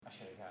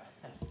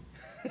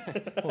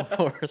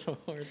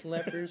Horse,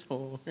 lepers,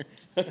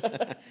 horse.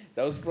 That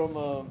was from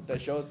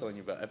that show I was telling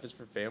you about, F is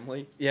for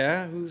Family.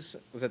 Yeah, was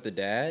that the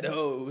dad?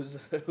 No,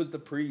 it was the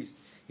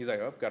priest. He's like,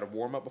 oh, got to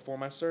warm up before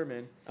my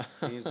sermon.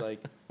 And he's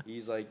like,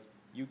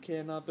 you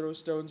cannot throw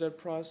stones at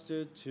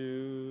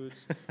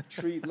prostitutes.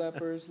 Treat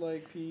lepers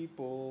like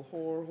people.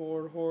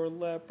 Whore,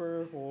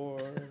 leper,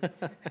 whore.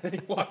 And he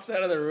walks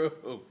out of the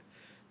room.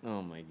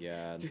 Oh my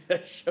god. Dude,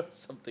 that show's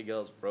something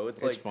else, bro.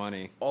 It's like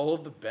funny. all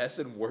of the best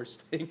and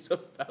worst things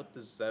about the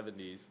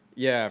 70s.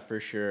 Yeah, for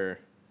sure.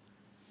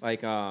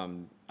 Like, I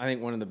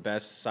think one of the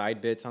best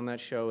side bits on that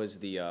show is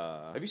the.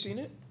 Have you seen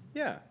it?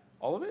 Yeah,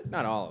 All of it?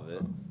 not all of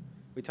it.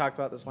 We talked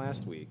about this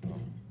last week.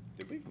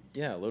 Did we?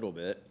 Yeah, a little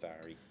bit.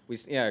 Sorry.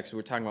 Because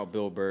we're talking about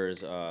Bill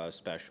Burr's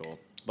special,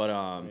 but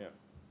Yeah.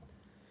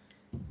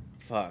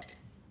 fuck.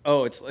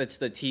 Oh, it's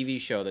the TV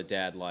show that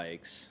Dad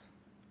likes.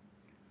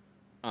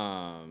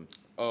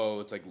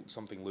 Oh, it's like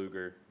something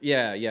Luger.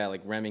 Yeah,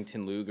 like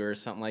Remington Luger or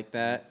something like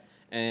that.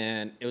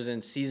 And it was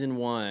in season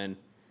 1,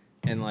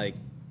 and like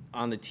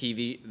on the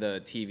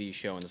TV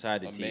show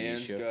inside the TV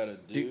man's show. gotta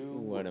do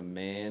what a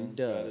man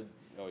does.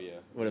 Oh yeah.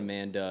 What a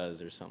man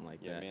does, or something like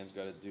Yeah, that. man's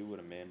gotta do what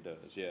a man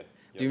does. Yeah.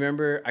 Do you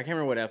remember? I can't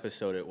remember what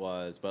episode it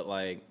was, but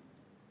like,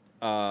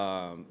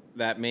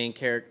 that main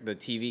character, the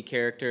TV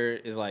character,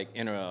 is like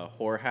in a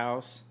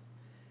whorehouse,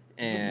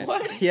 and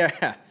What?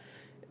 Yeah,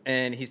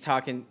 and he's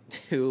talking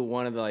to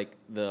one of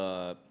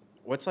the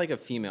what's like a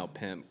female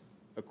pimp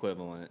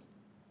equivalent.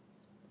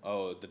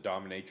 Oh, the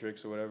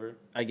dominatrix or whatever.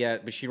 I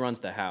get, but she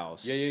runs the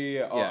house.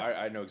 Yeah. Oh, Yeah.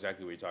 I know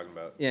exactly what you're talking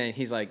about. Yeah, and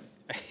he's like,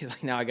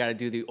 now I got to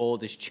do the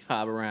oldest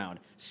job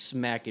around,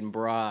 smacking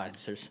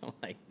broads or something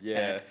like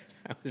Yeah. that.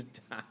 I was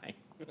dying.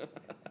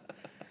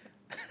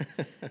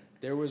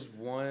 There was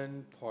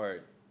one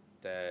part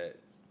that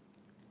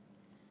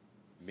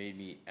made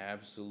me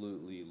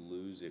absolutely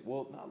lose it.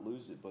 Well, not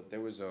lose it, but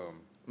there was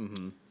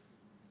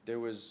there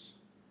was.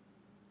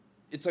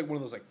 It's like one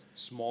of those like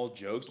small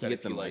jokes Can that you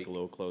get the if you mic like. a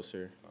little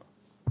closer?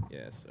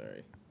 Yeah,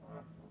 sorry.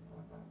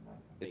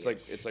 It's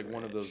like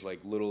one of those like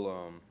little.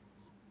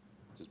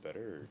 Is this better?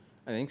 Or?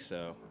 I think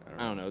so.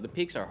 I don't know. The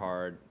peaks are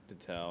hard to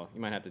tell.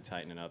 You might have to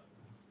tighten it up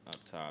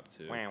top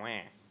too.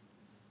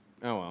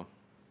 Oh well.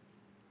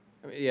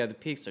 I mean, yeah, the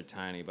peaks are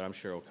tiny, but I'm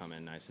sure it'll come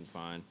in nice and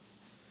fine.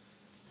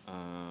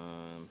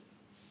 How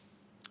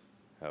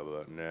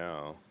about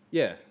now?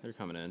 Yeah, they're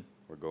coming in.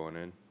 We're going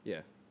in.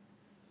 Yeah.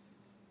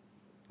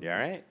 You all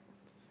right?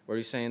 What are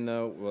you saying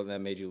though? Well,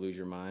 that made you lose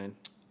your mind.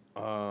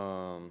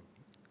 I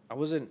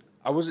wasn't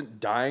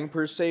dying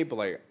per se, but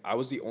like I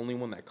was the only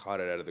one that caught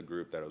it out of the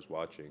group that I was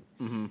watching,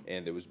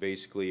 and it was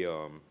basically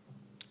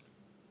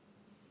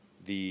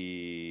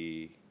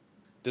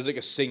there's like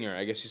a singer.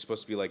 I guess he's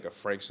supposed to be like a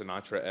Frank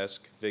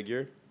Sinatra-esque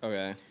figure.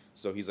 Okay.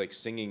 So he's like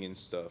singing and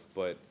stuff,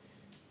 but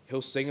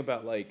he'll sing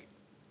about like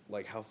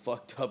how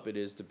fucked up it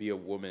is to be a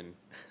woman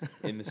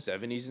in the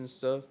 70s and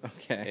stuff.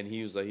 Okay. And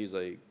he's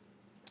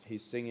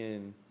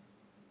singing.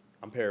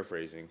 I'm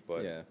paraphrasing,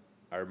 but Yeah.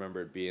 I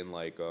remember it being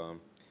like,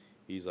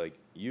 he's like,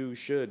 you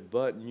should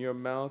button your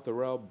mouth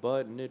or I'll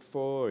button it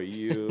for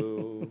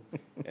you.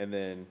 And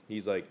then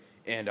he's like,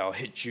 and I'll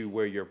hit you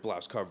where your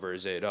blouse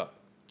covers it up.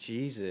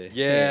 Jesus.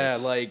 Yeah,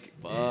 like,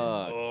 Fuck.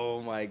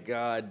 oh my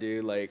God,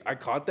 dude. Like, I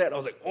caught that. I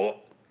was like, oh.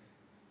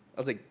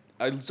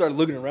 I started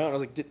looking around. I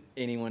was like,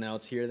 Anyone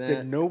else hear that?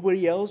 did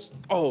nobody else?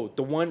 Oh,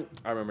 the one,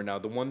 I remember now.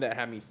 The one that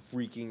had me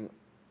freaking,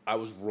 I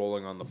was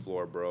rolling on the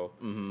floor, bro.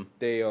 Mm-hmm.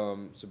 They,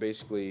 so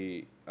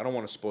basically, I don't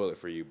want to spoil it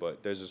for you,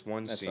 but there's this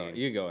one That's scene. all.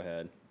 You go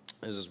ahead.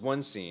 There's this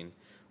one scene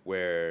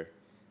where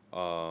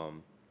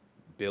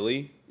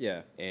Billy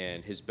Yeah.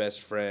 and his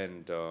best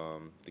friend,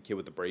 the kid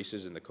with the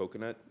braces and the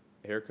coconut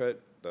haircut,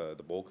 the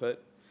bowl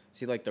cut. Is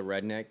he like the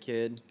redneck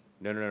kid?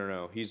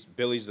 No.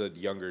 Billy's the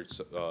younger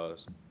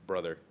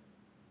brother,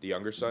 the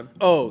younger son.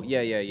 Oh,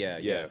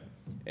 yeah.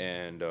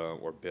 And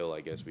or Bill,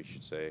 I guess we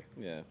should say.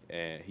 Yeah.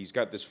 And he's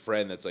got this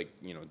friend that's like,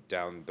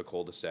 down the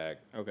cul-de-sac.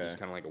 Okay. He's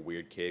kind of like a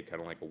weird kid,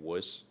 kind of like a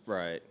wuss.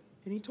 Right.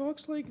 And he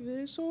talks like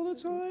this all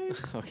the time.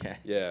 Okay.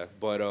 Yeah,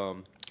 but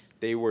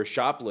they were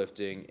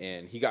shoplifting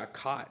and he got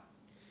caught.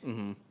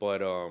 Mm-hmm.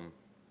 But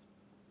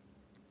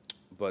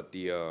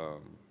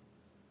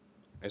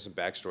as some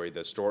backstory,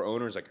 the store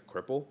owner is like a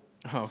cripple.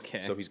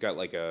 Okay. So he's got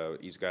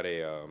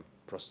a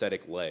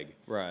prosthetic leg.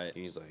 Right. And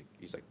he's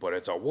like, but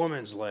it's a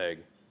woman's leg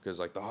because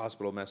like the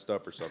hospital messed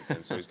up or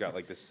something. So he's got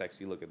like this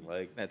sexy looking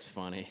leg. That's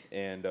funny.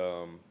 And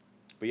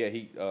but yeah,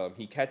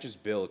 he catches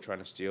Bill trying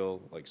to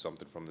steal like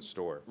something from the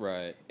store.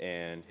 Right.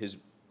 And his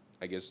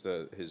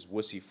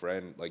wussy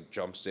friend like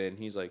jumps in.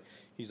 He's like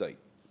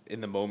in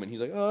the moment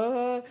he's like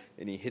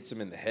and he hits him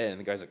in the head and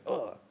the guy's like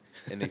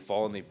and they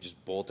fall and they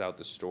just bolt out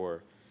the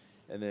store.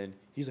 And then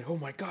he's like, oh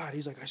my God,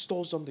 he's like, I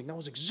stole something. That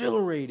was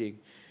exhilarating.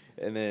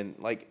 And then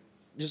like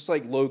just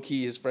like low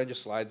key, his friend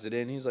just slides it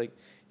in. He's like,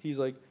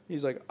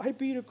 I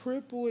beat a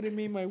cripple and it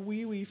made my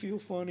wee feel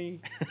funny.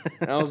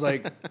 And I was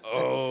like,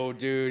 oh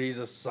dude, he's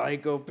a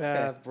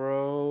psychopath,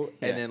 bro.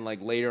 Yeah. And then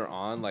like later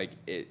on, like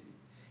it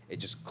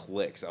just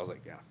clicks. I was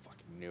like, yeah, I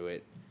fucking knew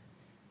it.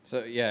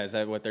 So, yeah, is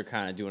that what they're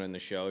kind of doing in the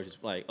show?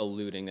 Just, like,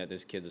 alluding that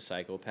this kid's a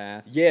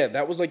psychopath? Yeah,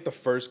 that was, like, the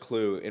first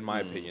clue, in my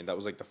opinion. That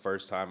was, like, the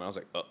first time. And I was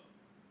like, oh.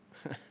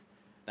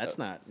 That's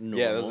not normal.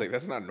 Yeah, that was like,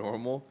 that's not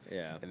normal.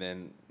 Yeah. And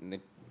then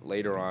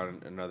later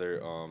on,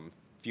 another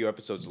few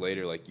episodes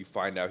later, like, you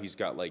find out he's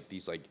got, like,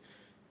 these, like,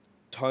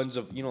 tons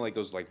of, you know, like,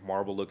 those, like,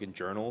 marble-looking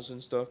journals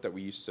and stuff that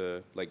we used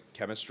to, like,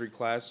 chemistry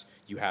class.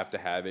 You have to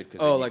have it.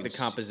 Oh, like the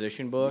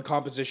composition book? The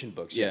composition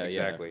books, yeah,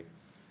 exactly. Yeah.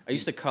 I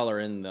used to color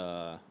in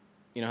the...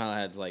 You know how it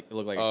had, like, it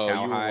looked like a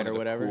cowhide or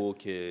whatever? Cool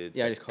kids.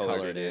 Yeah, I just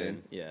colored it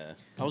in. Yeah.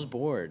 I was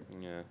bored.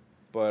 Yeah.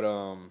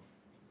 But,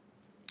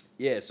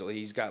 yeah, so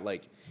he's got,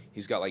 like,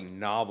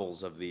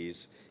 novels of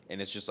these, and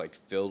it's just, like,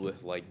 filled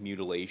with, like,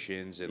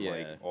 mutilations and,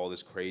 like, all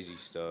this crazy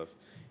stuff.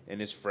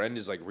 And his friend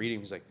is, like, reading.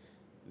 He's like,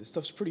 this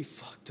stuff's pretty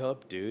fucked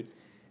up, dude.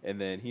 And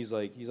then he's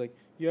like,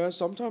 yeah,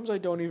 sometimes I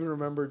don't even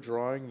remember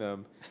drawing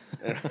them.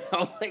 And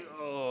I'm like,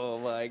 oh,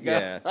 my God.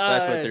 Yeah,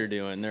 that's what they're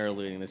doing. They're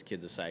alluding this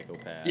kid's a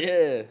psychopath.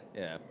 Yeah.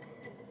 Yeah.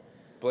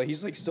 But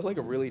he's, like, still, like,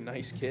 a really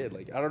nice kid.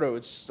 Like, I don't know.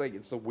 It's just, like,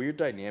 it's a weird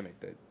dynamic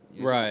that...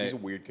 He's a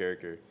weird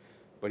character.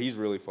 But he's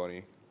really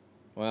funny.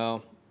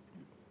 Well,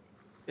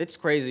 it's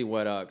crazy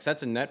what... Because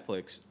that's a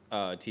Netflix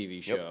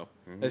TV show. Yep.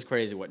 Mm-hmm. It's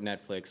crazy what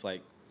Netflix,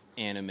 like,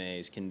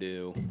 animes can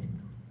do. I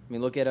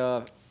mean, look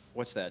at...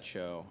 What's that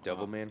show?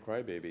 Devilman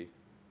Crybaby.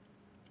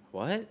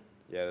 What?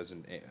 Yeah,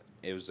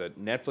 it was a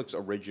Netflix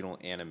original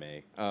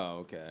anime. Oh,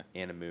 okay.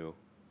 Animu.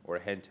 Or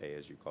hentai,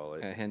 as you call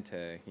it. A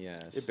hentai,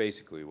 yes. It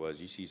basically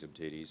was. You see some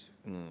titties.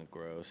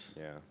 Gross.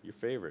 Yeah. Your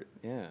favorite.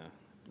 Yeah.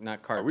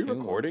 Not cartoon. Are we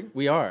recording? Ones.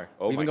 We are.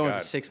 Oh, We've been going God.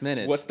 for 6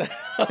 minutes. What the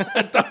hell?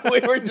 I thought we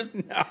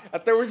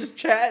were just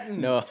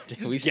chatting. No,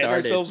 just we getting started.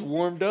 ourselves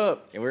warmed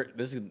up. Yeah,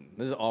 this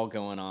is all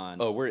going on.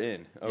 Oh, we're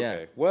in. Okay.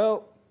 Yeah.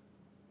 Well.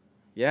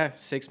 Yeah,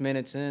 6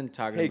 minutes in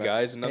talking about... Hey,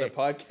 guys, another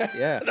podcast.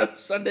 Yeah.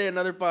 Sunday,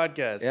 another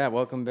podcast. Yeah,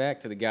 welcome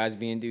back to the Guys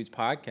Being Dudes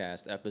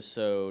podcast,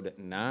 episode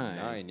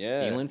 9.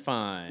 Yeah. Feeling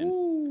fine.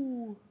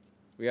 Woo.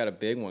 We got a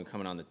big one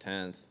coming on the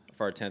 10th,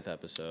 for our 10th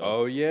episode.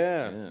 Oh,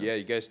 yeah. Yeah,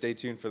 you guys stay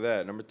tuned for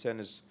that. Number 10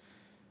 is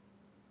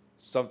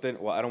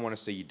something... Well, I don't want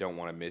to say you don't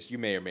want to miss. You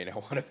may or may not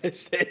want to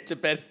miss it,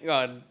 depending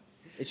on...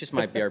 It just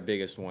might be our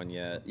biggest one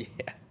yet.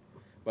 Yeah.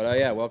 But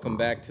yeah, welcome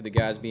back to the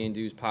Guys Being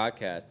Dudes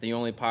podcast, the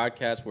only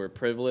podcast where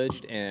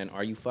privileged and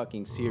are you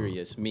fucking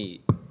serious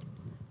meet.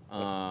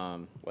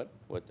 What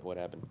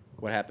happened?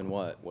 What happened?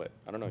 What?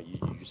 I don't know.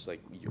 You just like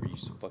you're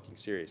so fucking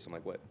serious. I'm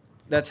like, what?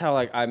 That's how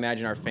like I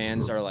imagine our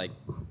fans are like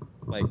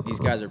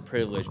these guys are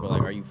privileged, but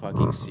like, are you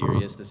fucking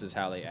serious? This is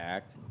how they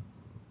act,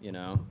 you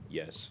know?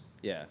 Yes.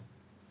 Yeah.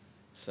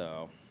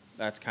 So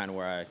that's kind of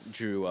where I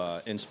drew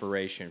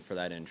inspiration for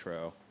that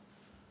intro.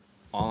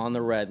 All on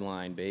the red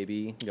line,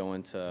 baby.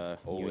 Going to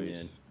Always.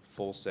 Union.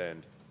 Full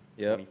send.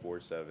 Yep.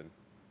 24/7.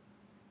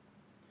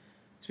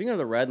 Speaking of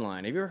the red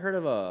line, have you ever heard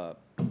of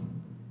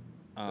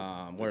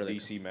what are they?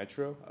 DC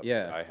Metro?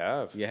 Yeah. I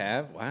have. You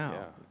have?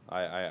 Wow. Yeah.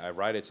 I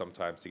ride it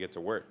sometimes to get to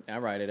work. I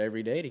ride it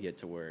every day to get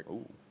to work.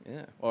 Ooh.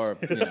 Yeah. Or,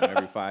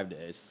 every 5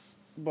 days.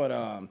 But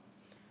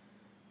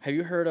have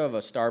you heard of a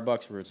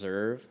Starbucks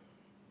Reserve?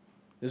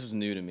 This was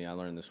new to me. I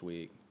learned this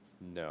week.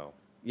 No.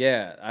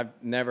 Yeah, I've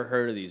never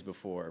heard of these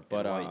before,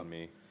 but Enlighten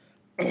me.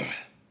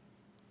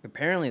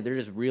 Apparently they're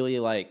just really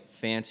like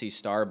fancy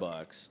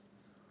Starbucks,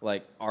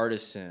 like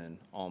artisan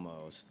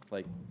almost,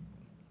 like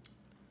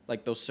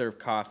they'll serve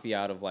coffee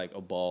out of like a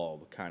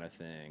bulb kind of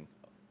thing.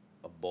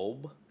 A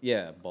bulb?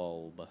 Yeah,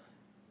 bulb.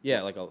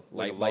 Yeah, like a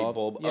light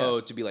bulb. Yeah. Oh,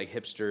 to be like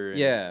hipster.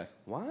 Yeah.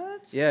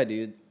 What? Yeah,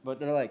 dude.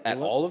 But they're like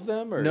all of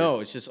them, or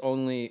no? It's just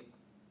only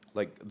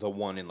like the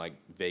one in like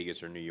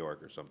Vegas or New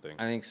York or something.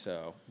 I think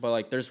so. But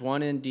like, there's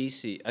one in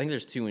DC. I think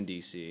there's 2 in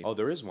DC. Oh,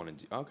 there is one in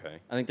okay.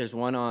 I think there's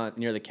one on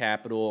near the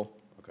Capitol.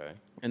 Okay.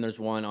 And there's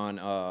one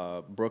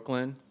on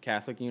Brooklyn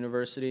Catholic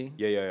University.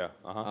 Yeah.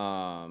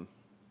 Uh-huh.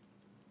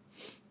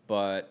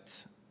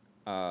 But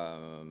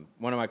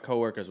one of my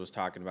coworkers was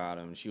talking about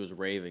them, and she was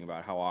raving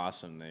about how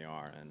awesome they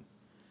are, and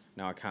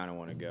now I kind of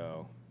want to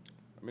go.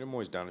 I mean, I'm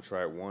always down to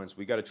try it once.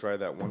 We got to try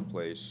that one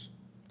place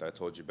that I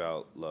told you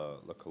about, La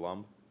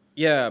Colombe.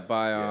 Yeah,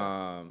 by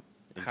Shaw.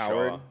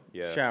 Howard.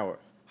 Yeah.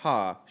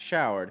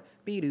 Showered.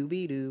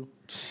 Be-doo.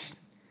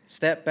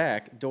 Step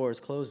back, doors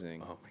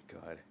closing. Oh, my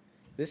God.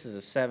 This is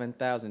a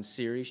 7000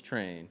 series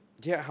train.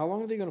 Yeah, how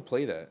long are they going to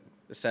play that?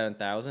 The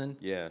 7000?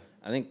 Yeah.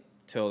 I think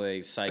till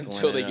they cycle in.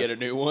 Until they get a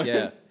new one?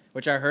 Yeah.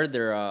 Which I heard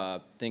they're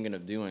thinking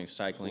of doing,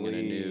 cycling in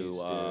a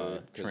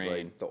new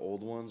train. Like, the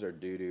old ones are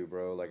doo-doo,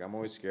 bro. Like, I'm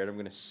always scared I'm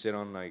going to sit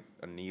on, like,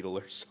 a needle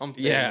or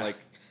something. Yeah. Like...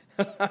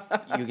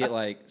 You get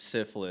like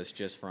syphilis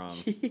just from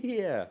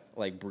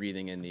like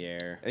breathing in the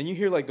air. And you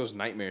hear like those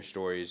nightmare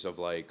stories of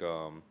like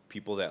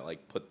people that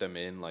like put them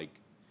in like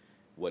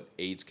what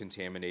AIDS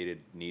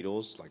contaminated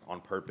needles like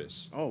on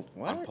purpose. Oh,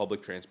 what? On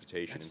public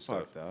transportation That's and stuff.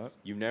 fucked up.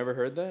 You've never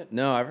heard that?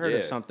 No, I've heard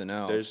of something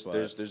else.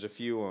 There's a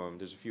few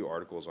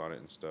articles on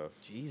it and stuff.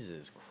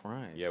 Jesus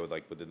Christ. Yeah,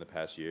 within the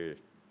past year.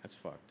 That's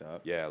fucked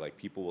up. Yeah, like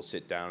people will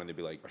sit down and they'll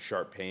be like a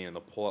sharp pain and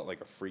they'll pull out like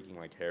a freaking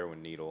like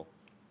heroin needle.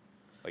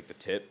 Like the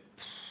tip.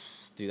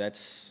 Dude,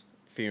 that's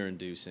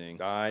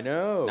fear-inducing. I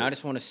know. Now I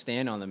just want to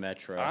stand on the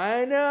metro.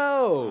 I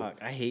know. Fuck,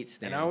 I hate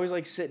standing. And I always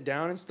like sit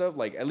down and stuff.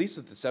 Like at least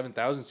with the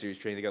 7000 series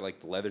train, they got like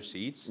the leather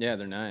seats. Yeah,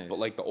 they're nice. But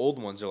like the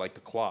old ones are like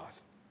the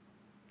cloth.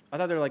 I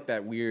thought they're like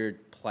that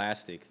weird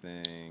plastic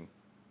thing.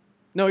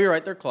 No, you're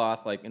right. They're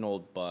cloth, like an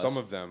old bus. Some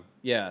of them.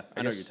 Yeah,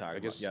 I know what you're talking about. I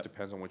guess it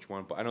depends on which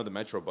one, but I know the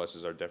metro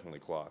buses are definitely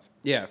cloth.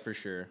 Yeah, for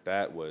sure.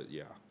 That was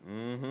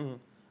Mm-hmm.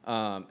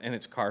 And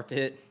it's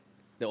carpet.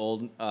 The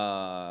old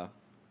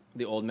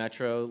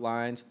metro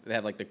lines, they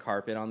have like the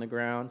carpet on the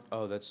ground.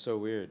 Oh, that's so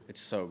weird. It's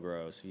so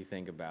gross if you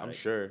think about it. I'm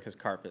sure. Because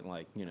carpet,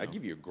 like, you know. I'd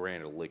give you $1,000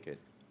 to lick it.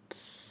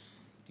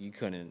 You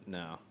couldn't,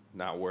 no.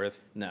 Not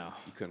worth? No.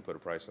 You couldn't put a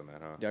price on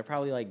that, huh? Dude, I'd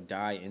probably like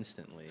die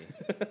instantly.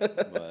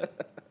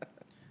 But,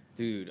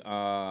 dude,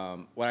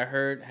 what I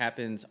heard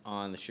happens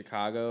on the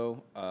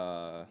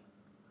Chicago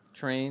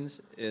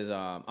trains is,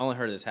 I only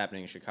heard of this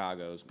happening in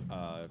Chicago's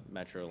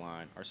metro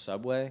line, or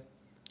subway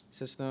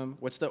system.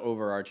 What's the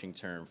overarching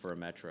term for a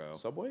metro?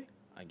 Subway?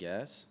 I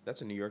guess.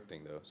 That's a New York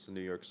thing, though. It's the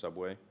New York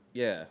subway.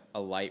 Yeah,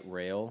 a light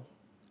rail.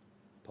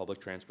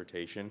 Public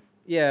transportation.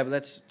 Yeah, but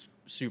that's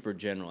super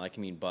general. I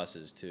can mean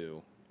buses,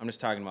 too. I'm just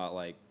talking about,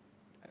 like...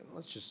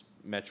 Let's just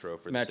metro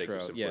for the sake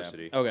of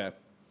simplicity. Yeah. Okay.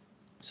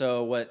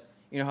 So what...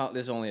 You know how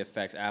this only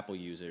affects Apple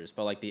users,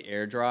 but, like, the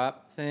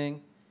AirDrop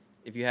thing,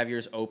 if you have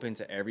yours open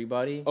to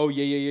everybody... Oh,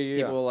 yeah.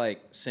 People will,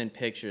 like, send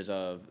pictures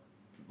of,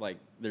 like,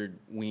 their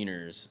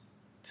wieners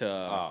to...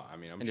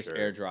 I'm and just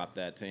AirDrop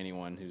that to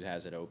anyone who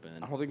has it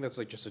open. I don't think that's,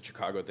 like, just a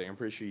Chicago thing. I'm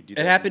pretty sure you do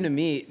that. It happened to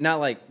me,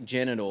 not, like,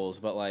 genitals,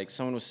 but, like,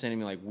 someone was sending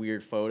me, like,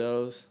 weird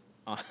photos.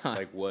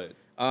 Like what?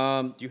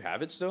 Do you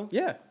have it still?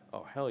 Yeah.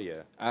 Oh, hell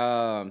yeah.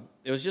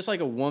 It was just like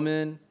a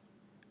woman,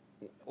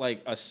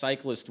 like a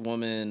cyclist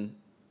woman,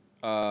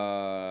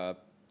 I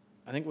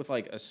think with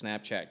like a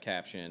Snapchat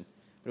caption,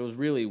 but it was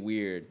really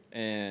weird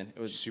and it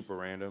was super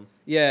random.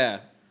 Yeah.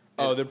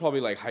 Oh, they're probably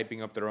like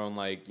hyping up their own,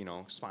 like, you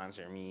know,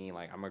 sponsor me,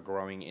 like I'm a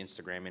growing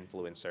Instagram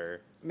influencer.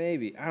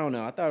 Maybe. I don't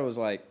know. I thought it was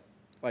like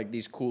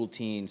these cool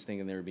teens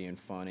thinking they were being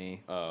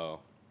funny. Oh.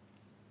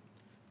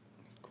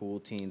 Cool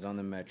teens on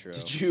the metro.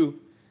 Did you?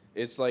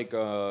 It's like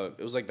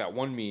it was like that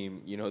one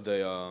meme, you know,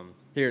 the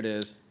Here it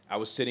is. I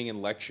was sitting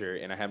in lecture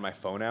and I had my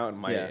phone out and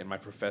my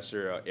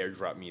professor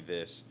airdropped me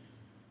this.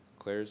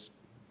 Claire's,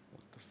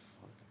 what the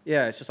fuck?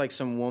 Yeah, it's just like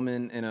some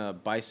woman in a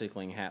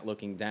bicycling hat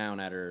looking down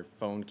at her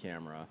phone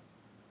camera.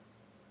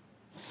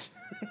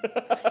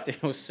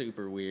 It was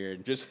super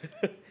weird. Just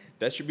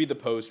that should be the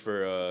post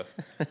for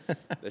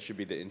that should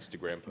be the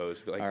Instagram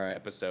post. Like, all right.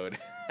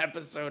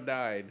 episode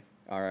 9.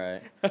 All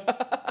right.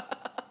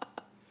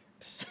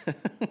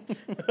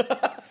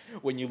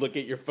 When you look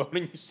at your phone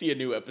and you see a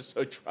new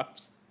episode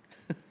drops.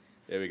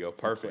 There we go.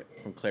 Perfect.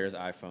 From Claire's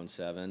iPhone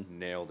 7.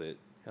 Nailed it.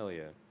 Hell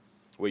yeah.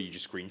 Wait, you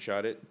just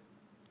screenshot it?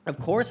 Of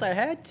course I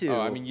had to.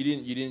 Oh, I mean, you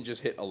didn't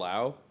just hit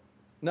allow?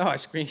 No, I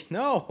screened.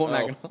 No, I'm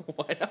not gonna.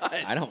 Why not?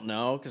 I don't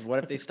know, because what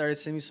if they started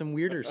sending me some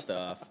weirder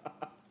stuff?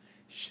 You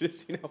should have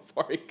seen how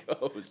far it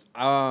goes.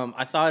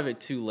 I thought of it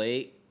too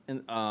late,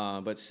 and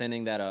but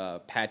sending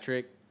that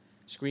Patrick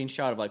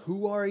screenshot of like,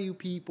 who are you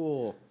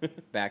people?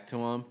 Back to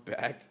him.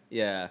 Back?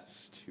 Yeah.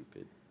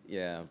 Stupid.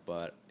 Yeah,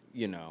 but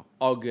you know,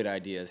 all good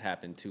ideas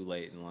happen too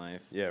late in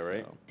life. Yeah,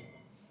 right. So.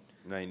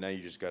 Now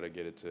you just gotta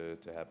get it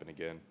to happen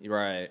again.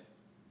 Right.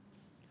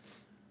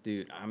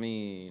 Dude, I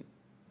mean,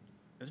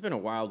 it's been a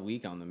wild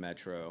week on the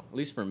metro, at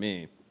least for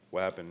me.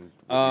 What happened?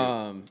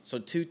 So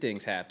 2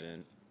 things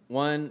happened.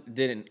 One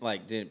didn't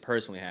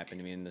personally happen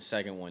to me, and the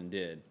second one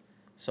did.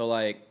 So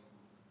like,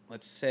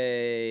 let's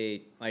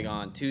say like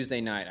on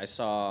Tuesday night, I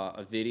saw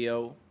a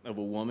video of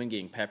a woman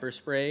getting pepper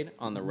sprayed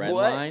on the red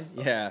line.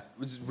 Yeah.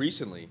 Was it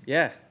recently?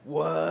 Yeah.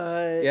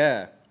 What?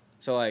 Yeah.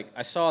 So like,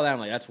 I saw that. I'm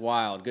like, that's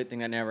wild. Good thing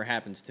that never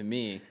happens to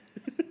me.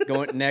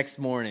 Going next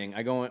morning,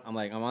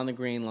 I'm on the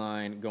green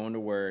line, going to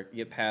work,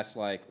 get past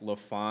like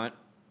LaFont.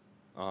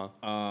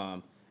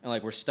 And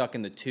like we're stuck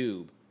in the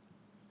tube,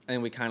 and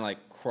then we kind of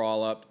like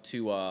crawl up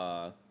to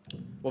well,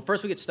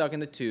 first we get stuck in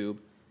the tube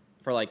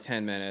for like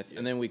 10 minutes,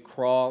 and then we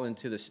crawl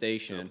into the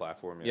station. To the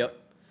platform, yeah. Yep.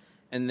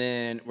 And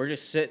then we're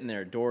just sitting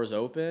there, doors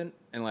open,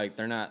 and like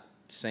they're not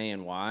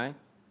saying why.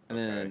 And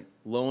then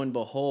lo and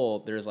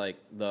behold, there's like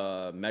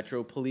the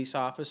Metro police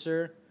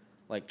officer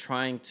like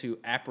trying to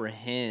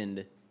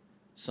apprehend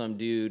some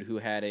dude who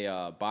had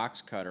a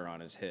box cutter on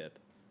his hip.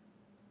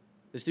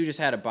 This dude just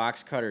had a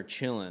box cutter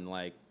chilling,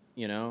 like,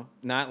 you know,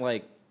 not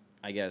like,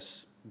 I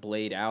guess,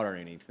 blade out or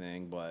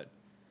anything, but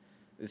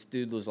this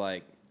dude was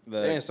like...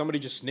 Damn, somebody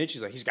just snitched.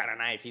 He's like, he's got a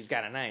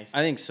knife.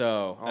 I think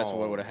so. That's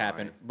what would have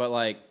happened. But,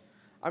 like...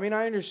 I mean,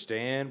 I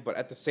understand, but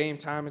at the same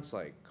time, it's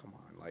like, come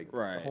on. Like,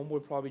 right. The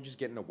homeboy probably just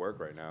getting to work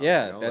right now.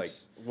 Yeah, you know?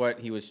 that's like, what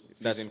he was...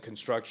 If he's in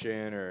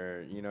construction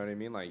or, you know what I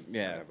mean? Like, you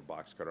gotta have a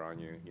box cutter on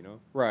you, you know?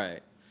 Right.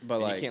 But,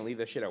 and like... you can't leave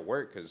that shit at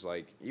work, because,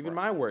 like, even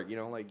my work, you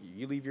know, like,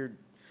 you leave your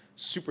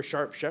super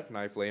sharp chef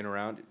knife laying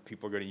around,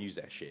 people are going to use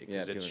that shit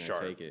because it's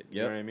sharp. Take it.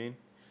 You know what I mean?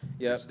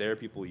 Yeah. It's there,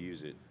 people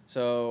use it.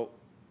 So,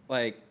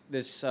 like,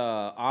 this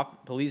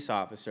police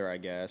officer, I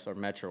guess, or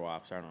metro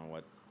officer, I don't know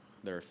what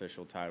their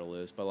official title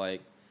is, but,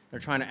 like, they're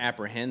trying to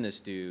apprehend this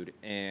dude,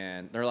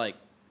 and they're like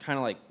kind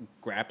of like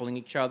grappling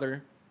each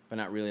other, but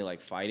not really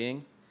like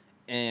fighting.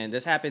 And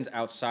this happens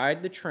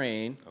outside the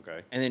train.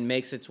 Okay. And then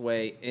makes its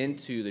way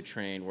into the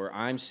train where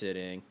I'm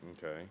sitting.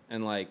 Okay.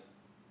 And like,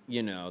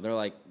 they're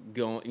like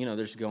going,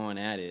 they're just going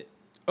at it.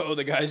 Oh,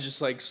 the guy's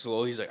just like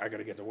slow. He's like, I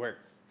gotta get to work.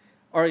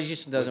 Or he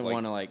just doesn't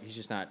want to he's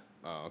just not.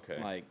 Oh, okay.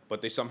 Like,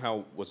 but they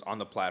somehow was on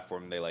the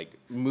platform. And they like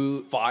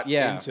fought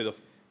into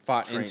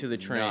the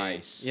train.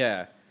 Nice.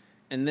 Yeah.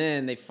 And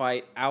then they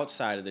fight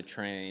outside of the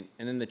train.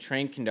 And then the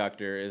train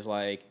conductor is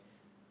like,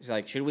 he's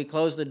like, should we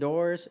close the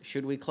doors?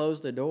 Should we close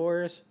the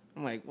doors?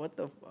 I'm like, what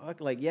the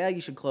fuck? Like, yeah,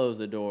 you should close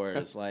the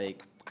doors.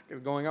 Like, what the fuck is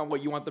going on?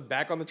 What, you want them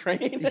back on the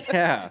train?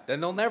 Yeah. Then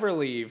they'll never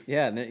leave.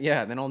 Yeah,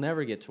 then I'll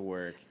never get to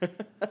work.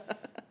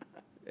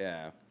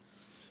 Yeah.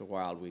 It's a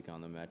wild week on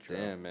the metro.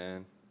 Damn,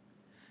 man.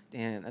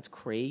 Damn, that's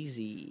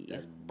crazy.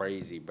 That's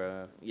crazy,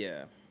 bro.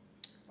 Yeah.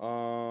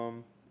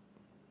 Did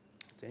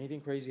anything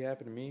crazy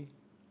happen to me?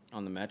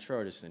 On the metro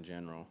or just in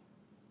general?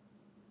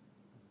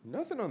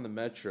 Nothing on the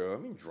metro. I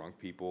mean, drunk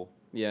people.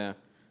 Yeah.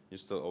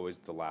 Just always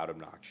the loud,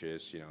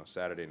 obnoxious,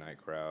 Saturday night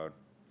crowd.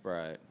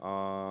 Right.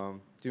 Do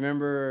you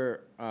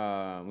remember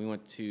we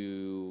went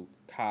to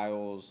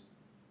Kyle's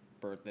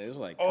birthday? It was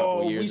like a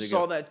couple years ago. We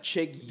saw that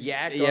chick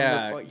yak on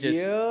the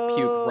just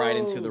puke right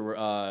into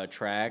the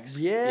tracks.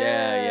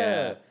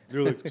 Yeah.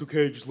 They're like, it's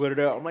okay, just let it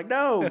out. I'm like,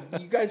 no,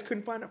 you guys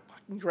couldn't find a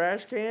fucking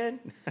trash can?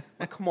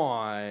 Like, come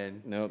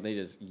on. Nope, they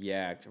just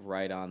yacked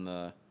right on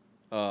the...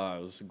 Oh,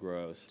 it was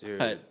gross.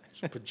 Dude,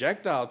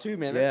 projectile too,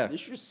 man. Yeah.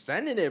 She was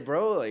sending it,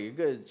 bro. Like,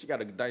 good. She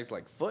got a nice,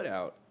 foot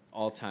out.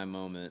 All-time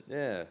moment.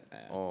 Yeah.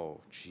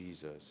 Oh,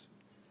 Jesus.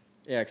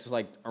 Yeah, because it's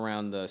like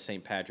around the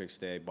St. Patrick's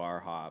Day bar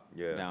hop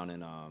down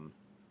in,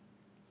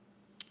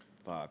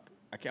 I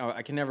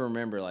can never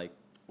remember,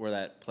 where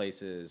that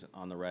place is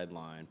on the Red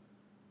Line.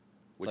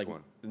 It's Which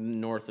one?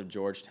 North of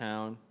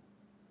Georgetown.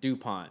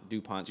 DuPont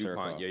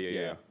Circle.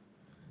 Yeah.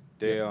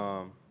 They,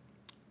 yeah.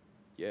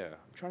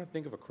 I'm trying to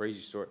think of a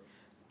crazy story.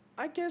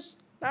 I guess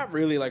not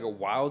really a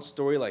wild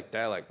story like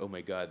that, oh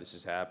my God, this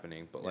is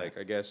happening. But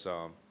I guess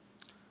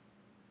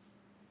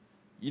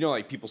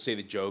people say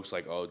the jokes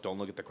oh, don't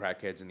look at the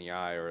crackheads in the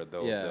eye or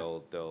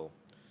they'll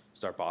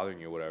start bothering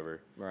you or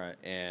whatever. Right.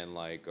 And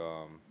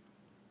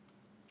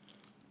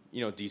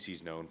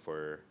DC's known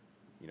for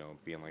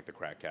being the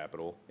crack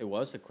capital. It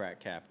was the crack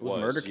capital. It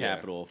was murder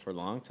capital for a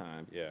long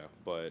time. Yeah,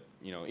 but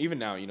even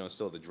now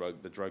still the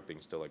drug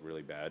thing's still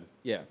really bad.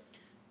 Yeah.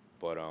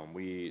 But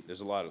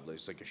there's a lot of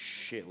there's a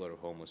shitload of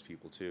homeless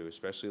people too,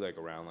 especially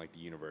around the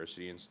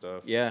university and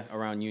stuff. Yeah,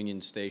 around Union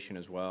Station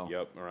as well.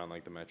 Yep, around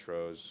the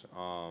metros.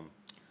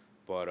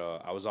 But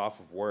I was off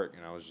of work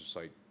and I was just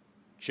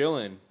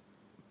chilling.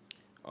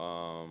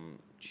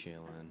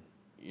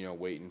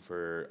 Waiting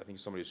for I think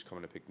somebody was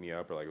coming to pick me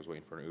up or I was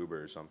waiting for an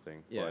Uber or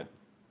something. Yeah.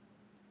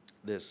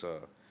 But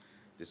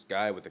this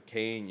guy with a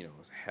cane,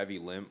 heavy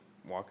limp,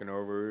 walking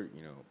over,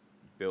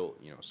 built,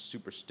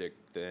 super stick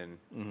thin.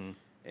 Mm-hmm.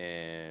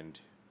 And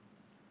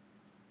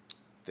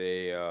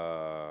they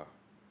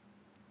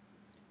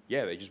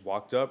they just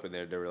walked up and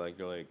they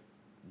were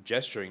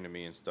gesturing to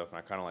me and stuff, and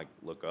I kind of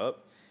look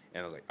up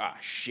and I was like, ah,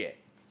 shit,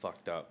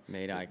 fucked up.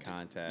 Made eye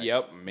contact.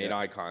 Yep, made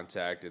eye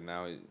contact, and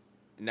now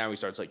he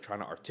starts trying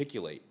to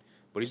articulate,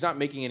 but he's not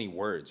making any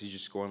words. He's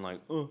just going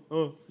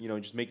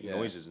just making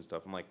noises and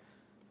stuff. I'm like,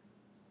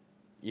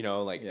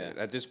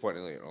 at this point,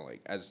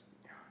 as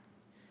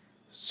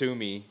sue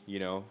me,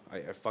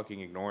 I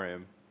fucking ignore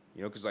him.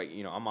 Because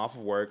I'm off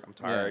of work, I'm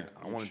tired,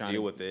 I don't want to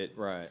deal with it.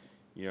 Right.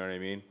 You know what I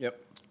mean? Yep.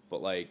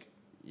 But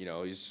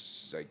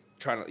he's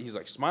he's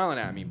smiling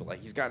at me, but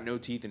he's got no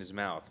teeth in his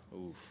mouth.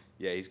 Oof.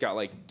 Yeah, he's got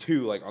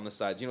two on the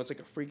sides. It's like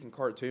a freaking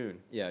cartoon.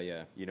 Yeah.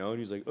 And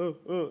he's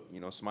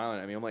smiling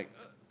at me. I'm like,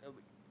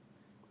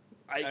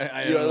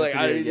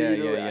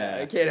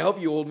 I can't help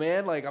you, old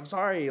man. I'm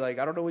sorry. I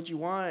don't know what you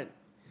want.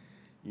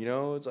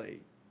 It's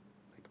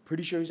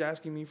pretty sure he's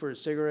asking me for a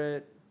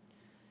cigarette.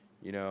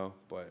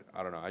 But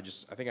I don't know. I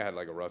think I had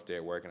a rough day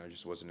at work and I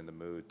just wasn't in the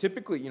mood.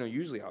 Typically,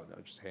 usually I'll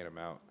just hand them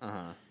out.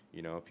 Uh-huh.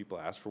 People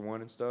ask for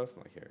one and stuff.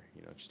 I'm like, here,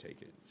 just take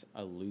it. It's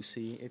a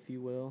loosie, if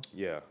you will.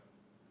 Yeah.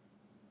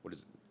 What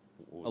is it?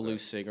 What was a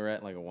loose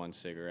cigarette, like a one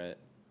cigarette.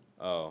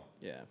 Oh.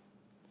 Yeah.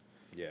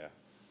 Yeah.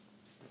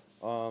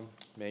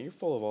 Man, you're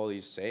full of all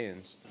these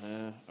sayings.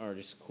 Or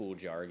just cool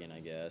jargon, I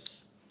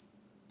guess.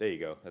 There you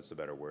go. That's the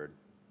better word.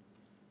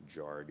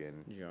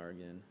 Jargon.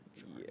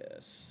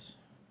 Yes.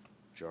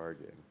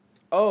 Jargon.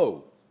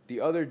 Oh, the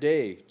other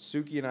day,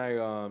 Suki and I,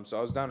 so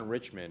I was down in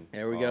Richmond.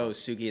 There we go.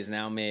 Suki has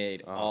now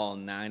made all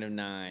 9 of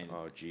 9.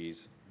 Oh,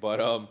 jeez.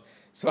 But,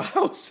 so I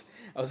was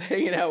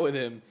hanging out with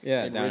him.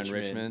 Yeah, down in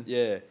Richmond.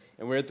 Yeah.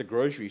 And we're at the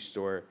grocery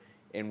store,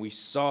 and we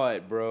saw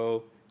it,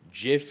 bro.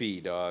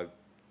 Jiffy, dog.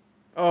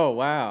 Oh,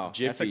 wow.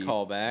 Jiffy. That's a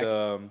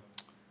callback.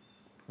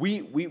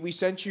 We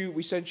sent you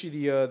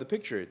the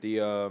picture.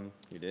 You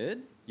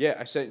did? Yeah,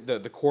 I sent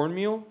the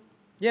cornmeal.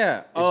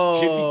 Yeah.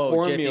 Jiffy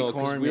cornmeal.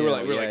 Because we were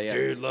like,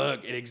 dude,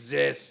 look, it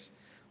exists.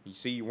 You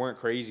see, you weren't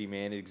crazy,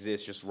 man. It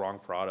exists, just wrong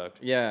product.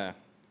 Yeah.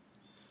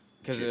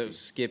 Because it was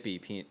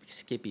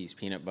Skippy's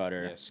peanut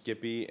butter. Yeah,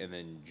 Skippy and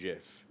then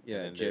Jif. Yeah,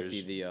 and then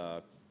Jiffy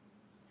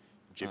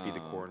Jiffy the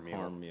cornmeal.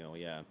 Cornmeal,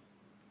 yeah.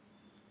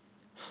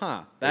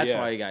 Huh. That's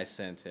why you guys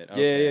sent it.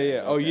 Okay,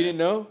 yeah. Oh, you didn't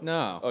know?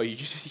 No. Oh, you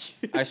just...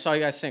 I saw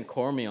you guys sent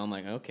cornmeal. I'm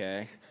like,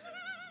 okay.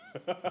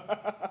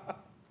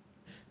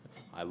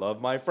 I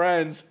love my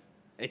friends.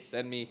 They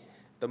send me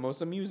the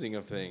most amusing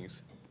of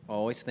things.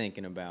 Always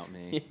thinking about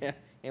me. Yeah.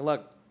 Hey,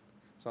 look.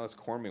 It's not this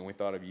cornmeal. We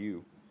thought of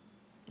you.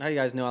 How you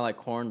guys know I like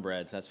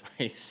cornbreads? That's why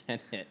he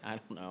sent it. I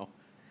don't know.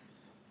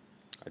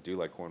 I do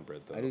like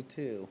cornbread, though. I do,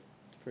 too.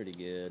 It's pretty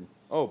good.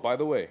 Oh, by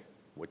the way,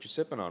 what you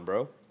sipping on,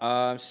 bro?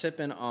 I'm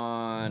sipping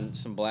on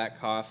some black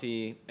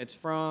coffee. It's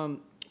from...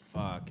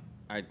 Fuck.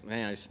 I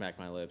just smacked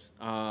my lips.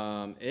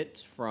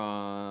 It's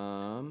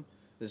from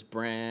this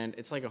brand.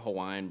 It's like a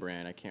Hawaiian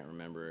brand. I can't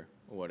remember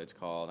what it's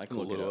called. I can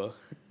look it up.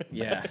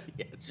 Yeah.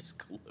 Yeah, it's just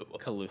Kahlua.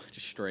 Kahlua.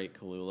 Just straight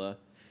Kahlua.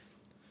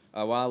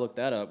 While I look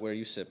that up, what are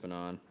you sipping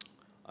on?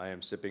 I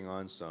am sipping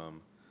on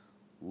some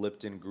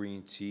Lipton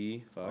green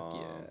tea. Fuck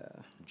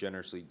yeah.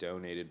 Generously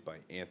donated by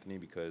Anthony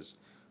because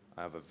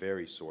I have a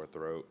very sore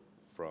throat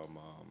from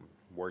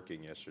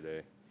working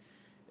yesterday.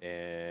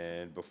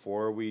 And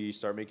before we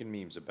start making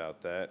memes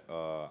about that,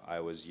 I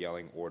was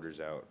yelling orders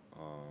out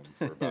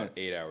for about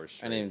 8 hours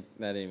straight.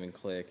 That didn't even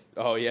click.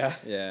 Oh, yeah?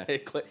 Yeah.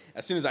 It clicked.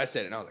 As soon as I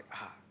said it, I was like,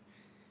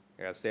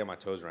 I gotta stay on my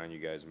toes around you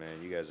guys,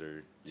 man. You guys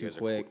are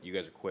quick. You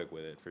guys are quick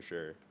with it for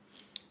sure.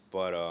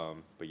 But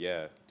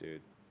yeah,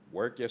 dude,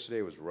 work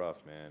yesterday was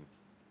rough, man.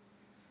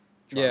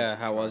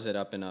 How was it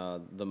up in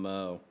the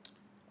Mo?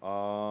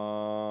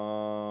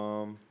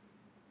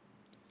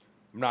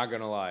 I'm not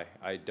gonna lie,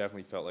 I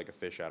definitely felt like a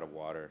fish out of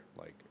water.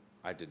 Like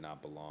I did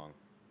not belong.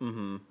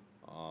 Mm-hmm.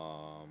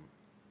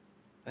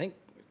 I think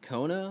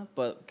Kona,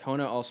 but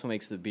Kona also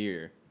makes the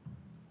beer,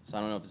 so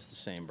I don't know if it's the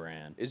same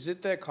brand. Is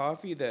it that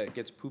coffee that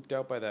gets pooped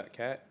out by that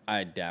cat?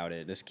 I doubt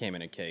it. This came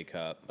in a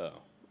K-cup.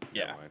 Oh,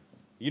 yeah. Never mind.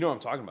 You know what I'm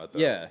talking about, though.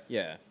 Yeah.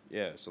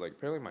 Yeah, so like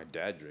apparently my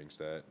dad drinks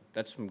that.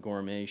 That's some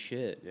gourmet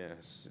shit.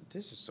 Yes,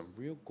 this is some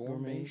real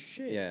gourmet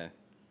shit. Yeah.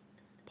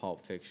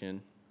 Pulp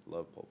Fiction.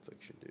 Love Pulp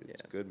Fiction, dude. Yeah.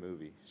 It's a good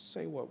movie.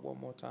 Say what one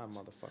more time,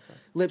 motherfucker.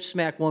 Lip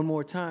smack one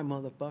more time,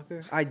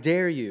 motherfucker. I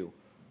dare you.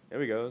 There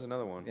we go. There's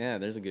another one. Yeah,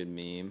 there's a good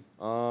meme.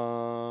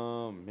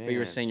 Man. But you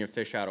were saying you're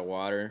fish out of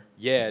water.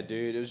 Yeah,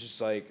 dude. It was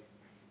just like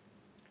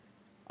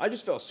I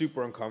just felt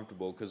super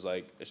uncomfortable because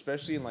like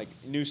especially in like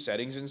new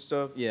settings and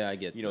stuff. Yeah, I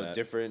get that.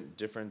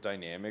 different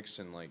dynamics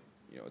and like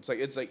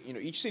it's like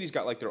each city's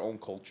got like their own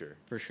culture.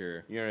 For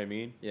sure. You know what I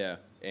mean? Yeah.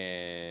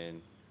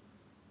 And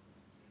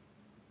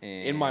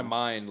in my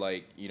mind,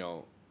 like,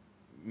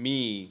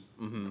 me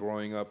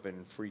growing up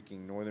in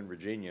freaking Northern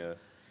Virginia,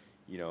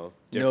 different,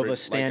 Nova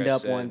stand like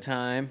up one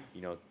time.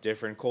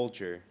 Different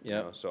culture.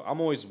 Yeah. So I'm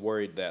always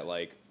worried that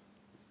like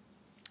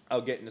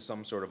I'll get into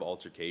some sort of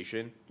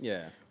altercation.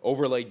 Yeah.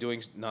 Over like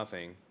doing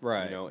nothing.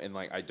 Right. And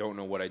like I don't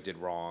know what I did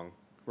wrong.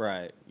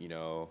 Right.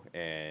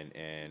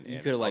 And you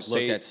could have like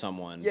looked at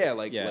someone. Yeah,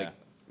 like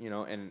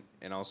and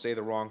I'll say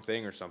the wrong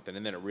thing or something,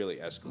 and then it really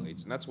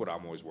escalates, and that's what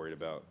I'm always worried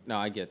about. No,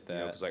 I get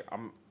that. Because like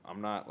I'm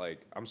not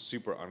like I'm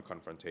super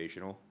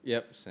unconfrontational.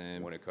 Yep,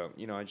 same. When it comes,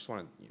 I just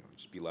want to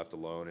just be left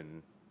alone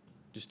and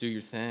just do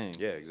your thing.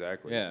 Yeah,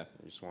 exactly. Yeah,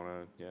 I just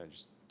want to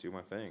just do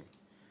my thing.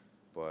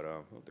 But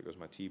there goes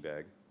my tea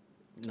bag.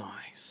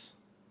 Nice.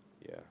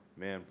 Yeah,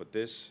 man. But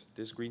this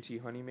green tea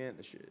honey, man,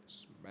 this shit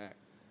is smack.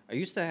 I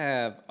used to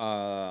have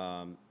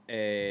a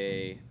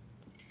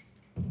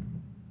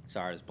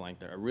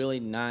really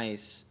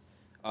nice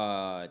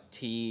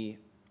tea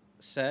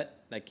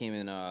set that came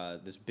in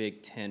this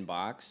big tin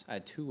box. I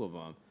had 2 of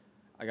them.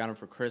 I got them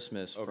for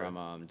Christmas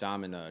from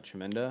Dom and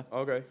Tremenda.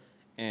 Okay.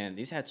 And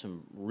these had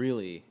some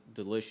really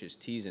delicious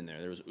teas in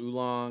there. There was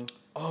oolong.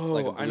 Oh,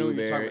 like I know what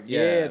you're talking about.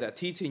 Yeah, that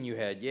tea tin you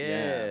had.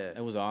 Yeah.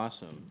 It was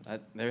awesome.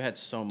 They had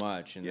so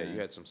much. And you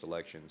had some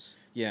selections.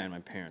 Yeah, and my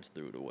parents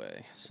threw it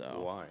away.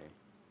 So why?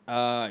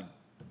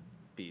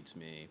 Beats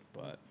me,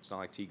 but it's not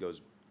like tea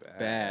goes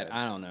bad.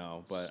 I don't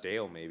know, but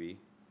stale maybe.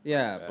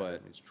 Yeah,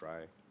 but it's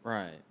dry.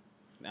 Right.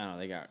 I don't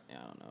know. I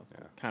don't know.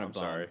 Yeah, kind of I'm bummed.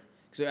 sorry.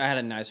 Because I had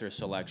a nicer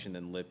selection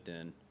than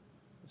Lipton,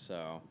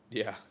 so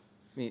yeah.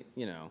 I mean,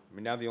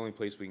 now the only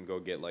place we can go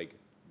get like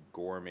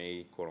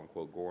gourmet, quote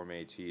unquote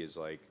gourmet tea is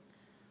like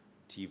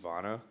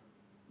Teavana.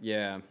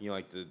 Yeah.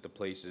 Like the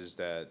places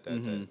that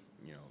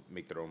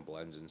make their own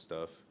blends and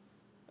stuff.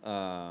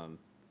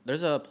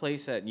 There's a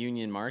place at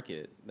Union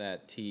Market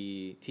that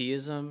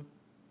Teaism.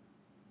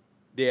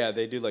 Yeah,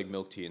 they do like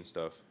milk tea and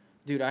stuff.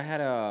 Dude, I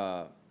got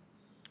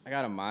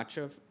a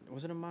matcha.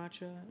 Was it a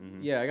matcha?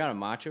 Mm-hmm. Yeah, I got a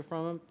matcha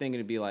from him, thinking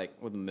it'd be like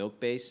with a milk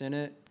base in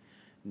it.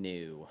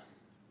 No.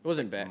 It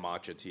wasn't bad.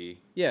 Matcha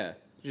tea. Yeah,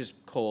 just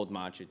cold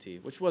matcha tea,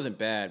 which wasn't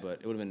bad, but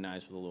it would have been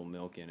nice with a little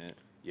milk in it.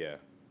 Yeah.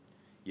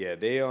 Yeah,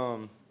 they,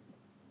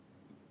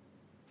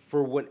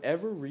 for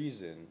whatever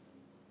reason,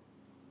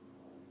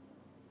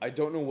 I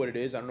don't know what it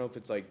is. I don't know if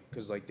it's like,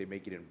 because like they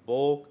make it in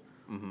bulk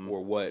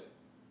or what.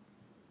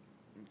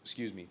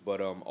 Excuse me.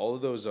 But all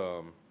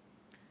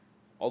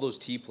those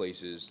tea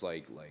places,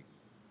 like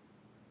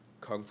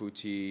Kung Fu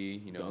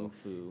tea, you know, Kung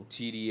Fu.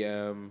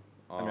 TDM.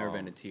 I've never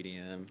been to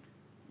TDM.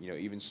 You know,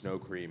 even Snow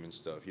Cream and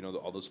stuff. You know,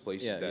 all those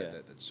places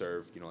that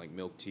serve, you know, like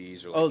milk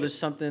teas or like. Oh, there's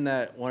something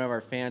that one of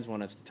our fans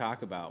wanted us to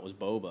talk about was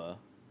boba.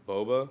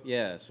 Boba?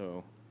 Yeah,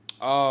 so.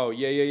 Oh,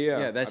 yeah.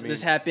 Yeah,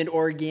 this happened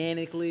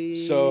organically.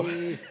 So,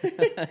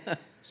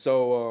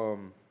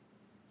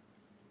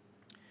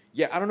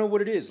 yeah, I don't know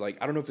what it is. Like,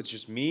 I don't know if it's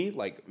just me.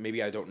 Like,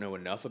 maybe I don't know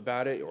enough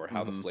about it or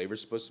how the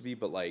flavor's supposed to be.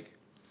 But, like,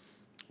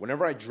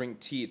 whenever I drink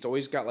tea, it's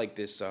always got, like,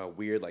 this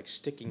weird, like,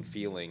 sticking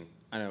feeling.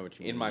 I know what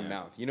you mean. In my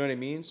mouth. You know what I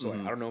mean? So,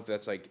 like, I don't know if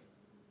that's, like,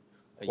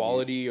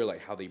 quality or,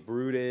 like, how they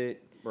brewed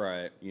it.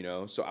 Right. You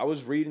know? So, I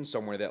was reading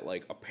somewhere that,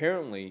 like,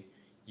 apparently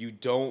you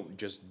don't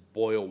just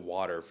boil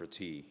water for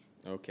tea.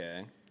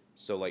 Okay.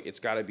 So, like,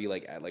 it's got to be,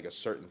 like, at, like, a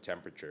certain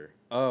temperature.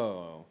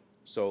 Oh.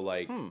 So,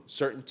 like,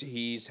 certain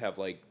teas have,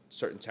 like,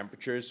 certain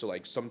temperatures. So,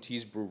 like, some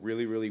teas brew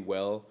really, really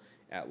well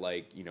at,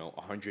 like, you know,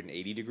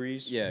 180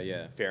 degrees.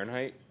 Yeah.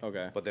 Fahrenheit.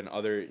 Okay. But then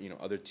other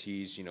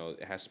teas, you know,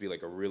 it has to be,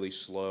 like, a really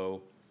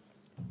slow,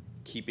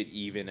 keep it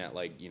even at,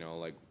 like, you know,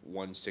 like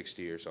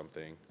 160 or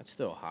something. That's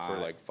still hot. For,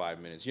 like, 5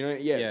 minutes. You know,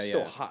 it's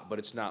still hot, but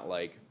it's not,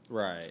 like...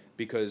 Right.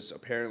 Because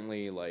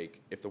apparently, like,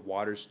 if the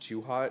water's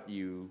too hot,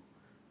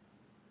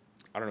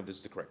 I don't know if this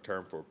is the correct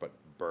term for it, but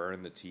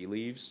burn the tea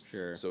leaves.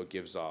 Sure. So it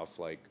gives off,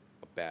 like,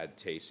 a bad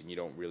taste, and you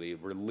don't really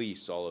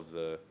release all of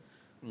the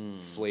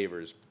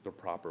flavors the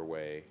proper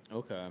way.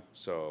 Okay.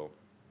 So,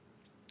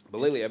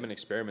 but lately I've been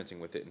experimenting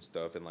with it and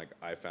stuff, and, like,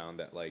 I found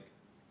that, like,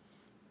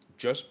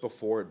 just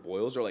before it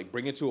boils, or, like,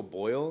 bring it to a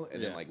boil,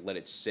 and then, like, let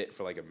it sit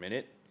for, like, a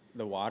minute.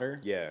 The water?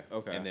 Yeah.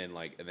 Okay. And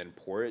then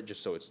pour it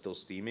just so it's still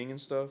steaming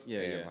and stuff. Yeah,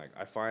 and, like,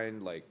 I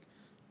find, like,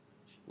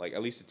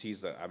 at least the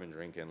teas that I've been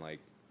drinking, like,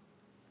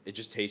 it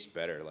just tastes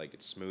better. Like,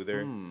 it's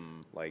smoother.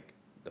 Like,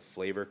 the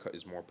flavor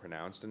is more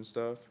pronounced and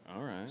stuff.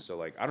 All right. So,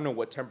 like, I don't know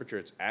what temperature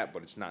it's at,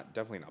 but it's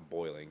definitely not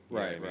boiling. You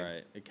know what I mean?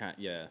 Right.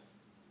 It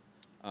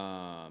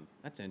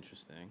that's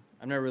interesting.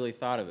 I've never really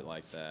thought of it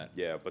like that.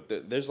 Yeah,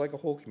 but there's, like, a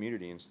whole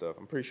community and stuff.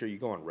 I'm pretty sure you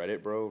go on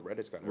Reddit, bro.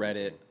 Reddit's got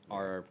Reddit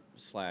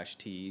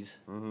r/teas.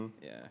 Mm-hmm.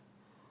 Yeah.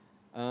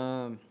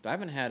 I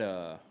haven't had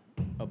a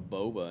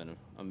boba in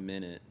a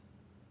minute.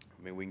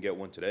 I mean, we can get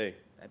one today.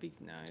 That'd be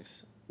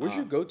nice. Where's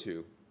your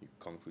go-to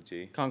Kung Fu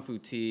tea? Kung Fu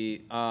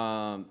tea,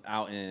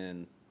 out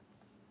in,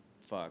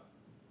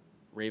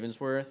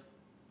 Ravensworth,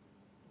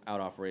 out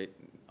off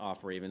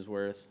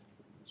Ravensworth,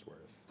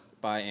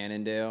 by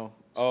Annandale.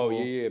 School. Oh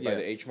yeah, by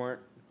the H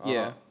Mart.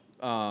 Yeah,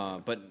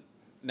 but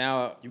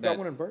now you got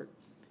one in Burke.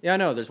 Yeah, I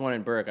know. There's one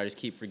in Burke. I just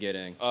keep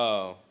forgetting.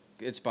 Oh,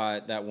 it's by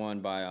that one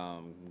by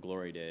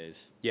Glory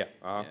Days. Yeah.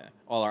 Yeah.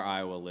 All our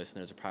Iowa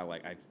listeners are probably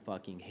like, I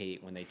fucking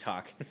hate when they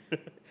talk.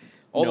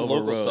 All Nova the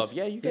local Roads. stuff.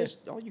 Yeah, you guys,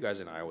 all you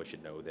guys in Iowa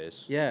should know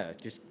this. Yeah,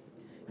 just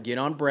get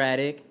on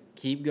Braddock,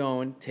 keep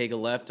going, take a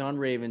left on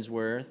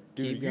Ravensworth.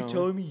 Dude, keep going. you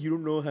telling me you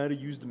don't know how to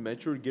use the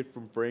metro to get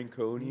from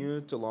Franconia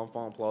to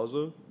L'Enfant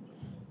Plaza?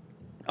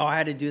 Oh, I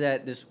had to do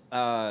that this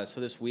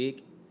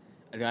week.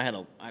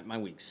 My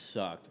week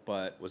sucked,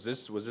 but Was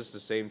this the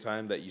same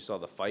time that you saw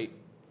the fight?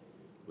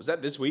 Was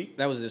that this week?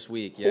 that was this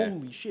week. Yeah.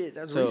 Holy shit,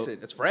 that's So-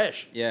 recent. That's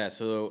fresh. Yeah.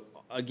 So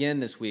again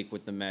this week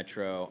with the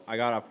metro, I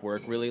got off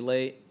work really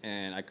late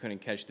and I couldn't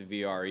catch the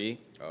VRE.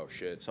 Oh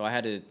shit. So I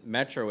had to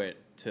metro it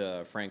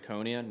to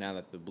Franconia now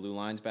that the blue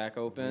line's back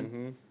open.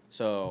 Mm-hmm.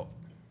 So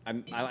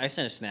I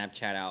sent a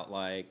Snapchat out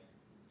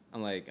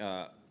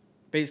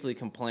basically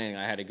complaining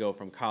I had to go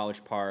from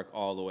College Park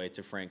all the way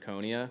to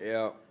Franconia.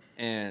 Yeah.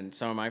 And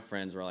some of my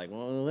friends were like,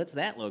 well, what's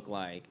that look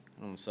like?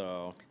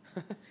 So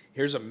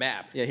Here's a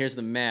map. yeah, here's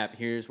the map.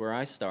 Here's where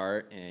I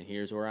start and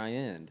here's where I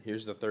end.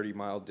 Here's the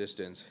 30-mile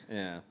distance.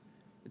 Yeah.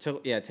 It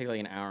takes like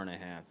an hour and a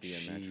half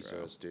via metro.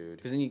 Jesus,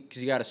 dude. Because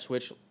you got to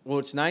switch. Well,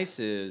 what's nice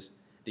is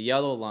the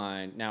yellow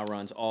line now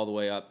runs all the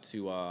way up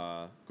to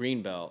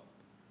Greenbelt.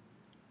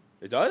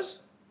 It does?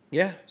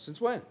 Yeah. Since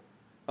when?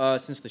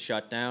 Since the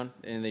shutdown,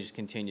 and they just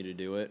continue to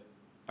do it.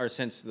 Or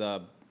since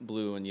the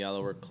blue and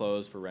yellow were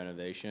closed for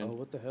renovation. Oh,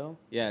 what the hell?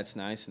 Yeah, it's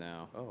nice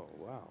now. Oh,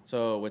 wow.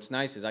 So what's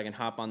nice is I can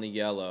hop on the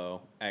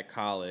yellow at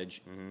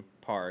College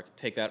Park,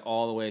 take that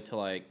all the way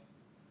to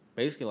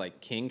basically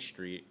King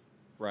Street,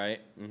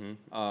 right? Mm-hmm.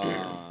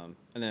 And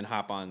then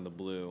hop on the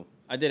blue.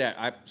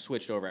 I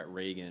switched over at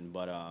Reagan,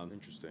 but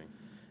Interesting.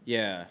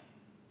 yeah,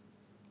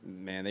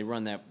 man, they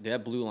run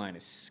that blue line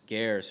is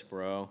scarce,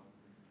 bro.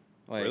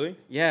 Really?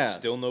 Yeah.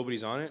 Still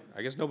nobody's on it?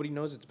 I guess nobody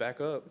knows it's back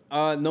up.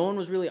 No one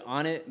was really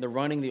on it. They're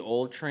running the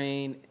old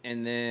train,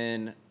 and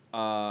then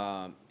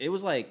it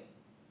was like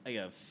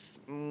a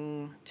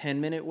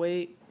 10-minute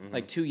wait. Mm-hmm.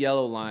 Like 2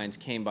 yellow lines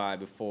came by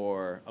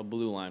before a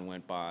blue line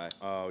went by.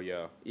 Oh,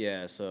 yeah.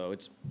 Yeah, so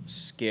it's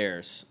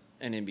scarce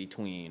and in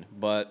between,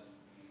 but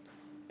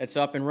it's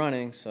up and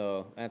running,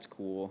 so that's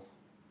cool.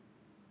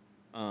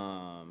 What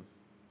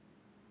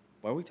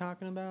are we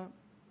talking about?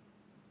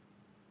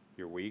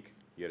 Your week?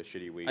 You had a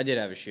shitty week. I did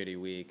have a shitty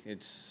week.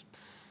 It's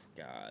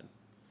God.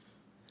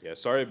 Yeah,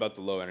 sorry about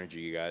the low energy,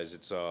 you guys.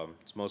 It's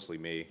mostly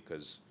me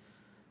because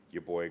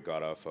your boy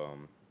got off,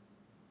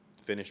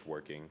 finished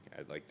working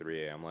at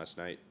 3 a.m. last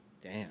night.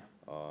 Damn.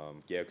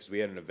 Yeah, because we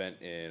had an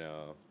event in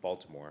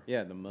Baltimore.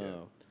 Yeah, the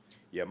Mo.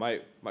 Yeah, my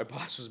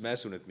boss was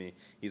messing with me.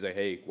 He's like,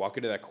 "Hey, walk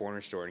into that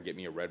corner store and get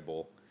me a Red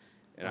Bull."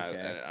 And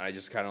I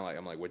just kind of like,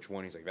 I'm like, "Which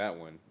one?" He's like, "That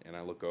one." And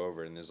I look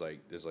over and there's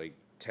like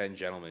 10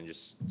 gentlemen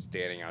just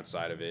standing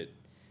outside of it,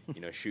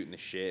 shooting the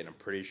shit. And I'm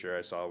pretty sure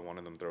I saw one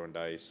of them throwing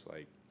dice.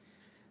 Like,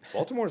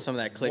 Baltimore's some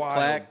of that click wild,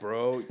 clack,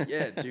 bro.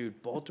 Yeah,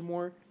 dude,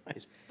 Baltimore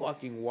is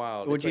fucking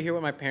wild. Would you hear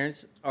what my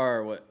parents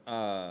or what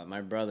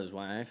my brother's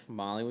wife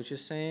Molly was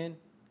just saying?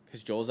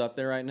 Because Joel's up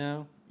there right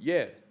now.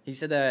 Yeah. He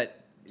said that.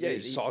 Yeah,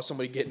 he saw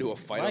somebody get into a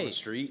fight on the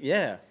street.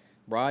 Yeah,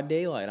 broad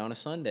daylight on a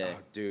Sunday.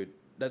 Oh, dude,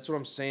 that's what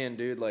I'm saying,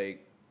 dude.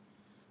 Like,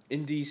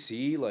 in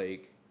DC,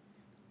 like,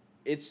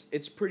 it's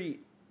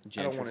pretty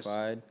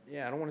Gentrified.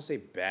 I don't want to say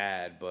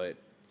bad, but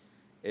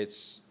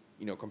it's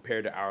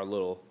compared to our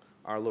little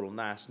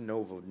nice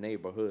Nova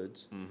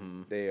neighborhoods,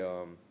 they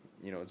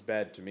it's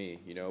bad to me,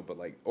 but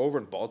like over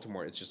in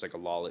Baltimore, it's just like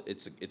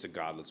it's a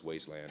godless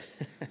wasteland,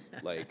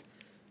 like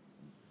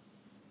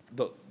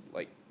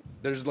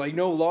there's like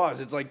no laws.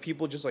 It's like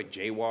people just like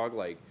jaywalk,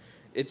 like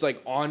it's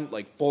like on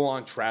like full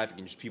on traffic,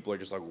 and just people are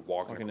just like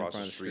walking across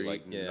the street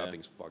like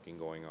nothing's fucking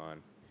going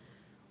on.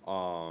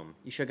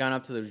 You should have gone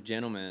up to those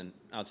gentlemen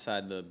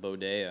outside the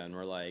bodega and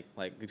were like,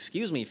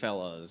 excuse me,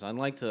 fellas, I'd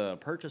like to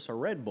purchase a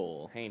Red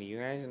Bull. Hey, do you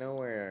guys know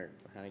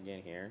how to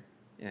get here?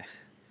 Yeah.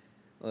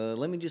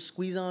 Let me just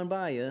squeeze on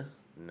by you.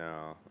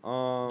 No.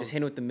 Just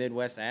hit it with the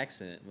Midwest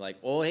accent, like,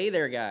 oh, hey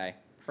there, guy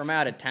from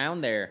out of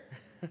town there.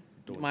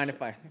 Mind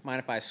if I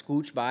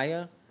scooch by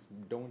you?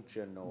 Don't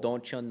you know?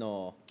 Don't you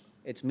know?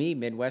 It's me,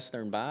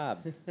 Midwestern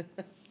Bob.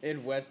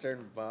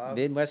 Midwestern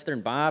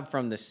Bob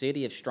from the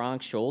city of strong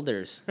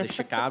shoulders, the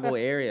Chicago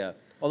area.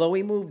 Although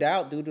we moved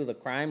out due to the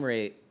crime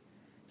rate,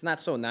 it's not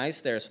so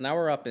nice there. So now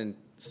we're up in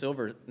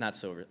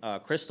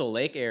Crystal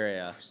Lake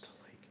area. Crystal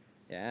Lake.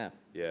 Yeah.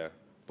 Yeah.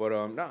 But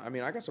no, I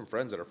mean, I got some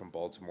friends that are from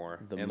Baltimore,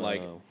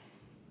 like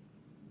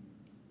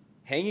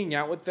hanging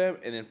out with them,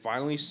 and then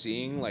finally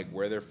seeing like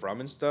where they're from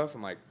and stuff.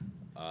 I'm like,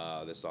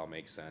 this all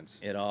makes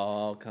sense. It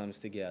all comes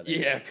together.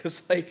 Yeah,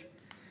 cause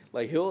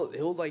like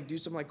he'll like do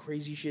some like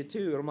crazy shit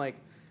too, and I'm like,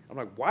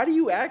 why do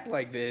you act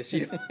like this?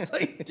 It's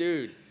like,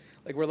 dude,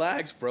 like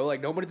relax, bro.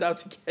 Like nobody's out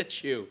to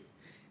get you.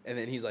 And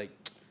then he's like,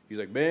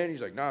 man,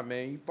 nah,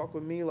 man, you fuck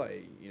with me,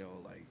 like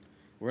like.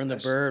 We're in the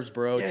burbs,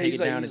 bro. Yeah, Take it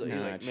down a notch. He's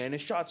like, man,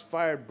 this shot's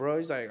fired, bro.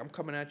 He's like, I'm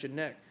coming at your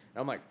neck.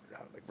 And I'm like,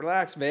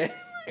 relax, man.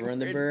 Like, we're in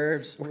the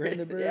burbs. We're in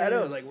the burbs. Yeah, I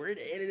know. Like, we're in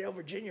Annandale,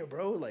 Virginia,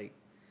 bro. Like,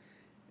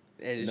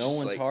 and it's no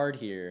one's like, hard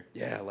here.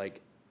 Yeah, like,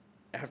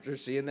 after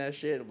seeing that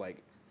shit, I'm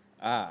like,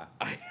 I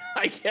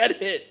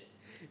get it.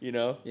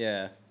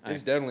 Yeah.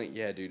 It's definitely,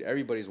 yeah, dude.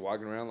 Everybody's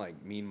walking around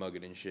like mean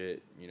mugging and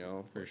shit.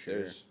 For sure.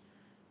 It's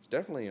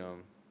definitely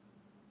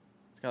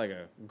It's got like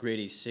a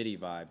gritty city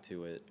vibe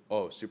to it.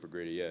 Oh, super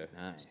gritty, yeah.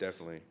 Nice. It's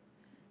definitely.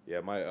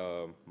 Yeah,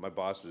 my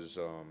boss was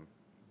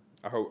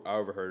I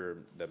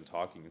overheard them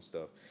talking and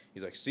stuff.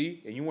 He's like,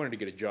 "See, and you wanted to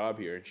get a job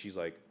here," and she's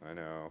like, "I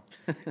know."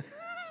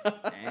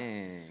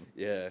 Dang.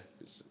 Yeah,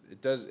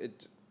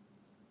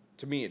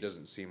 to me, it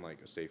doesn't seem like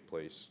a safe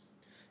place.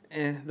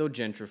 They'll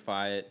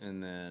gentrify it,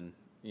 and then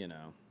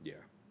Yeah,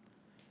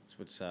 that's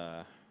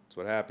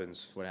what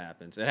happens. what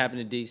happens. It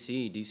happened in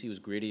D.C. D.C. was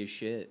gritty as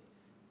shit,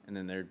 and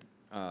then they're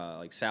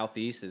like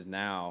Southeast is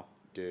now.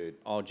 Dude,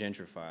 all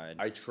gentrified.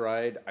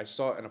 I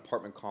saw an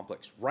apartment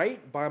complex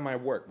right by my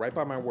work.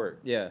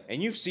 Yeah.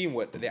 And you've seen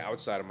what the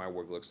outside of my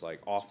work looks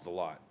like off the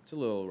lot. It's a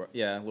little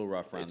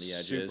rough around the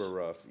edges. It's super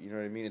rough. You know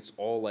what I mean? It's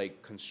all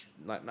like,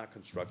 not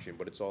construction,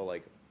 but it's all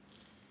like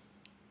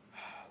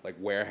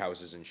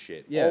warehouses and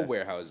shit. Yeah. All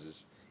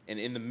warehouses. And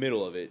in the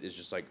middle of it is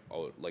just like,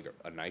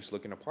 a nice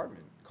looking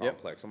apartment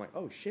complex. Yep. I'm like,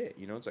 oh shit.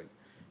 It's like,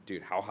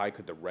 dude, how high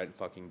could the rent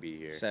fucking be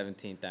here?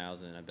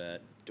 $17,000, I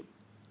bet.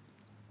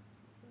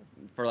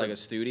 For like a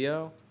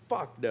studio?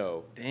 Fuck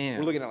no. Damn.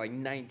 We're looking at like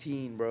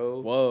 19,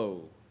 bro.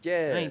 Whoa.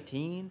 Yeah.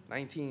 19?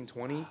 19,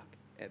 20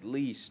 at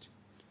least.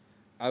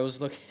 I was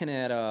looking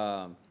at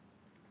I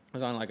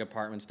was on like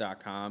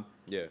apartments.com.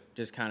 Yeah.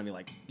 Just kind of be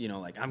like,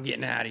 like I'm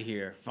getting out of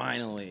here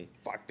finally.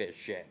 Fuck this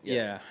shit.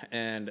 Yeah,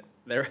 and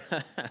there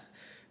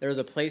was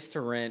a place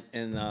to rent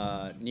in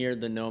near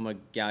the Noma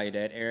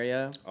Gallaudet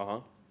area.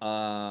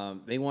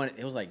 It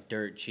was like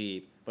dirt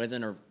cheap, but it's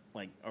in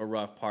a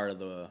rough part of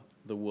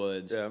the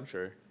woods. Yeah, I'm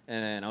sure.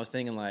 And I was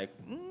thinking like,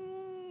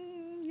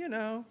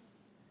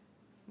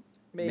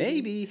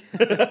 maybe.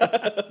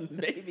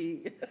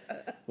 Maybe.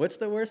 What's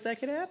the worst that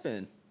could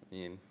happen? I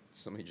mean,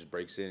 somebody just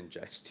breaks in and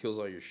steals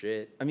all your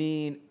shit. I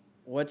mean,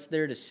 what's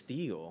there to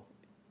steal?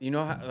 All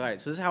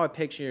right, so this is how I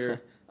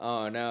picture.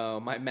 Oh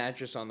no, my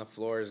mattress on the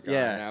floor is gone.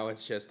 Yeah. Now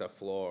it's just a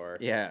floor.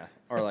 Yeah,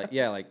 or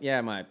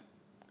my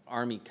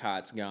army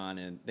cot's gone,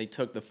 and they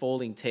took the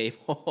folding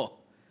table.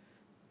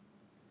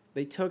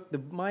 They took the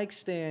mic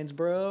stands,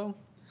 bro.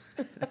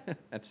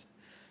 That's,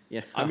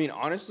 I mean,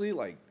 honestly,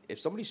 like if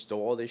somebody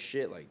stole all this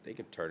shit, like they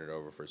could turn it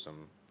over for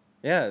some.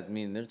 Yeah, I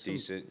mean, there's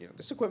decent.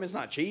 This equipment's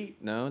not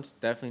cheap. No, it's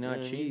definitely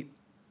not cheap.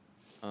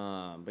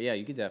 But yeah,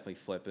 you could definitely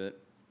flip it.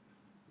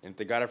 And if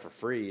they got it for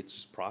free, it's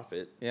just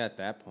profit. Yeah, at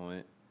that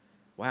point.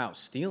 wow,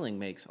 stealing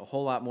makes a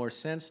whole lot more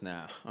sense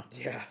now.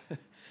 Yeah.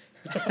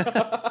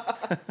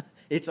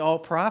 It's all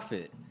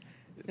profit.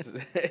 It's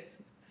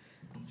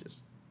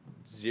just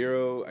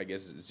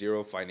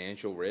zero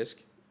financial risk.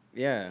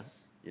 Yeah.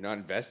 You're not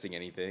investing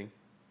anything.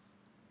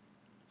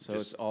 So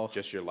Just, it's all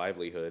just your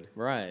livelihood.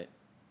 right.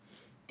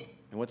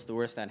 And what's the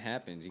worst that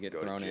happens? You get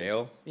Go thrown to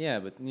jail. in. Yeah,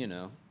 but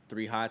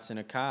 3 hots in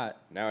a cot.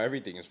 Now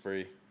everything is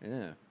free.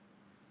 Yeah.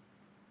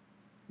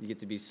 You get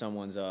to be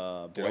someone's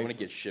boyfriend. Dude, I'm gonna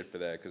get shit for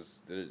that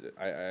because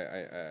I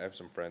have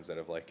some friends that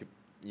have like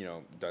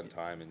done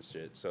time and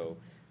shit. So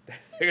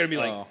they're gonna be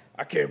like,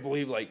 I can't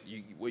believe like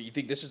you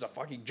think this is a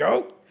fucking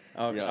joke.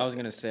 Oh, I was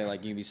gonna say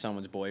like you can be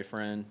someone's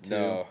boyfriend too.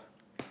 No.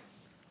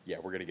 Yeah,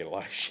 we're gonna get a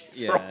lot of shit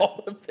Yeah. for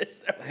all of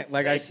this.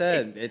 Like I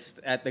said, it's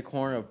at the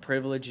corner of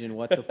privilege and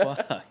what the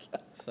fuck.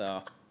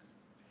 So.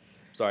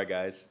 Sorry,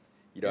 guys.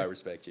 I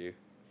respect you.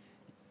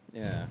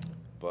 Yeah.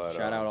 But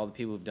shout out all the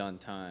people who've done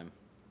time.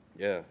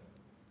 Yeah.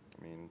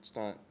 I mean,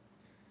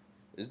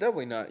 it's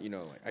definitely not,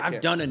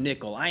 I've done a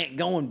nickel. I ain't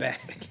going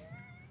back.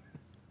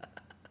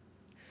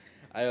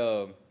 I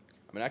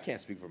mean, I can't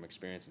speak from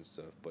experience and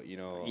stuff, but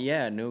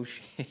yeah, no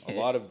shit. A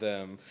lot of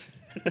them.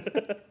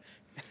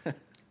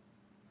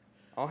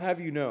 I'll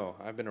have you know,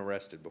 I've been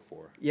arrested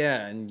before.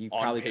 Yeah, and you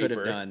probably could have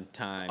paper. done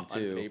time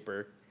too. On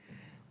paper.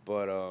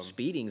 But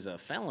speeding's a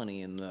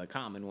felony in the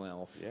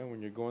Commonwealth. Yeah,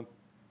 when you're going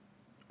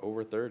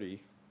over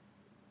 30.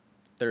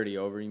 30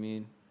 over, you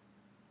mean?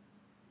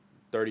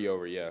 30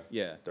 over, yeah.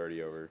 Yeah.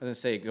 30 over. I was going to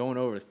say, going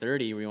over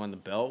 30, were you on the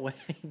Beltway?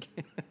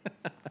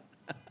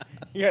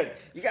 Yeah,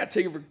 you got to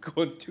take it for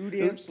going too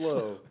damn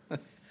slow.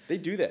 They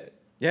do that.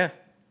 Yeah.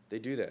 They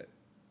do that.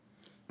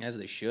 As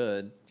they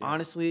should. Yeah.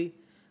 Honestly,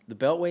 the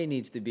Beltway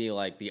needs to be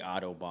like the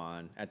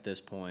Autobahn at this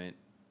point.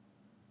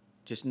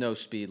 Just no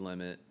speed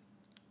limit.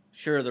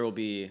 Sure, there will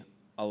be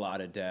a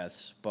lot of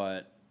deaths,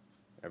 but...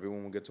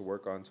 Everyone will get to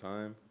work on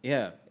time.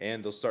 Yeah.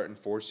 And they'll start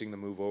enforcing the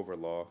move over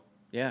law.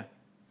 Yeah.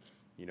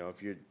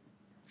 If you're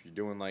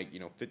doing like,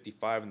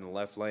 55 in the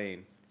left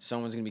lane.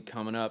 Someone's going to be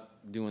coming up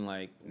doing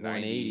like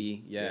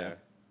 180. Yeah.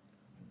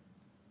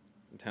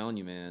 I'm telling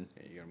you, man.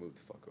 Yeah, you got to move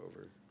the fuck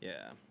over.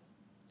 Yeah.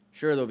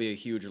 Sure, there'll be a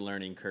huge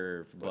learning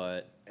curve,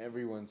 but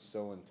everyone's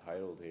so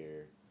entitled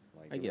here.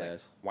 I guess.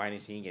 Like, why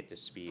does he get the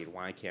speed?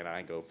 Why can't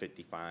I go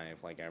 55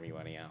 like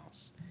everybody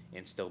else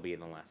and still be in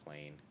the left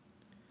lane?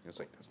 It's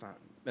like,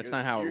 that's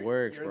not how it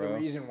works, bro. You're the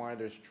reason why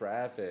there's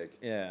traffic.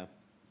 Yeah.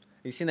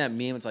 You seen that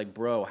meme? It's like,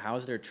 bro,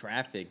 how's there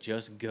traffic?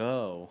 Just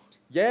go.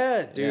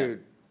 Yeah,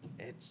 dude.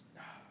 Yeah.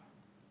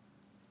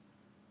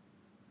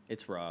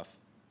 It's rough.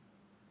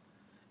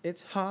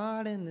 It's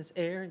hard in this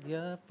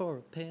area for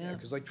a pimp. Yeah,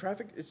 because, like,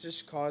 traffic is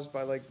just caused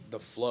by, like, the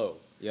flow.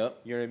 Yep.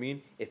 You know what I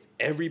mean? If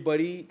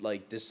everybody,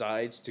 like,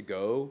 decides to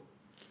go,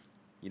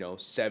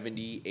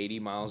 70, 80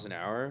 miles an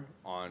hour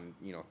on,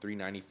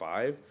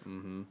 395,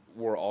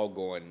 we're all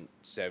going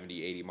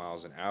 70, 80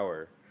 miles an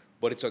hour.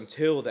 But it's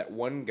until that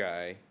one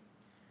guy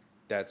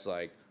that's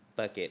like,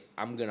 fuck it,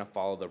 I'm going to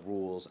follow the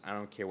rules. I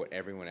don't care what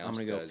everyone else does.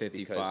 I'm going to go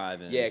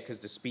 55. Because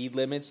the speed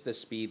limit's the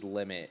speed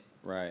limit.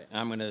 Right.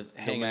 I'm going to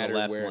hang on the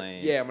left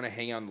lane. Yeah, I'm going to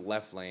hang on the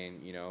left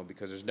lane,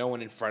 because there's no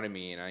one in front of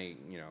me and I,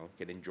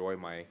 can enjoy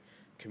my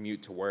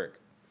commute to work.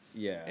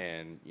 Yeah.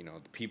 And,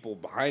 the people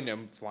behind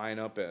him flying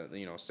up at,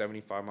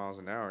 75 miles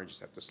an hour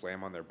just have to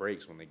slam on their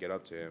brakes when they get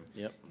up to him.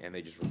 Yep. And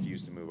they just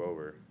refuse to move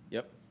over.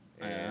 Yep.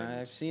 And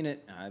I've seen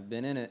it. I've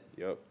been in it.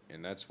 Yep.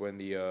 And that's when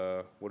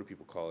the, what do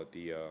people call it?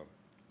 The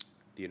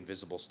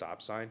invisible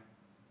stop sign.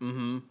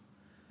 Mm-hmm.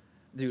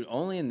 Dude,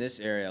 only in this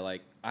area,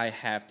 like, I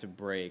have to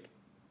brake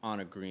on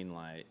a green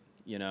light,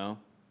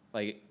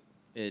 Like,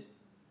 it's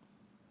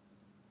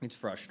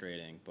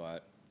frustrating,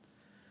 but,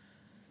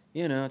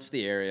 it's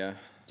the area.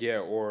 Yeah,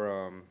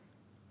 or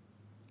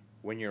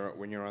when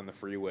you're on the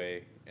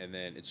freeway and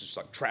then it's just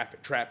like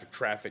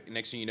traffic. And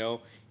next thing you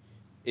know,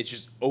 it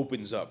just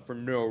opens up for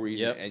no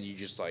reason, and you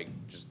just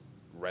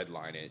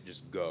redline it,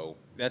 just go.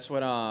 That's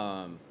what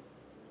I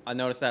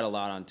noticed that a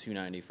lot on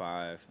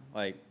 295.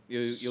 Like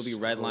you'll be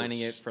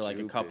redlining it for like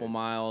a couple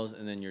miles,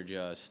 and then you're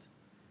just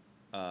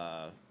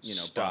bumper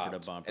to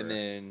bumper, and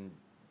then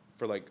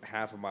for like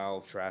half a mile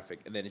of traffic,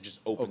 and then it just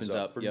opens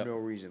up for no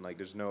reason. Like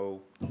there's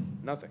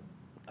nothing.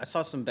 I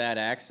saw some bad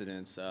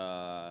accidents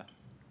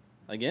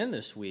again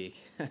this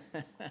week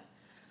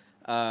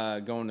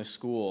going to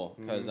school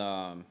because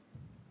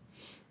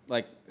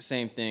like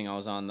same thing. I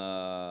was on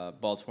the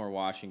Baltimore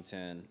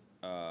Washington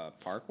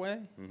Parkway,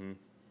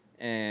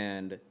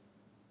 and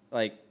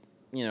like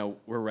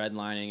we're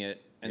redlining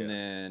it, and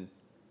then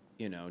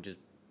just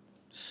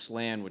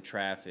slammed with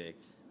traffic.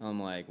 I'm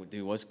like,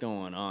 dude, what's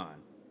going on?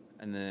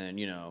 And then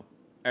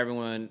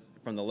everyone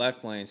from the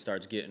left lane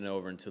starts getting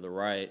over into the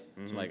right.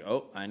 So I'm like,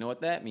 oh, I know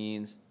what that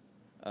means.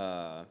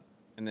 And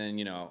then,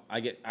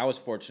 I was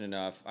fortunate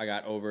enough. I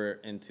got over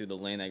into the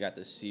lane. I got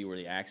to see where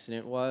the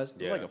accident was.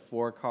 It was like a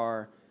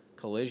 4-car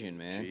collision,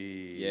 man.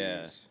 Jeez.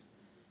 Yeah.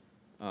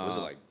 Was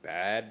it like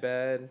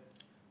bad?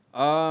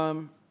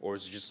 Or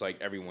was it just like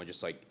everyone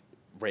just like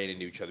ran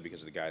into each other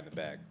because of the guy in the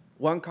back?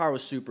 One car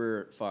was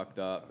super fucked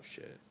up. Oh,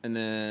 shit. And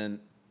then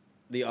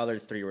the other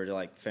 3 were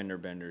like fender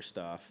bender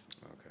stuff.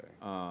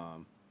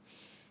 Okay.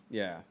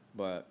 Yeah,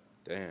 but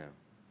Damn.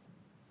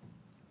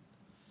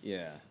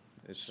 yeah,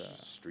 it's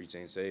Streets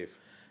ain't safe.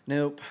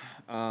 nope.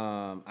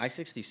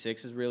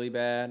 I-66 is really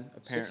bad.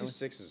 Apparently,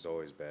 66 is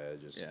always bad.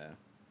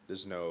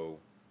 There's no.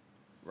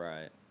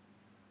 Right.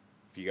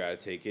 If you gotta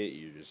take it,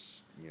 you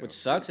just. What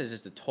sucks is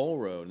it's a toll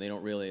road, and they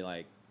don't really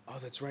like. Oh,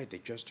 that's right. They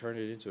just turned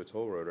it into a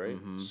toll road, right?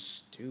 Mm-hmm.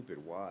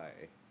 Stupid. Why?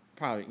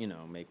 Probably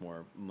make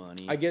more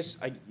money. I guess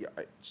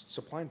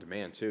supply and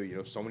demand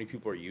too. So many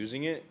people are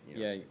using it.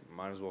 Yeah. So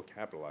might as well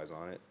capitalize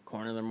on it.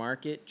 Corner the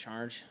market,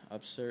 charge,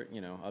 upsell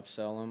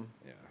them.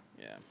 Yeah.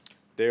 Yeah.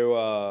 There.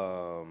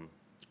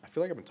 I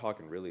feel like I've been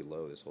talking really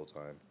low this whole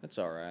time. That's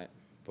all right.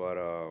 But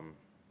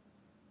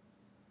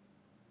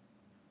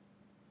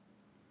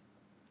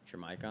Is your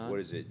mic on? What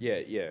is it?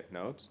 Yeah.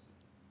 No,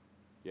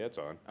 it's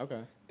on.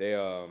 Okay. They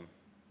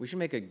We should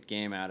make a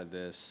game out of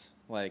this.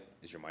 Like,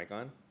 is your mic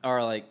on?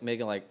 or like make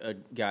it like a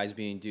guys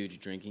being dudes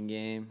drinking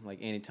game. Like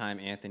anytime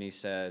Anthony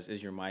says,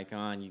 "Is your mic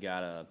on?" you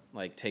gotta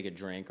like take a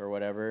drink or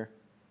whatever.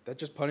 That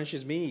just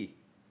punishes me.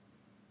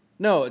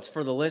 No, it's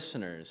for the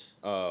listeners.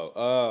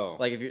 Oh.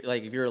 Like if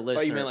you're a listener. I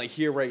thought you meant like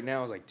here right now.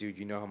 I was like, dude,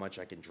 you know how much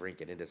I can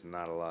drink, and it is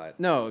not a lot.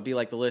 No, it'd be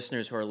like the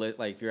listeners who are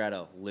like if you're at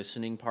a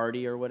listening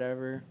party or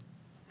whatever.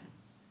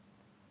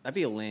 That'd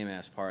be a lame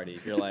ass party.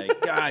 If you're like,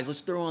 guys,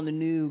 let's throw on the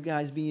new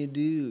Guys Being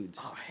Dudes.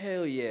 Oh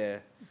hell yeah!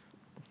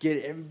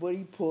 Get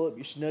everybody, pull up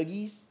your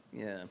snuggies.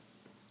 Yeah.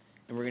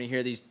 And we're gonna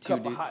hear these two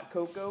Cup of hot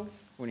cocoa.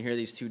 We're gonna hear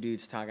these 2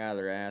 dudes talk out of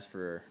their ass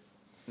for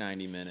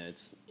 90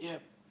 minutes. Yeah,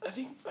 I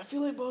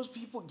feel like most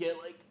people get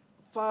like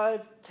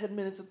 5-10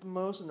 minutes at the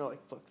most, and they're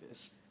like, "Fuck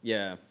this."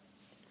 Yeah.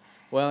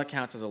 Well, it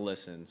counts as a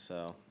listen,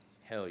 so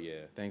Hell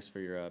yeah! thanks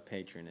for your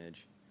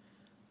patronage.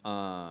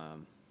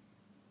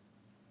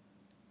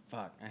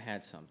 Fuck, I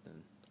had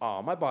something.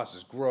 Oh, my boss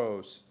is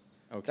gross.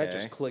 Okay. That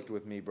just clicked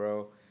with me,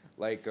 bro.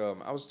 Like,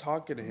 I was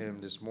talking to him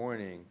this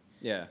morning.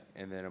 Yeah.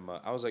 And then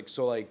I was like,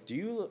 so like, do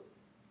you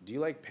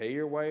like pay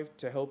your wife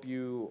to help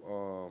you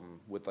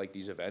with like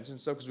these events and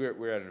stuff? Because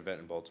we're at an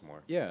event in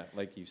Baltimore. Yeah,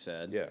 like you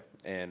said. Yeah,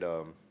 and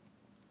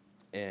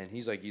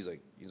he's like,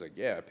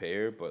 yeah, I pay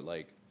her, but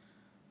like,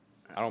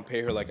 I don't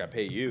pay her like I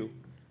pay you.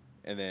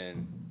 And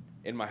then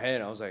in my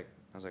head, I was like,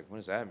 what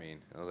does that mean?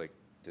 And I was like,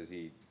 does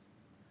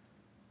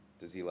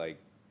he like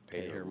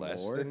pay her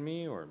less more? than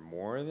me or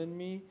more than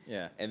me?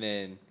 Yeah. And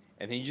then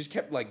he just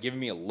kept like giving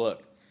me a look.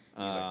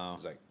 He's Oh.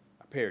 like,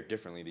 I pay her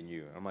differently than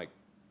you. And I'm like,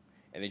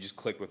 and they just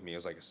clicked with me. It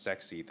was like a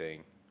sexy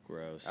thing.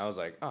 Gross. I was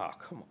like,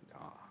 come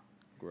on.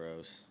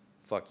 Gross.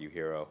 Fuck you,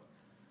 hero.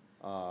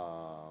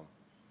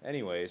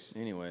 Anyways,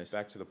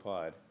 back to the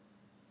pod.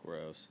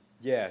 Gross.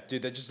 Yeah,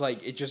 dude, that just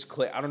like, it just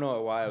clicked. I don't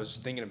know why. I was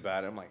just thinking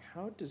about it. I'm like,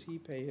 how does he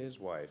pay his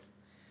wife?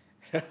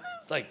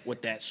 It's like,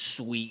 with that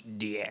sweet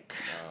dick.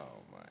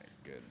 oh my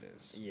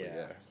goodness.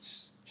 Yeah.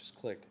 Just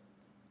clicked.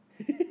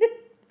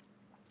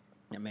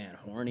 Yeah, man,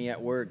 horny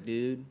at work,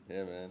 dude.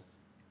 Yeah, man.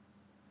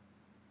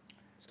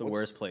 It's the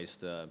worst place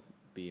to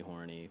be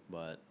horny,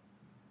 but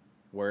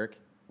work.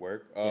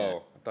 Work? Yeah.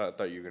 Oh, I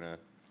thought you were gonna.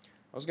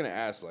 I was gonna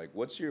ask, like,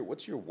 what's your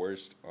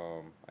worst,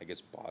 I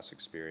guess, boss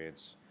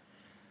experience?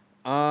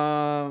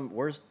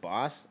 Worst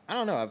boss? I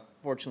don't know. I've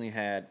fortunately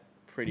had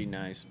pretty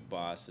nice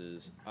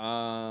bosses.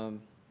 I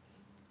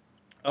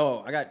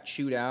got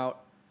chewed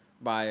out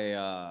by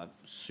a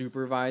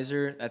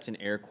supervisor. That's in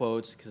air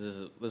quotes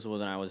because this was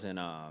when I was in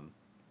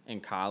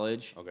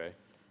college. Okay.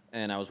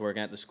 And I was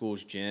working at the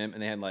school's gym,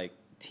 and they had like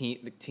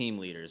the team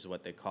leaders, is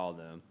what they called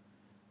them.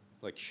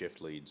 Like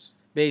shift leads.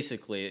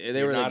 Basically,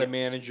 You're not a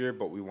manager,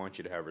 but we want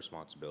you to have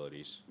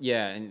responsibilities.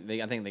 Yeah, and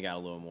I think they got a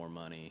little more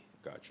money.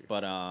 Got you.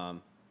 But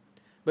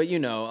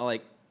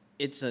like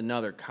it's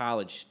another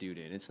college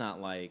student. It's not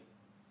like,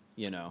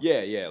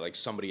 Yeah, like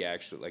somebody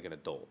actually, like an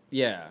adult.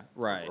 Yeah,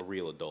 right. A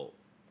real adult.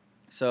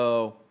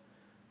 So,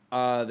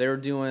 they were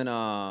doing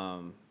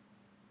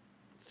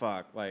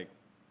like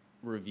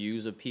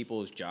reviews of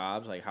people's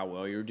jobs, like how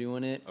well you're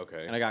doing it.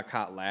 Okay. And I got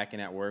caught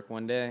lacking at work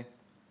one day.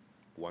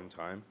 One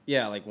time?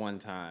 Yeah, like one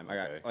time.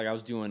 Okay. I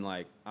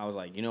was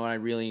like, you know what, I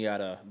really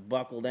gotta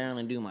buckle down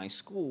and do my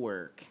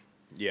schoolwork.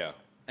 Yeah.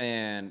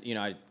 And,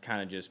 I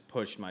kind of just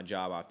pushed my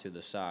job off to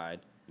the side.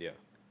 Yeah.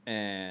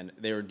 And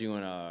they were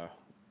doing the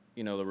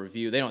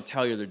review. They don't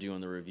tell you they're doing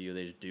the review.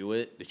 They just do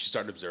it. They just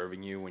start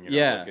observing you when you're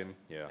not looking.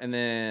 Yeah. And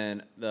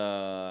then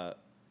the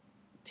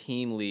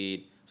team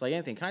lead was like,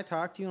 Anthony, can I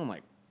talk to you? I'm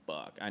like,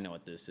 fuck, I know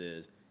what this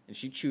is. And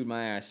she chewed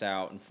my ass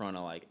out in front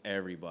of, like,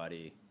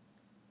 everybody.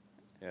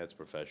 Yeah, it's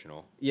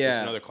professional. Yeah.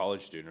 It's another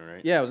college student,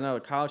 right? Yeah, it was another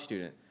college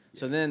student. Yeah.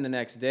 So then the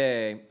next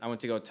day, I went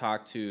to go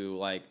talk to,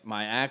 like,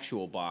 my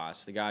actual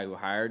boss, the guy who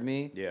hired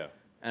me. Yeah.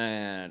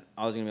 And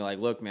I was going to be like,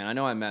 look, man, I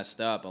know I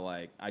messed up, but,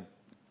 like, I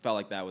felt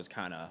like that was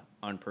kind of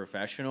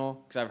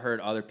unprofessional. Because I've heard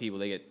other people,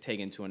 they get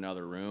taken to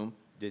another room.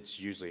 It's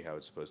usually how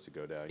it's supposed to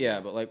go down.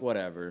 Yeah, but, like,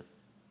 whatever.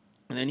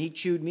 And then he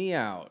chewed me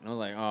out. And I was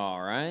like, oh,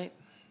 all right.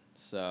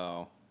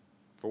 So.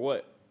 For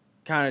what?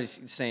 Kind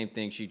of the same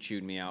thing she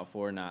chewed me out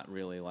for, not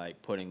really,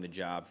 like, putting the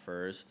job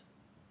first.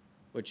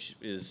 which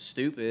is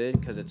stupid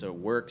because it's a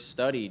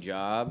work-study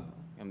job.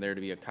 I'm there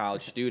to be a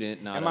college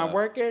student, not Am I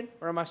working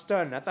or am I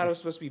studying? I thought it was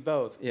supposed to be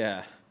both.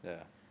 Yeah. Yeah.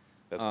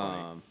 That's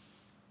funny.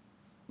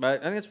 But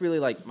I think it's really,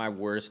 like, my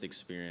worst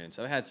experience.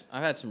 I've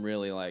had some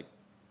really, like,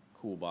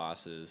 cool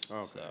bosses.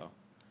 Okay. So,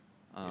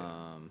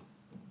 let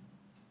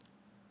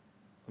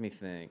me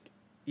think.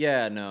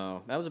 Yeah,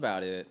 no, that was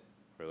about it.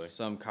 Really?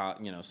 Some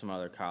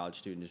other college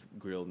student just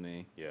grilled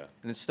me. Yeah.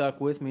 And it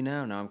stuck with me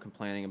now. Now I'm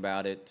complaining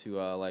about it to,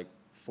 like,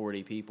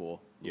 40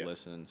 people who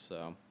listen,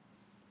 so.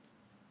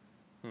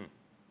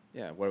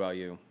 Yeah, what about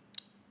you?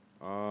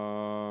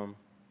 I'm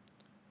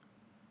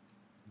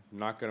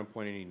not going to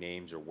point any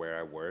names or where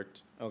I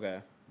worked.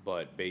 Okay.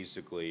 But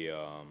basically, it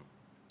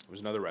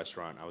was another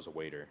restaurant. I was a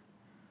waiter.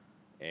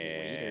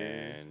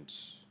 And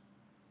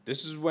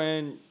this is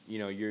when,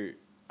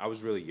 I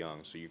was really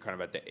young. So you're kind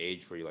of at the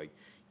age where you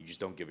just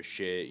don't give a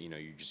shit. You're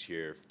just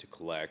here to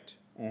collect.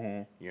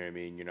 Mm-hmm. You know what I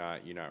mean? You're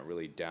not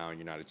really down.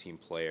 You're not a team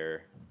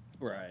player.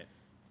 Right.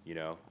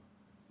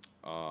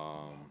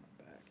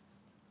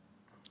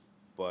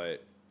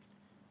 But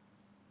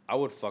I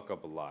would fuck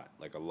up a lot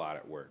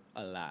at work.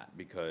 A lot.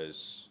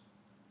 Because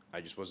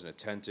I just wasn't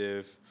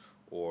attentive,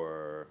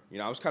 or,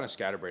 I was kind of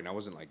scatterbrained. I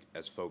wasn't,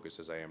 as focused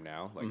as I am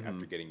now,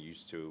 after getting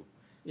used to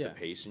the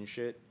pace and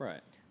shit.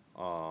 Right.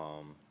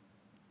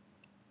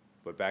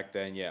 But back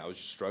then, I was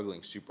just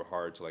struggling super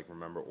hard to,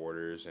 remember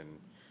orders and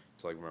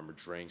to, remember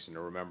drinks and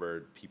to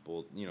remember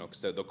people,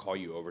 because they'll call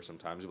you over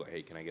sometimes. They'll be like,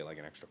 hey, can I get,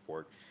 an extra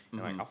fork?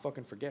 And, I'll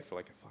fucking forget for,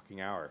 a fucking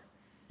hour.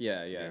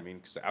 Yeah, yeah. You know what I mean?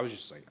 Because I was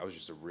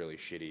just a really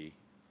shitty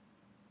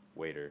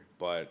waiter.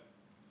 But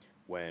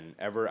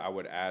whenever I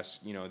would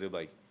ask, they're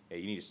like, hey,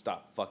 you need to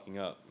stop fucking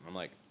up. And I'm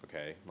like,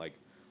 okay.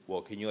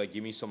 Well, can you,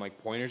 give me some,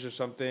 pointers or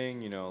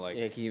something? Yeah, can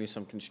you give me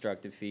some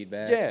constructive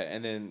feedback? Yeah,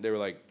 and then they were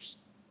like,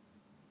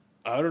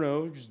 I don't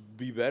know, just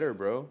be better,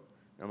 bro.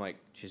 And I'm like,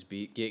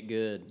 get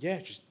good. Yeah,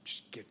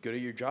 just get good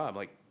at your job.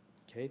 Like,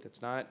 okay,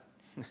 that's not...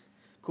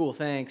 Cool,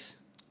 thanks.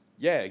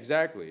 Yeah,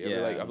 exactly.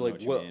 Yeah, I'd be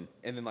like, what?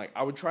 And then,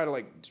 I would try to,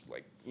 like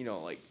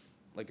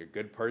a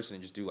good person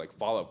and just do,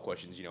 follow-up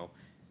questions,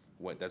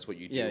 that's what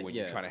you do when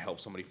you're trying to help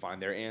somebody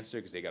find their answer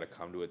because they got to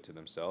come to it to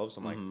themselves.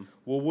 I'm like,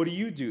 well, what do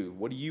you do?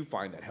 What do you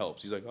find that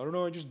helps? He's like, I don't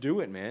know, I just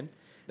do it, man.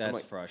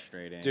 That's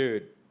frustrating.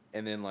 Dude.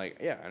 And then, I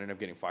ended up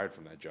getting fired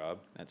from that job.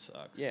 That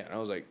sucks. Yeah, and I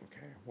was like,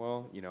 okay,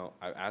 well,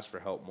 I asked for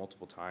help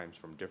multiple times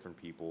from different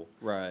people.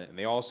 Right. And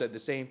they all said the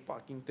same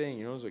fucking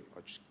thing, I was like,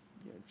 oh, just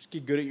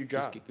get good at your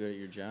job. Just get good at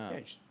your job. Yeah,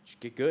 just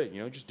get good,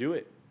 just do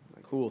it.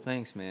 Cool,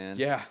 thanks, man.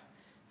 Yeah,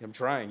 I'm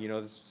trying,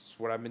 this is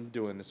what I've been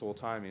doing this whole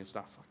time, and it's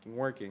not fucking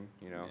working,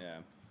 Yeah.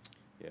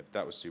 Yeah,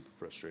 that was super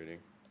frustrating.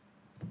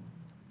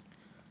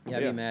 Yeah,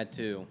 I'd be mad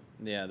too.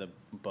 Yeah, the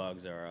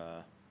bugs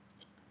are...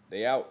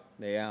 They out.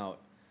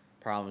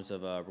 Problems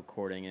of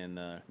recording in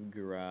the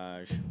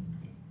garage.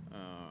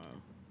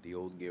 The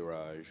old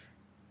garage.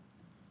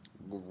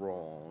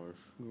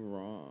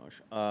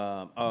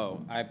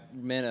 I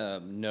made a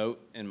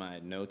note in my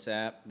notes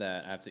app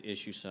that I have to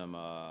issue some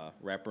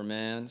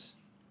reprimands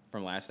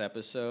from last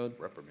episode.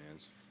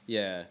 Reprimands?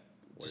 Yeah,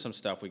 just some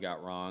stuff we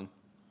got wrong.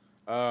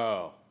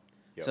 Oh.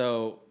 Yep.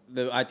 So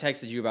I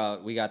texted you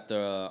about we got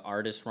the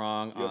artist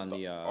wrong on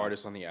the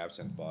artist on the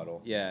absinthe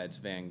bottle. Yeah, it's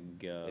Van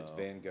Gogh. It's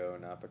Van Gogh,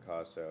 not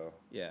Picasso.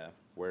 Yeah.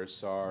 We're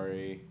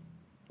sorry.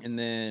 And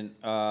then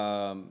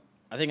I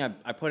think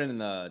I put it in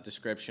the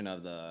description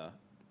of the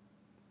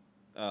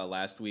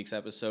last week's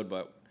episode,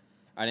 but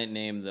I didn't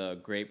name the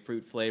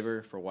grapefruit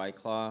flavor for White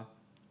Claw.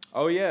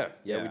 Oh, yeah.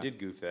 Yeah, we did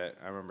goof that.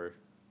 I remember.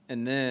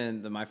 And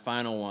then my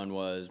final one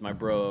was my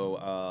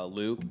bro,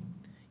 Luke.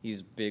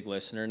 He's a big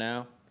listener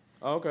now.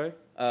 Oh, okay.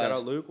 Shout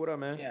out Luke. What up,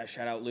 man? Yeah,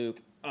 shout out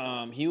Luke.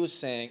 He was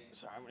saying...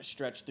 Sorry, I'm going to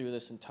stretch through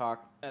this and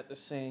talk at the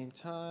same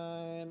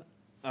time.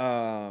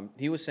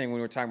 He was saying when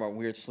we were talking about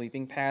weird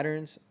sleeping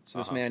patterns.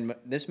 So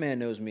this man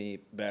knows me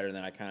better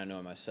than I kind of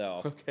know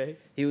myself. Okay.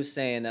 He was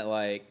saying that,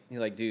 he's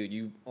like, dude,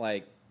 you,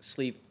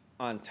 sleep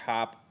on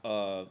top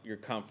of your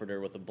comforter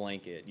with a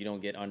blanket. You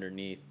don't get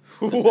underneath.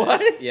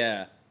 What?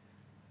 Yeah.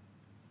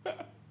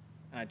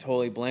 I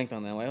totally blanked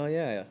on that. Like, oh,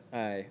 yeah,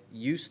 I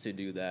used to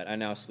do that. I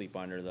now sleep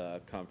under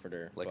the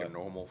comforter. Like a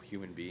normal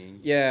human being?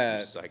 Yeah.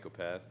 You're a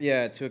psychopath?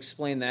 Yeah, to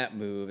explain that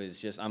move is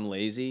just I'm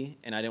lazy,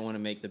 and I didn't want to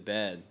make the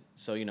bed.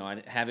 So,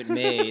 I have it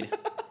made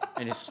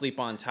and just sleep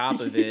on top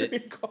of it.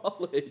 You're in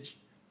college.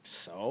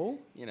 So?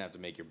 You didn't have to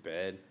make your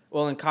bed.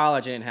 Well, in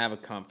college, I didn't have a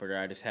comforter.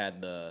 I just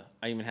had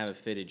I even have a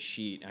fitted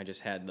sheet. I just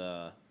had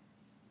the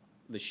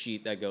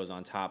sheet that goes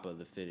on top of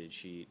the fitted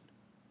sheet.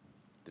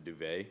 The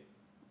duvet?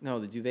 No,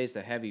 the duvet's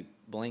the heavy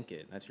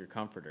blanket. That's your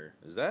comforter.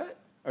 Is that?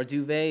 Or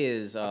duvet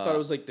is... I thought it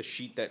was the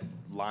sheet that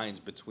lines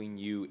between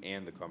you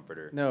and the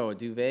comforter. No, a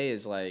duvet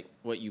is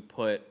what you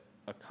put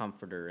a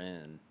comforter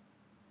in.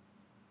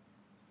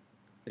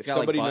 It's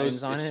got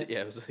buttons on it. Yeah,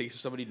 it was if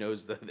somebody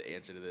knows the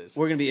answer to this.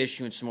 We're going to be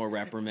issuing some more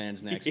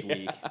reprimands next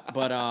week.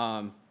 But,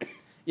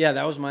 yeah,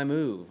 that was my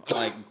move.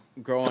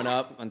 Growing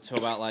up until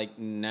about,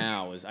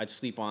 now, is I'd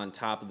sleep on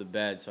top of the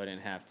bed so I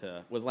didn't have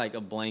to... With,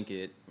 a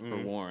blanket for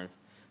warmth.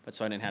 But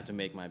so I didn't have to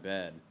make my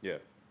bed. Yeah.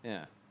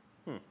 Yeah.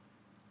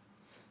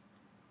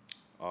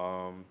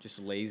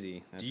 Just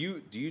lazy. Do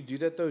you do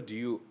that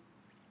though?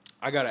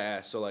 I gotta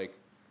ask. So like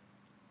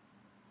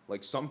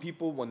some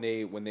people when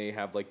they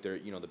have like their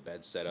the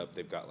bed set up,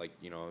 they've got like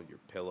your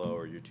pillow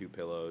or your two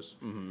pillows,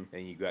 and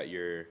you got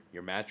your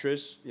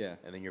mattress, Yeah.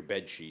 and then your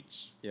bed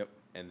sheets. Yep.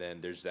 And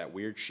then there's that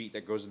weird sheet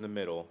that goes in the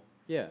middle.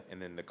 Yeah.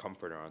 And then the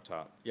comforter on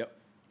top. Yep.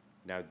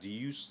 Now, do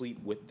you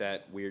sleep with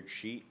that weird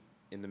sheet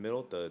in the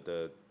middle?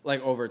 The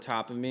Like over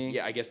top of me?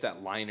 Yeah, I guess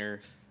that liner.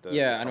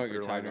 Yeah, I know what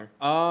you're talking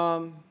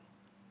about.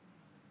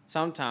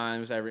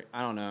 Sometimes I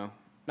don't know.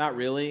 Not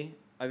really.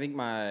 I think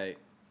not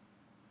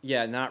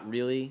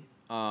really.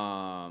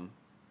 But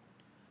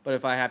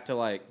if I have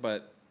to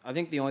but I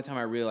think the only time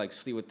I really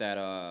sleep with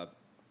that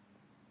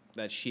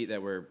sheet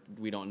that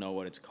we don't know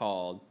what it's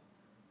called,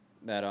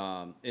 that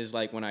is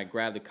when I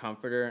grab the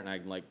comforter and I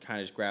kind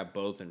of just grab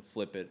both and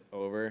flip it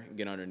over and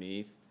get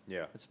underneath.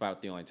 Yeah. That's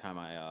about the only time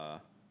I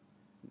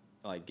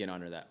get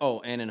under that.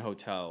 Oh, and in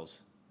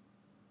hotels,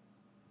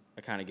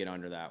 I kind of get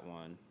under that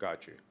one.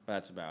 Got you. But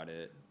that's about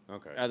it.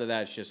 Okay. Other than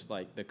that, it's just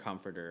the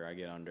comforter I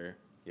get under.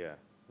 Yeah.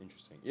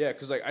 Interesting. Yeah,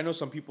 because I know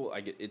some people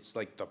it's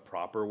the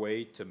proper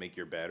way to make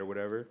your bed or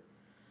whatever.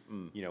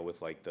 With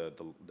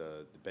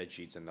the bed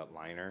sheets and the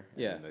liner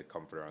and the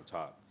comforter on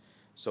top.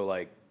 So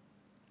I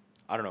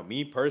don't know,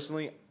 me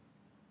personally,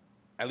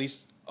 at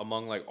least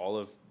among all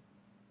of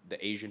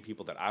the Asian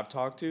people that I've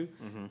talked to,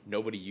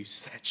 nobody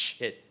uses that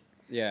shit.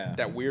 Yeah.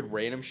 That weird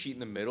random sheet in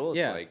the middle,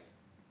 it's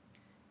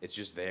it's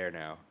just there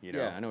now,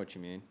 Yeah, I know what you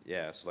mean.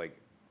 Yeah, so I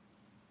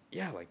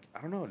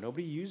don't know,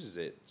 nobody uses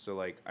it.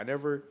 So I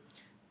never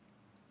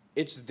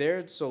it's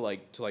there so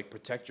to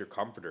protect your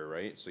comforter,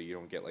 right? So you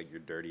don't get your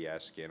dirty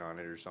ass skin on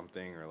it or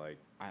something or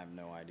I have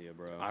no idea,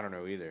 bro. I don't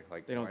know either.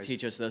 They don't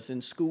teach us this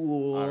in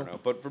school. I don't know.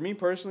 But for me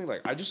personally,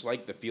 I just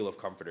like the feel of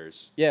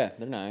comforters. Yeah,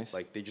 they're nice.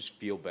 They just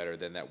feel better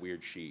than that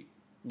weird sheet.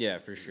 Yeah,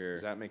 for sure.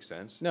 Does that make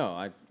sense?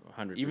 No,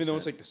 100%. Even though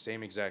it's the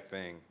same exact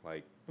thing,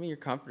 I mean, your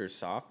comforter's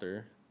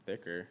softer,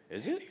 thicker.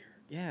 Is it?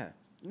 Yeah.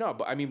 No,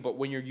 but but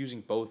when you're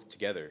using both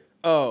together.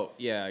 Oh,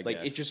 yeah, I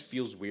guess. It just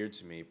feels weird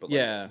to me. But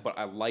yeah. But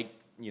I like,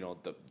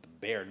 the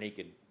bare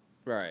naked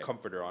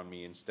comforter on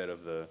me instead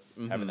of the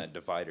having that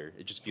divider.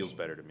 It just feels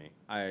better to me.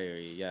 I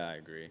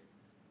agree.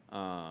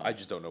 I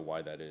just don't know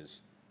why that is.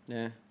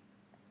 Yeah.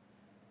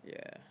 Yeah.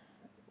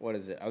 What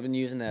is it? I've been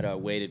using that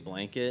weighted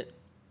blanket.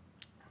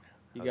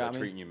 How's that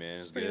treating you, man?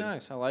 It's pretty good.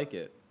 Nice. I like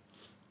it.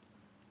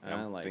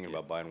 I'm thinking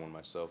about buying one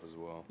myself as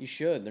well. You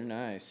should. They're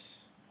nice.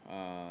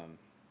 Yeah,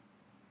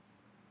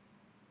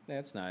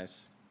 it's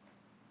nice.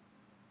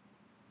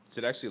 Does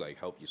it actually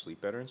help you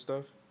sleep better and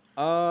stuff?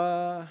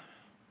 I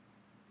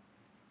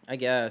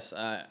guess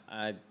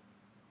I.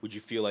 Would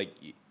you feel like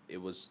it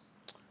was?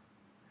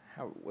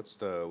 What's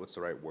the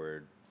right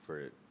word for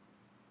it?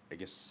 I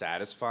guess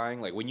satisfying.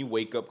 When you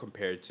wake up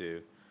compared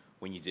to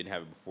when you didn't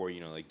have it before. Do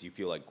you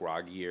feel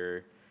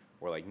groggier,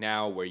 or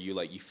now where you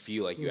you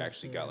feel you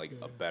actually got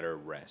a better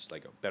rest, a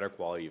better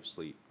quality of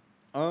sleep?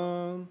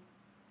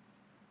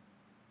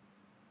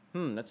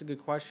 That's a good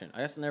question.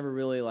 I guess I never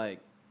really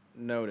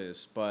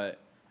noticed, but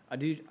I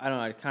do. I don't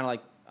know. I kind of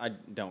like. I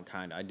don't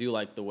kind of. I do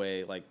like the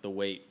way the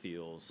weight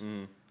feels.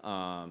 So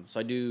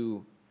I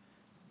do.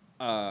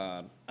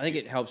 I think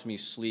it helps me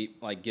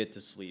sleep, get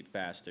to sleep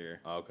faster.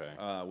 Okay.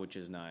 Which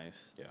is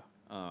nice. Yeah.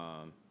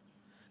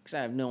 Because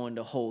I have no one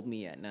to hold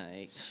me at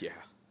night. Yeah.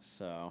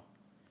 So.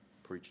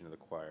 Preaching to the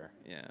choir.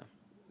 Yeah.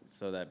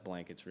 So that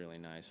blanket's really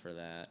nice for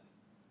that.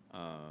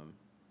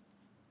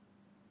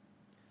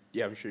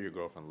 Yeah, I'm sure your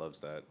girlfriend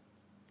loves that.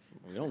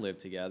 We don't live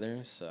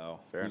together,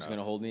 so who's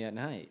gonna hold me at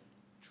night?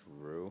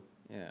 True.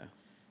 Yeah.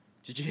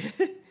 Did you?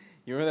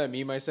 You remember that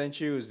meme I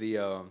sent you? It was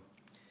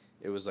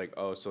it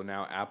was so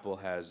now Apple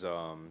has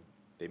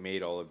they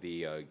made all of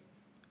the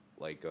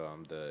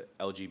the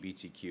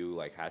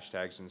LGBTQ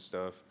hashtags and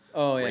stuff.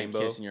 Oh yeah, Rainbow.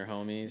 Kissing your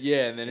homies.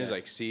 Yeah, and then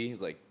it's see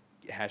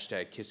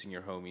hashtag kissing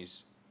your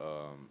homies.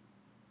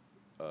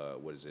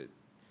 What is it?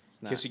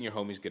 Kissing your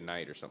homies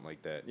goodnight or something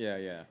like that. Yeah,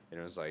 yeah.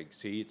 And it was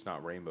see, it's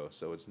not rainbow,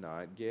 so it's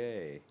not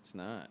gay. It's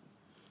not.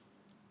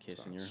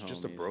 Kissing your homies. It's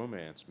just a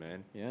bromance,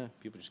 man. Yeah.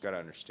 People just gotta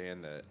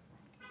understand that.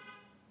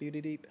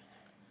 Beauty deep.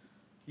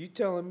 You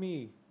telling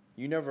me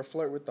you never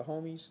flirt with the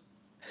homies?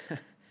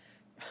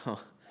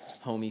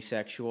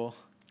 Homosexual.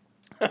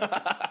 Now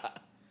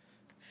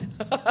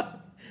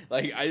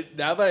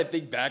that I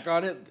think back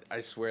on it,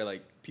 I swear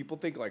people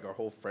think our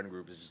whole friend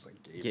group is just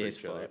gay for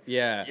each other.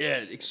 Yeah.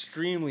 Yeah,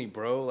 extremely,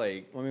 bro.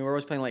 I mean, we're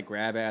always playing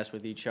grab ass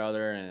with each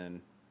other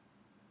and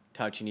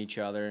touching each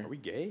other. Are we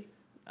gay?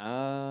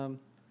 Have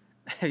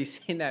you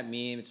seen that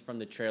meme? It's from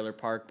the Trailer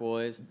Park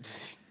Boys.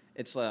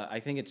 It's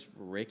I think it's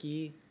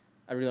Ricky.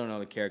 I really don't know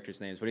the characters'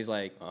 names, but he's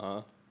the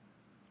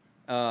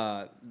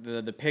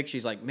picture.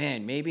 He's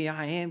man, maybe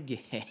I am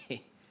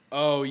gay.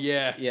 Oh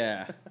yeah.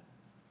 Yeah.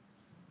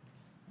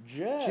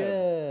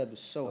 Jeb,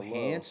 so hello.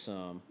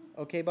 handsome.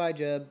 Okay, bye,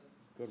 Jeb.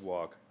 Good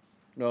walk.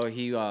 No,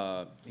 he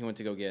went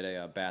to go get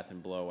a bath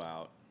and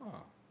blowout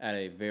at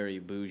a very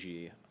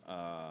bougie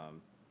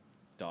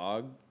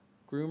dog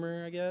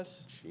groomer, I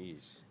guess.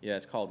 Jeez. Yeah,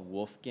 it's called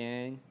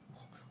Wolfgang.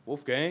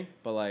 Wolfgang?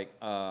 but like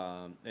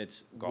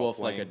it's Golf wolf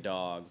like a Wang.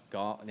 dog.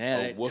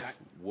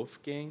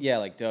 Wolfgang? Yeah,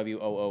 like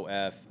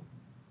WOOF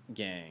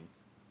gang.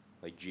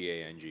 Like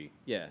GANG.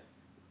 Yeah.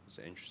 It's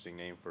an interesting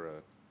name for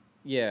a...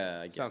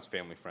 Yeah. Sounds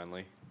family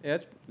friendly. Yeah,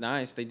 it's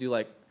nice. They do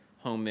like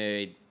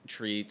homemade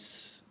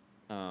treats.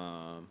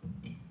 But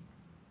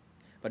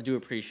I do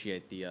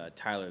appreciate the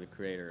Tyler, the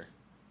Creator.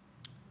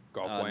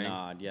 Golf Wang?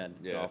 Nod. Yeah,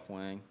 Golf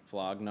Wang.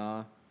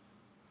 Flognaw.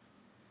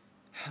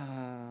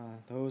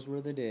 Those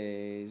were the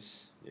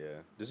days.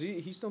 Yeah. Does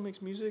he still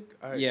makes music?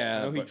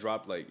 Yeah. I know he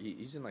dropped like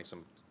he's in like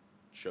some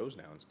shows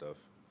now and stuff.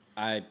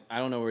 I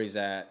don't know where he's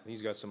at.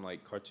 He's got some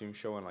like cartoon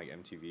show on like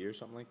MTV or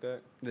something like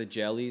that. The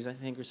Jellies, I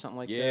think, or something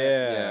like that.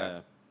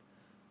 Yeah.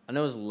 I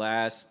know his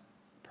last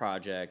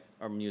project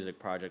or music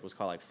project was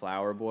called like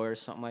Flower Boy or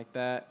something like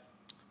that.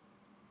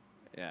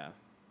 Yeah.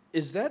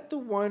 Is that the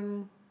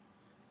one?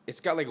 It's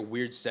got like a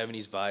weird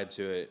 70s vibe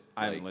to it.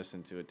 I haven't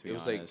listened to it, to be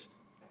honest. Like,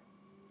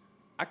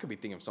 I could be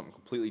thinking of something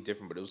completely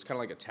different, but it was kind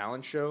of like a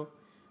talent show.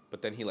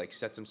 But then he like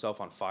sets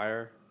himself on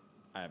fire.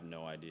 I have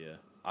no idea.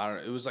 I don't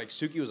know. It was like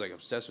Suki was like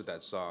obsessed with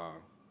that song,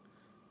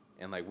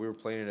 and like we were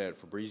playing it at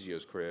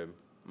Fabrizio's crib.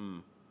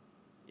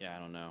 Yeah, I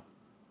don't know.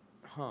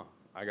 Huh.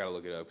 I gotta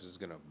look it up because it's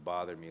gonna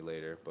bother me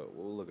later, but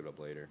we'll look it up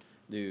later.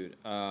 Dude,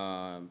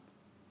 you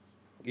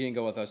didn't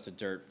go with us to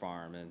Dirt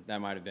Farm, and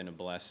that might have been a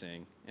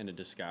blessing in a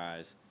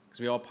disguise. Because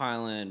we all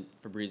pile in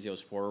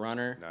Fabrizio's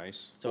Forerunner.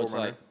 Nice. So it's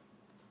like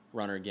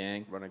Runner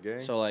Gang. Runner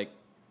Gang. So like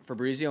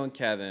Fabrizio and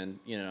Kevin,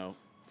 you know.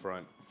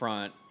 Front.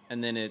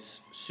 And then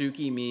it's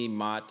Suki, me,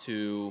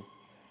 Matu,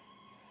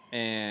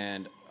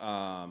 and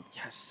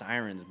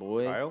Sirens,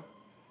 boy. Kyle?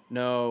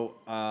 No,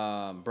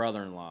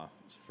 brother-in-law.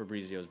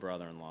 Fabrizio's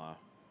brother-in-law.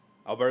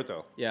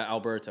 Alberto. Yeah,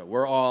 Alberto.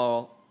 We're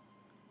all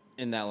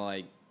in that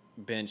like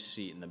bench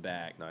seat in the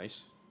back.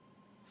 Nice.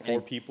 4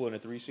 people in a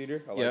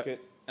 3-seater. I like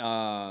it.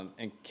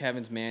 And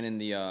Kevin's man in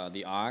the aux.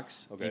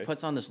 Okay. He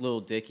puts on this Little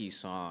Dicky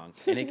song,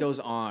 and it goes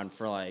on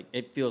for like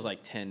it feels like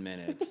 10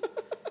 minutes.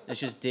 It's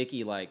just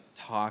Dicky like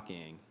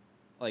talking,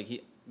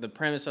 like the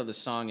premise of the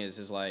song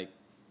is like,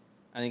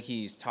 I think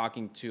he's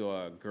talking to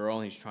a girl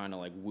and he's trying to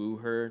like woo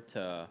her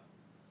to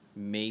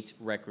mate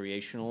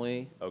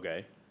recreationally.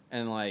 Okay.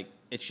 And like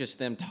it's just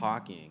them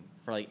talking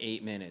for like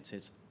 8 minutes.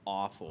 It's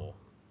awful.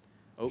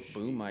 Oh, jeez.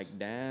 Boom mic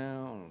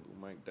down.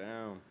 Boom mic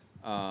down.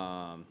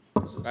 I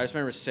just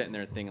remember sitting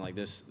there thinking like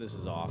this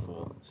is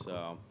awful.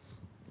 So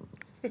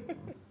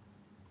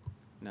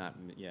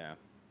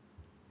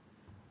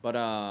But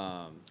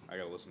I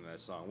gotta listen to that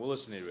song. We'll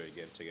listen to it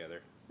again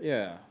together.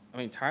 Yeah. I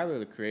mean Tyler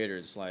the Creator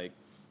is like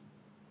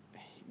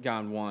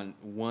gone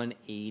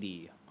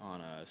 180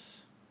 on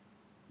us.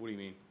 What do you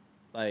mean?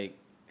 Like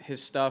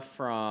his stuff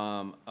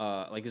from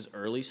like his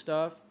early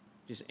stuff,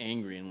 just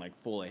angry and like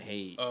full of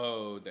hate.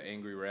 Oh, the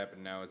angry rap,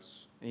 and now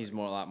it's... And he's a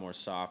lot more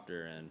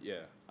softer, and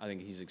yeah, I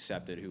think he's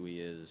accepted who he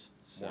is.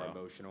 So. More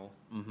emotional.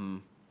 Mm-hmm.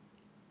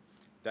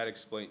 That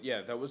explained...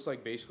 Yeah, that was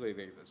like basically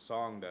the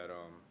song that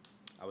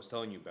I was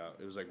telling you about.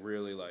 It was like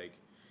really like...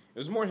 It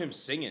was more him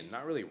singing,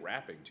 not really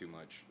rapping too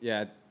much.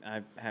 Yeah,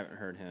 I haven't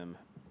heard him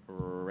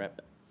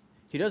rap.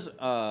 He does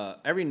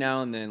every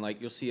now and then,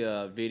 like you'll see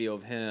a video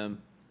of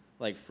him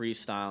like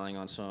freestyling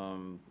on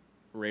some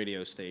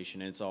radio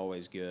station, and it's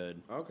always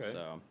good. Okay.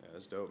 So yeah,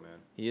 that's dope, man.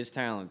 He is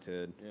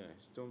talented. Yeah,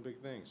 he's doing big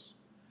things.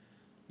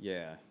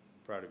 Yeah.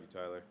 Proud of you,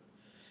 Tyler.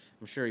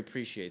 I'm sure he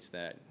appreciates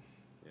that.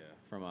 Yeah.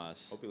 From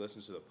us. Hope he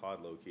listens to the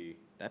pod low key.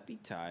 That'd be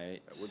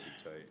tight. That would be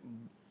tight.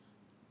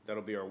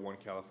 That'll be our one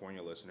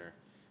California listener.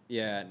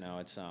 Yeah, no,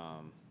 it's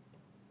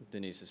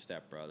Denise's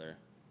stepbrother.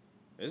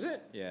 Is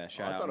it? Yeah,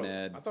 shout out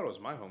Ned. I thought it was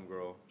my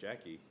homegirl,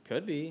 Jackie.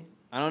 Could be.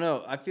 I don't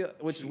know. I feel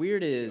what's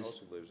weird is she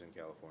also lives in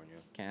California.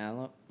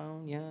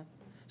 California.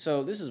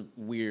 So this is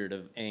weird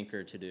of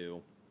Anchor to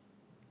do.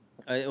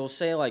 It will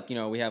say like, you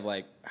know, we have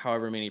like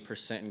however many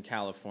percent in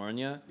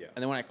California. Yeah.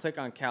 And then when I click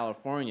on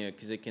California,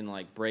 because it can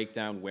like break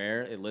down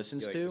where it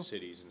listens like to. The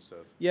cities and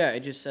stuff. Yeah,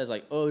 it just says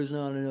like, oh, there's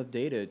not enough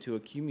data to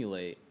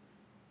accumulate.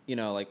 You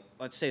know, like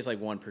let's say it's like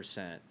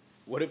 1%.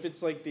 What if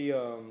it's like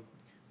the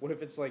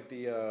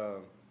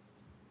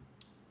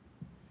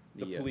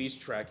police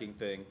tracking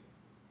thing?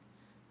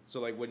 So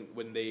like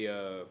when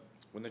they're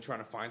trying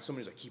to find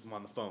somebody, like keep them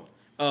on the phone.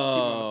 Oh,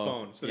 keep them on the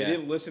phone. So they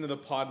didn't listen to the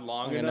pod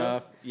long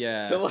enough.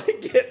 Yeah. To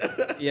like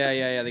get.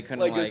 yeah. They couldn't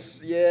like.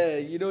 Yeah,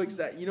 you know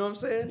exactly. You know what I'm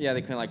saying? Yeah,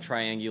 they couldn't like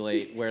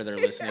triangulate where they're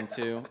listening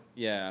to.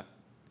 Yeah.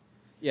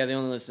 Yeah, they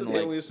only listen. So they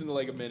only listen to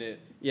like a minute.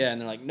 Yeah, and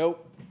they're like,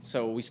 nope.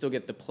 So we still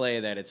get the play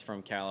that it's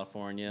from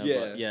California. Yeah.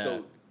 But yeah.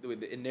 So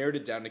it narrowed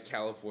it down to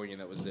California,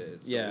 and that was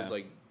it. So it was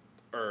like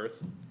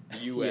Earth,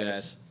 U.S.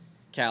 Yes.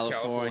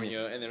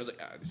 California, and then it was like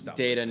stop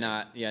data,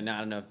 listening.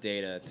 not enough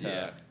data to.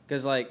 Yeah.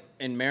 Because like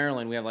in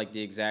Maryland, we have like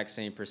the exact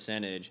same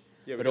percentage.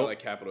 Yeah, we got like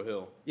Capitol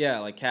Hill. Yeah,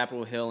 like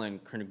Capitol Hill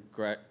and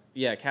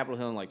Capitol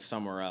Hill and like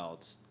somewhere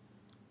else.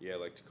 Yeah,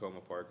 like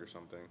Tacoma Park or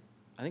something.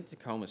 I think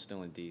Tacoma's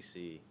still in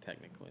D.C.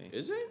 technically.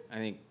 Is it? I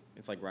think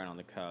it's like right on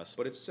the cusp.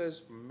 But it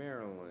says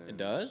Maryland. It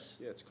does?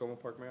 Yeah, Tacoma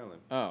Park,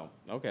 Maryland. Oh,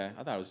 okay.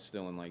 I thought it was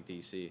still in like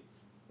D.C.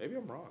 Maybe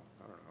I'm wrong.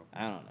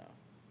 I don't know.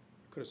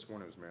 Could have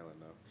sworn it was Maryland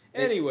though.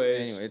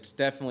 Anyways, anyway, it's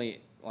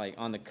definitely like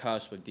on the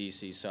cusp of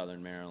DC,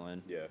 Southern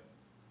Maryland. Yeah.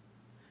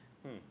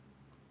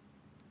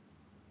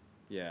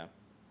 Yeah.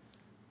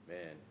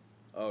 Man.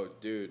 Oh,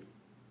 dude.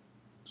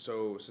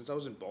 So since I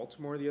was in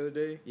Baltimore the other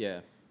day.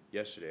 Yeah.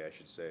 Yesterday, I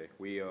should say.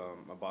 We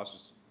my boss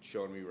was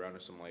showing me around to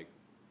some like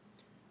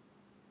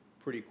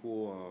pretty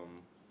cool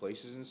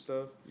places and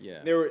stuff. Yeah.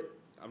 They were.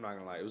 I'm not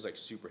gonna lie. It was like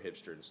super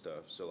hipster and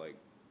stuff. So like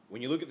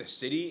when you look at the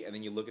city and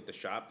then you look at the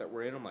shop that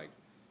we're in, I'm like,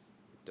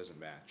 it doesn't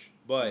match.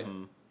 But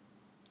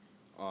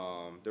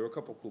there were a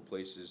couple cool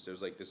places. There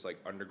was like this like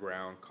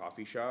underground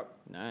coffee shop.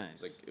 Nice.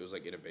 Like it was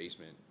like in a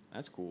basement.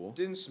 That's cool. It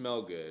didn't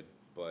smell good,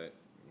 but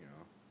you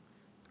know,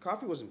 the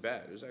coffee wasn't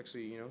bad. It was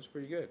actually it was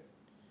pretty good.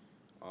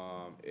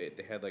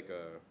 They had like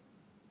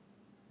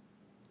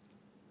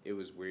it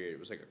was weird. It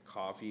was like a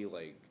coffee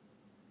like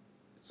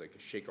it's like a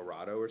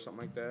shakerado or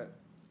something like that.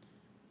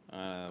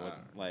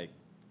 Like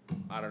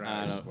I don't know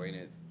how to explain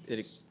it. Did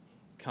it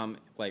come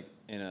like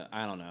in a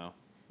I don't know,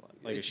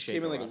 like it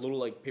came in like a little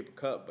like paper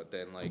cup, but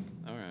then like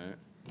all right.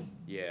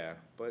 Yeah,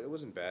 but it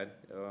wasn't bad.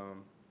 I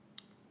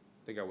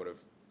think I would have.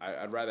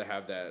 I'd rather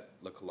have that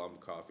La Colombe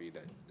coffee,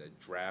 that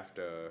draft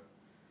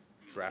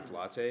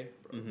latte.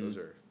 Bro, those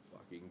are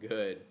fucking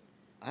good.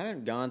 I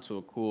haven't gone to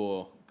a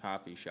cool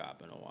coffee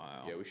shop in a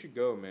while. Yeah, we should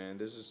go, man.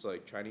 There's this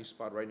like Chinese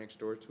spot right next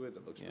door to it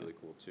that looks really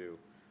cool too.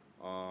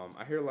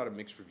 I hear a lot of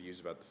mixed reviews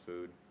about the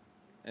food.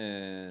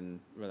 And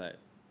where that?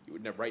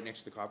 Right next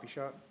to the coffee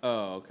shop.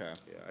 Oh, okay.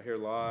 Yeah, I hear a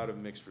lot of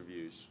mixed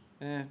reviews.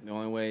 The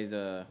only way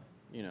to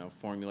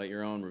formulate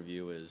your own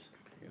review is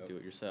do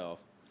it yourself.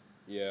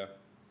 Yeah.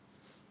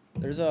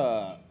 There's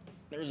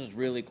this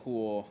really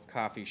cool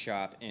coffee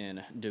shop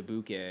in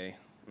Dubuque.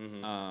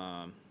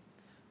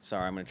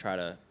 Sorry, I'm gonna try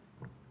to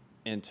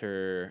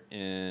enter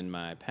in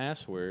my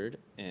password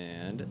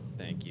and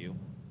thank you.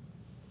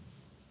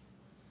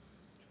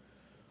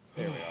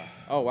 There we are.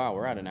 Oh wow,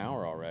 we're at an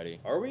hour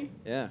already. Are we?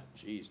 Yeah.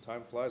 Jeez,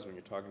 time flies when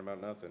you're talking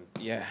about nothing.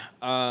 Yeah.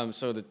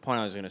 So the point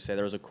I was gonna say,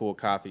 there was a cool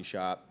coffee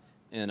shop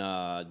in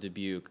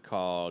Dubuque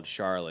called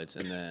Charlotte's,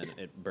 and then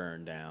it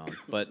burned down.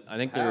 But I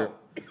think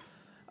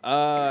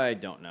I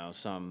don't know,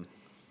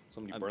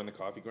 Somebody burned the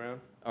coffee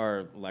ground?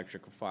 Or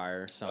electrical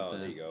fire or something. Oh,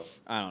 there you go.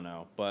 I don't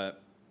know,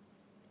 but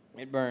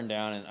it burned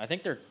down, and I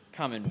think they're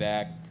coming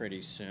back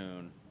pretty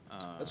soon.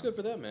 That's good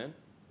for them, man.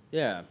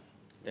 Yeah.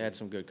 They had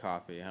some good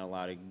coffee. Had a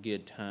lot of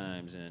good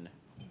times in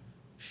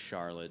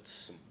Charlotte's.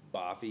 Some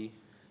boffy.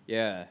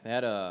 Yeah, they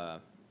had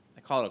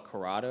they call it a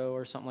corrado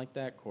or something like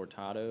that.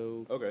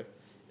 Cortado. Okay.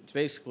 It's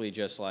basically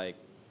just like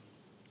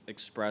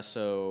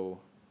espresso.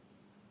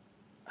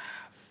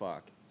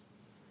 Fuck.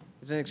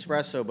 It's an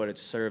espresso, but it's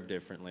served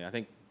differently. I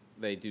think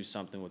they do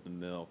something with the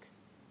milk.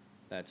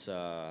 That's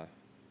Do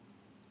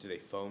they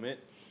foam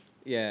it?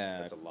 Yeah.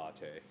 That's a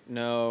latte.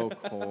 No,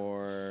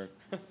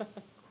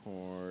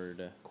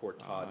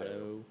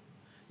 Cortado.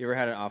 You ever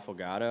had an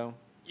affogato?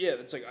 Yeah,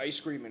 that's like ice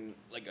cream and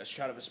like a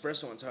shot of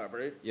espresso on top,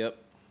 right? Yep.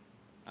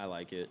 I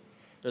like it.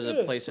 There's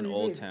a place in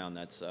Old Town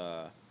that's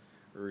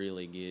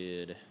really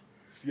good.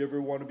 If you ever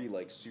want to be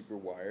like super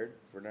wired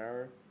for an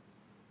hour,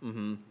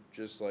 Mm-hmm.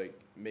 just like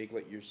make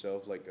like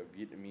yourself like a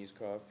Vietnamese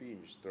coffee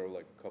and just throw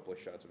like a couple of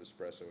shots of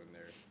espresso in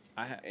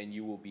there, and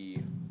you will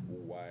be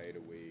wide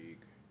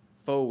awake.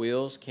 Faux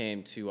Wheels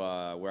came to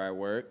where I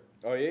work.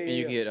 Oh yeah, yeah. And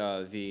you get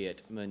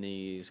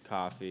Vietnamese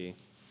coffee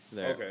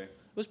there. Okay.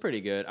 It was pretty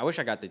good. I wish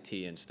I got the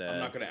tea instead. I'm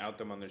not gonna out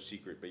them on their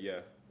secret, but yeah.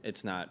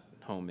 It's not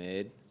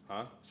homemade.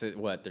 Huh? So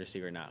what? Their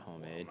secret not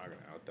homemade. Well, I'm not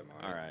gonna out them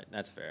on All right,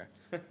 that's fair.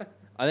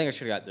 I think I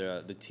should have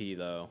got the tea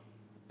though,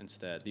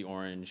 instead. The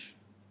orange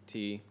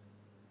tea.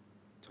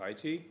 Thai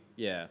tea?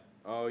 Yeah.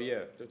 Oh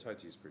yeah, their Thai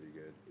tea is pretty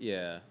good.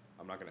 Yeah.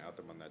 I'm not gonna out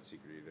them on that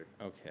secret either.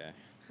 Okay.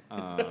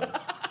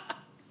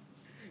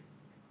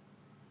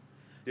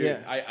 Dude, yeah.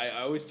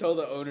 I always tell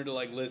the owner to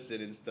like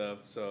listen and stuff,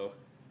 so.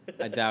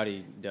 I doubt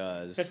he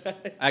does.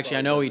 Actually,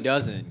 I know he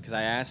doesn't because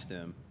I asked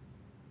him.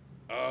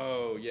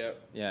 Oh yeah.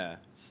 Yeah.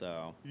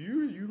 So.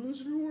 You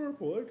listen to our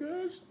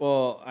podcast?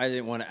 Well, I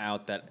didn't want to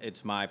out that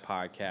it's my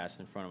podcast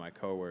in front of my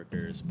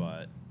coworkers,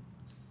 but.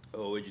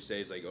 Oh, what'd you say?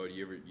 It's like, oh,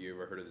 you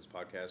ever heard of this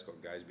podcast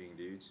called Guys Being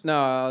Dudes? No,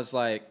 I was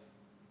like,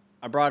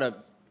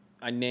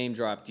 I name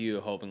dropped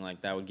you, hoping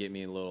like that would get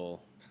me a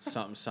little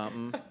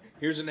something.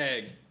 Here's an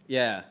egg.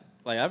 Yeah,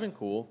 like I've been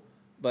cool,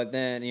 but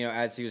then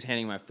as he was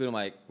handing my food, I'm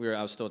like,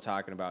 I was still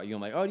talking about you.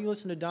 I'm like, oh, do you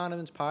listen to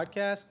Donovan's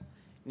podcast?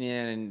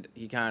 And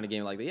he kind of gave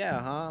me like, yeah,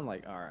 huh? I'm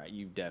like, all right,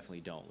 you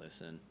definitely don't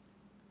listen.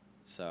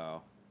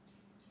 So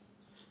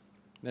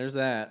there's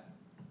that.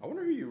 I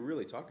wonder who you're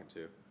really talking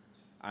to.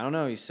 I don't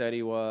know. He said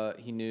he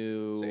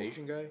knew. Is it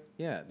Asian guy?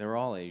 Yeah, they're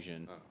all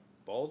Asian. Oh.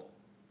 Bald?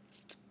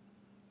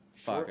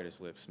 Fuck, Short? I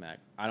just lip smack.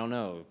 I don't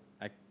know.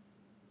 I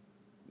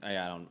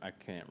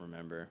can't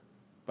remember.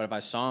 But if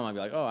I saw him, I'd be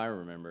like, oh, I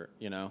remember.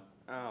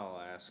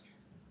 I'll ask.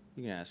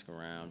 You can ask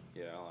around.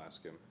 Yeah, I'll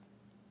ask him.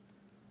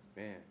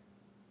 Man.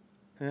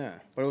 Yeah,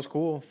 but it was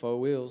cool.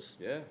 Faux Wheels.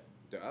 Yeah,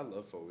 dude, I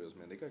love Faux Wheels,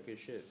 man. They got good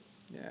shit.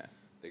 Yeah.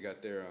 They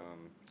got their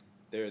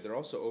They're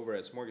also over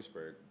at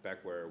Smorgasburg,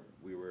 back where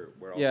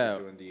we're also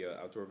doing the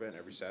outdoor event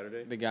every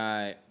Saturday. The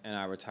guy and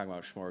I were talking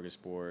about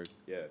Smorgasburg.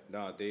 Yeah,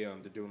 no, they're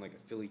doing like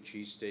a Philly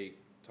cheesesteak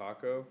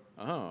taco.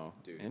 Oh,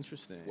 dude,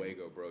 interesting.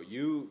 Fuego, bro.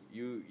 You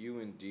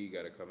and D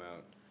got to come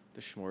out.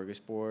 The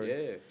Smorgasburg.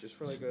 Yeah, just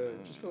for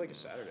like a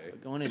Saturday.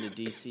 Going into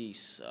DC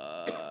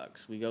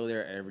sucks. We go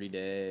there every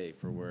day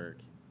for work.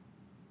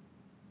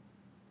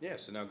 Yeah,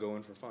 so now go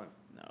in for fun.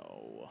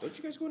 No. Don't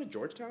you guys go into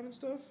Georgetown and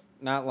stuff?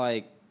 Not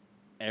like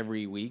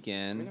every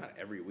weekend. I mean, not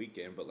every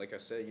weekend, but like I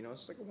said,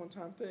 it's like a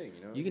one-time thing,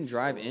 You can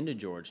drive into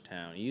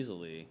Georgetown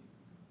easily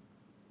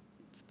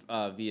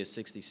via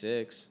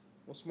 66.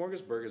 Well,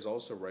 Smorgasburg is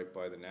also right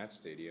by the Nats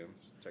Stadium.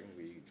 So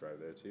technically, you can drive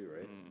there too,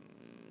 right?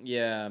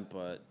 Yeah,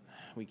 but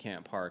we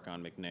can't park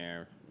on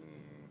McNair.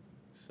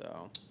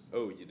 So.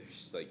 Oh,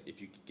 there's like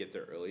if you could get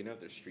there early enough,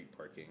 there's street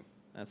parking.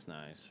 That's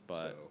nice,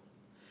 but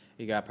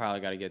you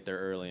probably got to get there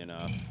early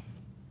enough.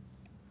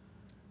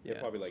 Yeah,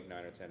 probably like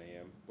 9 or 10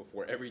 a.m.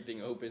 before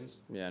everything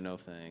opens. Yeah, no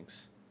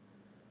thanks.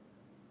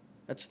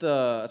 That's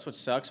what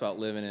sucks about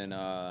living in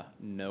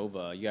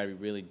Nova. You got to be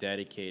really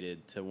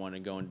dedicated to want to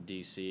go into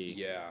DC.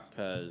 Yeah.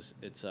 Because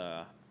it's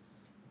a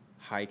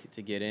hike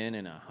to get in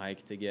and a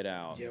hike to get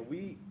out. Yeah,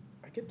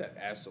 I get that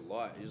asked a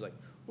lot. He's like,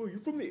 "Oh,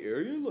 you're from the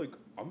area? Like,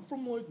 I'm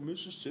from like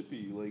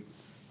Mississippi. Like,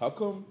 how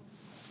come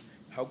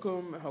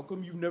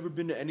you've never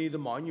been to any of the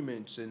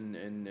monuments and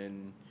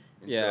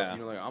stuff?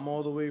 Like I'm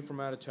all the way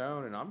from out of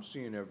town and I'm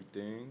seeing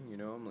everything.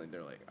 I'm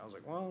like, I was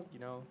like, well,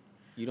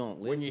 you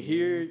don't live when you're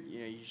here,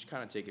 you just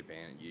kind of take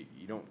advantage.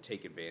 You don't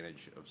take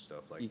advantage of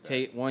stuff like that.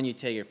 You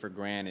take it for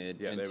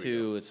granted, and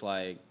two, it's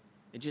like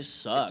it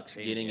just sucks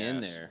getting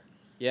in there.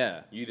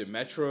 Yeah, you either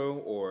metro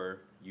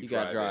or you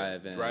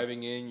drive in.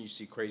 Driving in, you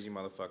see crazy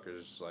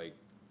motherfuckers like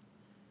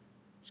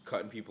just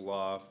cutting people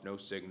off, no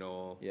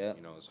signal. Yeah,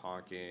 it's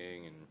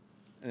honking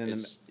and then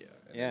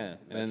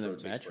the metro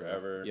takes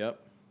forever. Yep.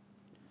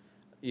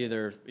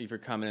 Either if you're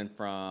coming in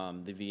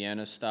from the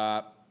Vienna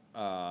stop,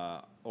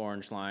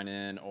 Orange Line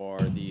in, or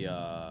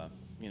the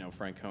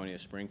Franconia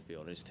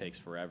Springfield, it just takes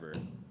forever.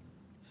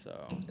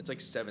 So it's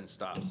like 7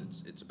 stops.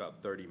 It's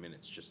about 30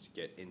 minutes just to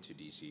get into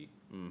DC.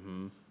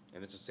 Mm-hmm.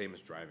 And it's the same as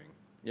driving.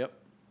 Yep.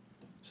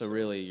 So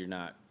really, you're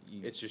not.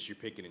 It's just you're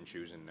picking and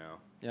choosing now.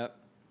 Yep.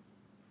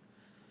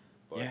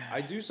 But yeah.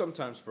 I do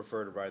sometimes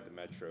prefer to ride the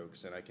metro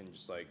because then I can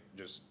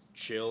just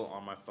chill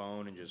on my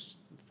phone and just.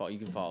 You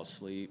can fall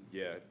asleep.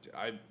 Yeah,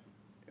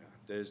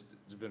 there's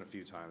been a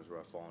few times where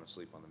I've fallen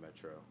asleep on the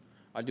metro.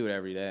 I do it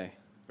every day.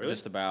 Really?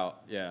 Just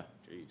about, yeah.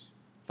 Jeez.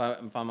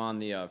 If I'm on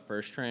the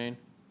first train,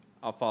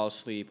 I'll fall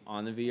asleep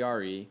on the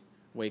VRE,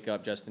 wake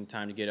up just in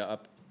time to get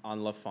up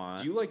on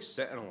LaFont. Do you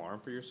set an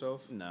alarm for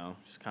yourself? No,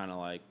 just kind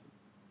of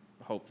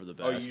hope for the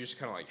best. Oh, you just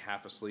kind of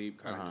half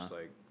asleep, kind of just got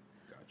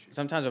you.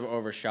 Sometimes I've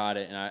overshot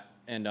it and I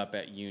end up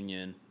at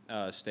Union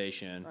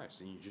Station.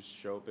 Nice, and you just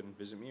show up and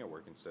visit me at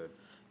work instead.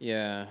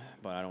 Yeah,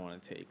 but I don't want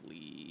to take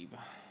leave.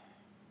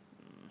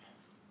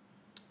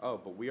 Oh,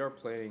 but we are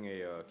planning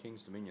a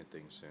King's Dominion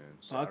thing soon.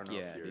 So Fuck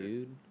yeah,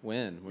 dude.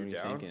 When? What are you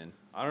thinking?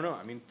 I don't know.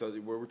 I mean,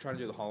 we're trying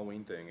to do the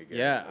Halloween thing again.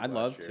 Yeah, I'd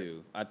love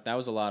to. That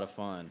was a lot of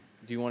fun.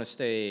 Do you want to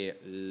stay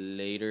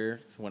later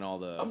when all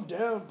the... I'm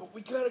down, but we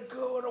gotta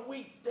go on a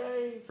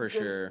weekday. For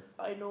sure.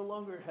 I no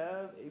longer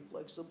have a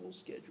flexible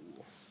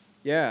schedule.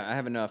 Yeah, I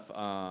have enough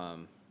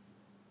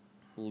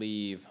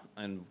leave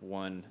and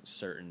one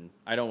certain...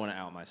 I don't want to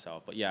out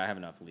myself, but yeah, I have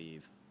enough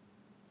leave.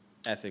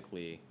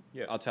 Ethically...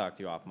 Yeah, I'll talk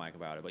to you off mic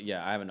about it, but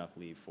yeah, I have enough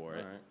leave for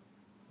it.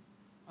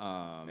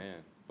 All right. Man,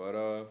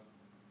 but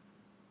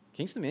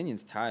King's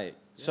Dominion's tight.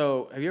 Yeah.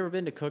 So, have you ever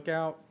been to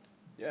Cookout?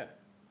 Yeah.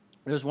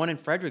 There's one in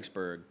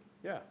Fredericksburg.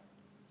 Yeah.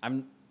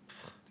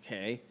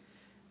 Okay.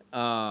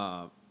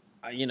 I've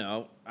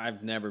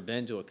never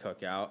been to a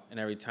Cookout, and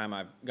every time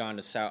I've gone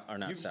to South.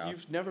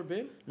 You've never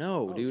been?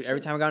 No, dude. Shit. Every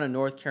time I've gone to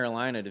North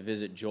Carolina to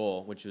visit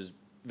Joel, which was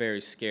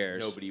very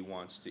scarce. Nobody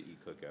wants to eat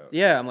Cookout.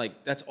 Yeah, I'm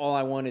like, that's all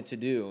I wanted to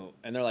do.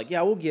 And they're like,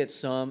 yeah, we'll get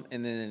some.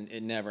 And then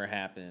it never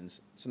happens.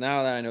 So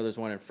now that I know there's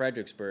one in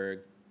Fredericksburg,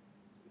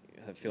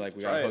 I feel like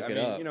we got to hook it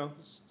up.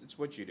 It's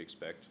what you'd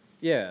expect.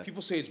 Yeah.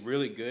 People say it's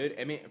really good.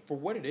 I mean, for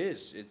what it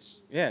is,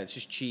 it's... Yeah, it's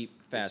just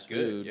cheap, fast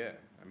food. Yeah.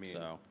 I mean,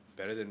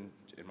 better than,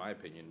 in my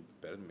opinion,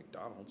 better than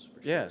McDonald's, for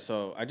sure. Yeah,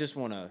 so I just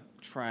want to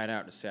try it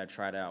out to say I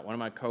tried it out. One of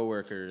my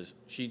coworkers,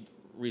 she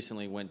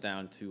recently went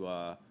down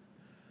to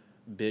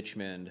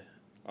Bitchmond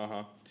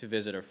to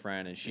visit a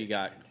friend, and she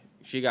got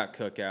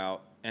Cookout,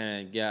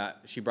 and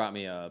she brought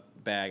me a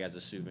bag as a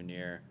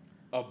souvenir.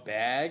 A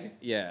bag?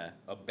 Yeah.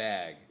 A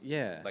bag?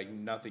 Yeah. Like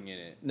nothing in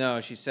it?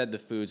 No, she said the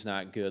food's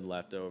not good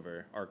left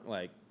over, or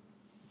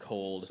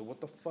cold. So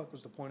what the fuck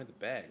was the point of the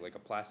bag? Like a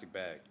plastic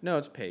bag? No,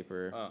 it's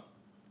paper. Oh.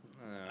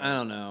 I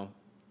don't know.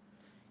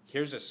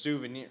 Here's a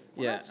souvenir.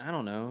 What? Yeah, I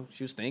don't know.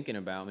 She was thinking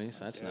about me,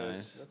 so that's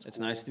nice. It's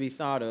cool. Nice to be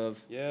thought of.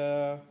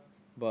 Yeah.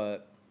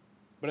 But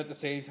at the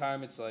same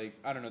time, it's like,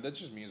 I don't know, that's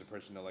just me as a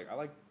person, though. I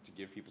like to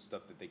give people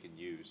stuff that they can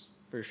use.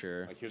 For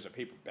sure. Here's a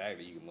paper bag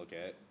that you can look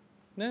at.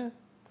 Nah.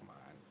 Come on.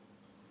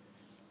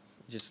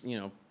 Just,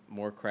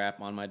 more crap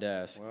on my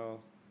desk.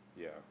 Well,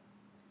 yeah.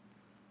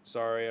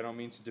 Sorry, I don't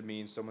mean to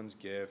demean someone's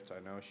gift. I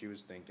know she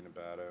was thinking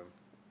about him.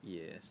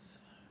 Yes.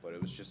 But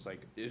it was just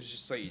like, I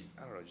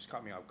don't know, just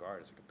caught me off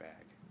guard. It's like a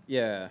bag.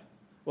 Yeah.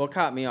 Well, it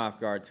caught me off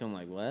guard, too. I'm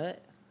like,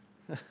 what?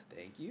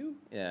 Thank you?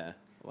 Yeah.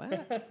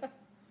 What?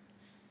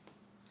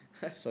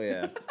 So,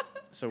 yeah.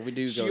 So we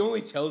do She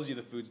only tells you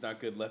the food's not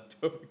good left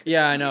over.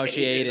 Yeah, I know.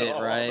 She ate it,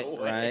 all right? the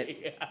way.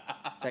 Right?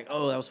 It's like,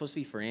 oh, that was supposed to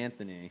be for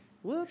Anthony.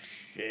 Whoops.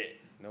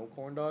 Shit. No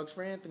corn dogs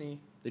for Anthony.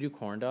 They do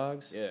corn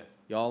dogs? Yeah.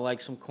 Y'all like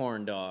some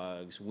corn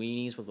dogs.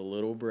 Weenies with a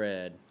little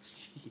bread.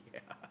 Yeah.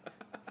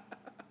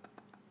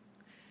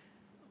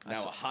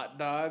 Now a hot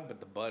dog, but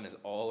the bun is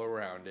all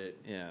around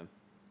it. Yeah.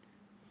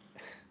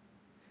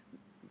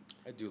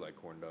 I do like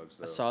corn dogs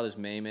though. I saw this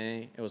meme.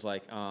 It was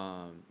like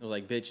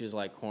bitches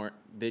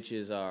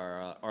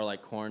are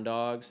like corn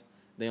dogs.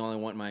 They only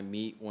want my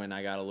meat when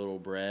I got a little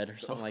bread or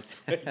something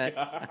like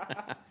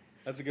that.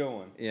 That's a good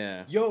one.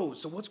 Yeah. Yo,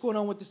 so what's going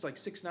on with this like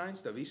 6ix9ine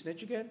stuff? He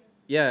snitch again?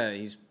 Yeah,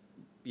 he's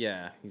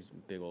a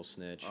big old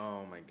snitch.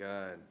 Oh my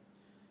god.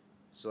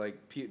 So like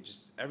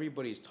just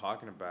everybody's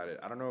talking about it.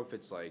 I don't know if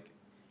it's like,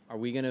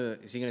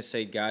 is he gonna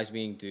say guys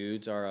being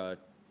dudes are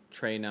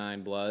Trey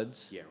 9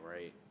 Bloods? yeah,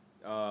 right.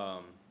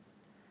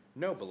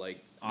 No, but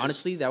like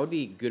honestly, that would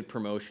be good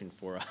promotion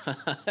for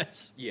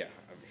us. Yeah.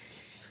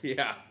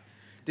 Yeah.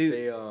 Dude.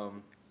 They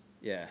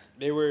yeah.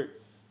 They were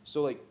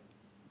so like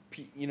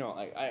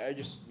I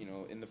just,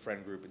 in the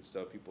friend group and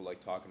stuff, people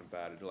like talking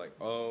about it. They're like,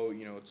 "Oh,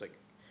 it's like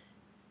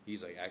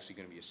he's like actually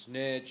going to be a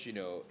snitch,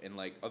 and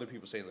like other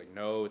people saying like,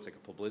 "No, it's like a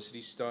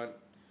publicity stunt."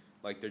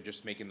 Like they're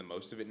just making the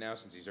most of it now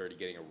since he's already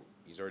going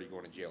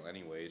to jail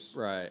anyways.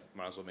 Right.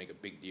 Might as well make a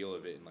big deal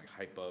of it and like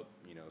hype up,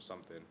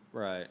 something.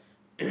 Right.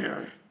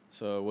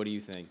 So, what do you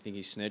think? Think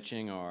he's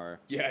snitching or?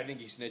 Yeah, I think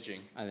he's snitching.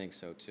 I think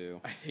so too.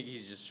 I think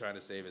he's just trying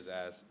to save his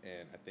ass,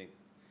 and I think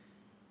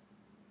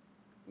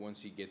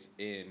once he gets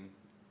in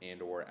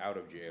and or out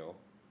of jail,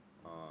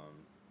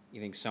 you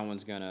think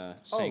someone's gonna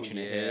sanction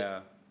a hit?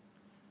 Yeah,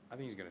 I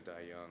think he's gonna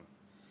die young.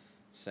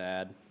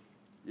 Sad.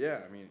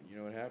 Yeah, I mean,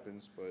 what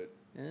happens, but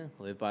yeah,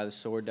 live by the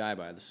sword, die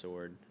by the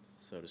sword,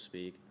 so to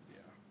speak. Yeah.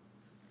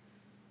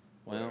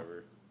 Well,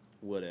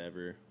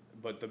 whatever.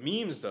 But the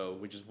memes, though,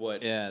 which is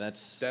what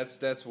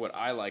that's what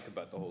I like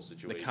about the whole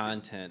situation. The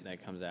content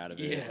that comes out of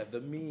it. Yeah,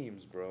 the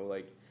memes, bro.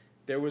 Like,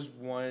 there was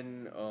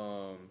one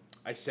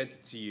I sent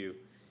it to you,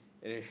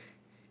 and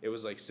it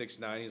was like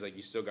 6ix9ine. He's like,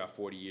 "You still got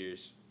 40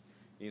 years."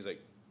 And he's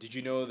like, "Did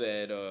you know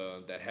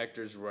that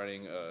Hector's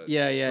running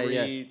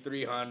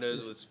three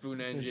Hondas with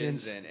spoon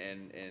engines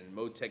and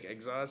Motec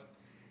exhaust?"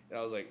 And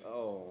I was like,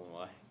 "Oh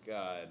my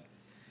god!"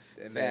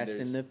 And Fast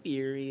and the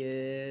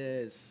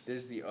Furious.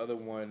 There's the other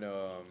one.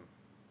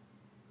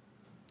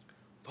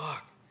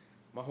 Fuck,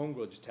 my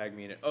homegirl just tagged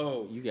me in it.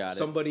 Oh, you got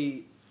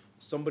somebody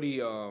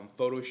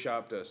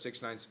photoshopped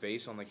 6ix9ine's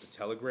face on like the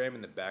telegram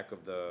in the back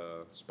of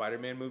the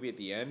Spider-Man movie at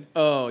the end.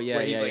 Oh yeah,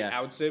 where he's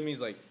outs him. He's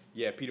like,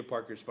 "Yeah, Peter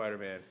Parker,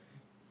 Spider-Man."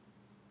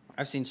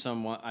 I've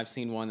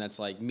seen one that's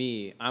like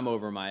me. I'm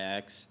over my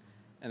ex,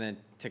 and then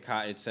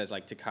it says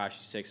like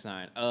Tekashi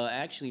 6ix9ine.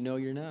 Actually, no,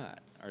 you're not,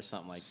 or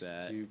something like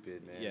that.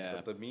 Stupid, man. Yeah.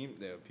 But the meme,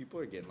 people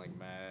are getting like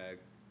mad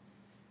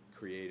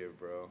creative,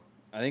 bro.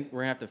 I think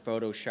we're gonna have to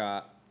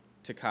Photoshop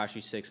Tekashi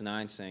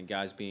 6ix9ine saying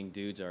guys being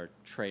dudes are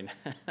Trey.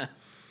 That'd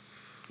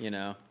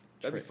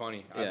be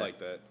funny. Yeah. I'd like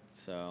that.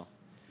 So.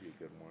 Be a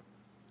good one,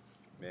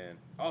 man.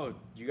 Oh,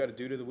 you got a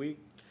dude of the week?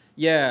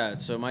 Yeah.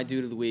 So my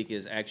dude of the week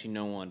is actually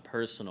no one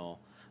personal,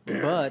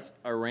 but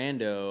a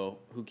rando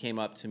who came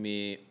up to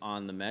me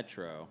on the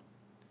metro.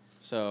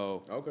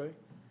 So. Okay.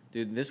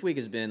 Dude, this week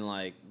has been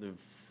like the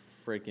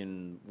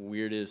freaking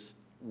weirdest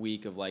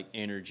week of like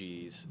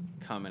energies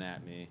coming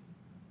at me.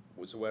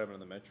 So what happened on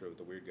the metro with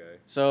the weird guy?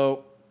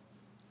 So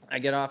I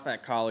get off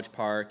at College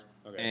Park,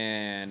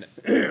 and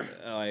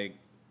like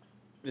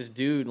this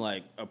dude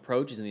like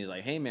approaches and he's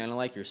like, "Hey man, I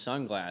like your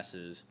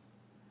sunglasses."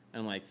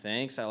 And I'm like,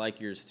 "Thanks, I like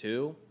yours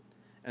too."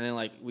 And then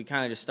like we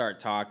kind of just start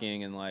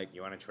talking and like,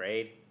 "You want to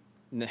trade?"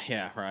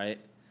 Yeah, right.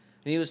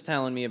 And he was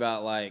telling me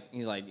about like,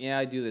 he's like, "Yeah,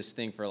 I do this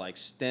thing for like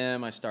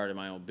STEM. I started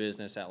my own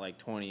business at like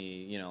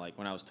 20, like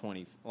when I was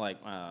 20,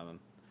 like when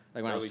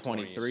I was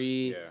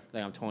 23, 20s. Yeah.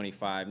 Like I'm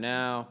 25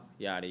 now,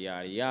 yada,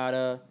 yada,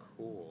 yada."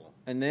 Cool.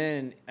 And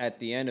then at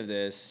the end of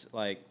this,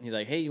 like, he's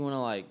like, "Hey, you want to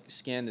like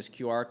scan this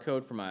QR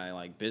code for my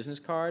like business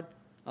card?"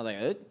 I was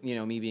like,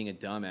 me being a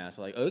dumbass,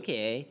 like,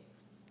 okay.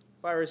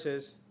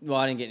 Viruses. Well,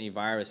 I didn't get any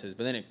viruses,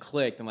 but then it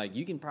clicked. I'm like,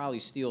 you can probably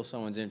steal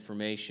someone's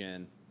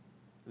information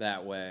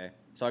that way.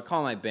 So I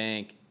call my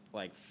bank,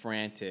 like,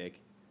 frantic.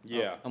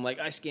 Yeah. I'm like,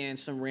 "I scanned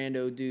some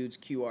rando dude's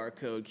QR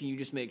code. Can you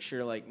just make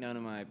sure, like, none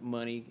of my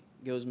money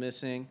goes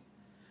missing?"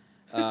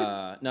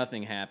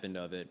 Nothing happened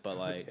of it, but,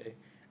 like... Okay.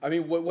 I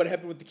mean, what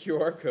happened with the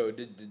QR code?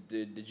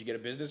 Did you get a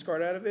business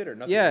card out of it or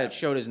nothing? Yeah, it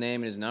showed his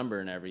name and his number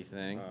and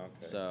everything. Oh, okay.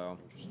 So...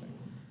 Interesting.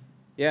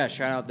 Yeah,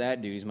 shout out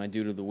that dude. He's my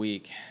dude of the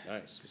week.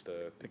 Nice.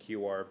 The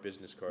QR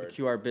business card. The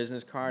QR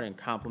business card and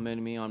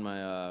complimented me on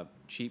my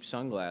cheap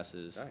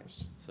sunglasses.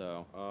 Nice.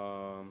 So,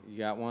 you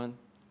got one?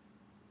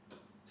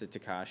 Is it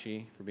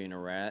Tekashi for being a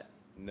rat?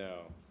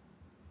 No.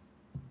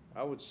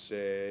 I would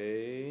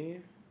say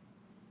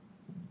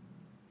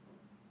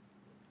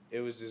it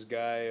was this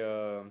guy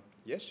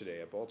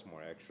yesterday at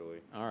Baltimore. Actually,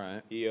 All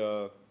right. he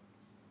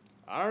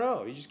I don't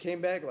know. He just came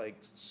back like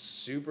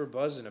super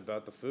buzzing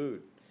about the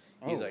food.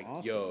 He's Oh, like,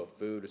 awesome. "Yo,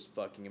 food is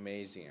fucking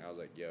amazing." I was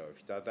like, "Yo, if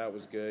you thought that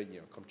was good,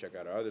 come check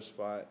out our other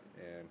spot."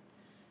 And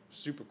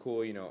super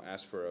cool.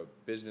 Asked for a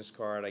business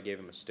card. I gave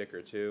him a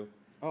sticker too.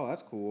 Oh,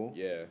 that's cool.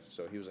 Yeah.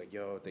 So he was like,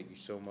 "Yo, thank you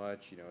so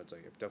much." It's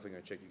like I'm definitely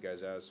gonna check you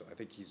guys out. So I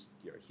think he's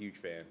a huge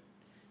fan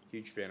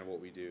of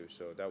what we do.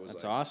 So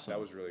that's awesome. That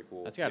was really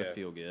cool. That's gotta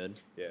feel good.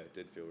 Yeah, it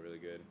did feel really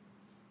good.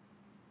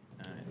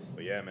 Nice.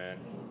 But yeah, man.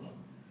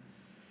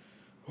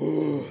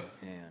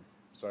 Man.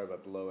 Sorry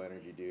about the low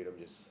energy, dude.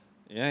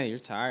 Yeah, you're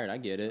tired. I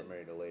get it. I'm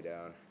ready to lay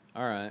down.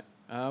 All right.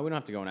 We don't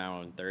have to go an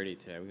hour and 30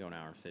 today. We go an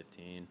hour and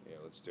 15. Yeah,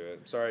 let's do it.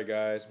 I'm sorry,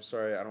 guys. I'm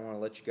sorry. I don't want to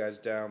let you guys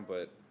down,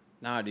 but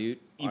Nah, dude.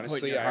 You honestly,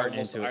 put your heart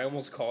into it. I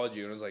almost called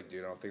you and was like,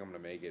 dude, I don't think I'm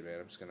gonna make it, man.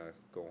 I'm just gonna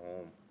go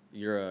home.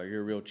 You're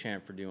a real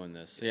champ for doing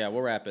this. So yeah,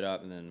 we'll wrap it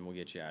up and then we'll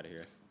get you out of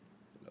here.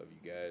 Love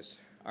you guys.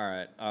 All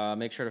right.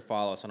 Make sure to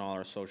follow us on all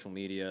our social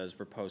medias.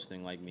 We're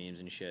posting like memes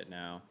and shit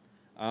now.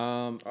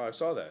 Oh, I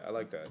saw that. I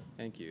like that.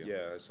 Thank you.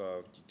 Yeah, I saw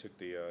you took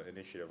the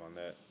initiative on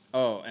that.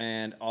 Oh,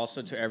 and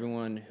also to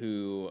everyone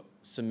who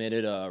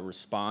submitted a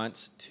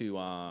response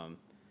to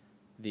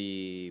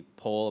the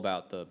poll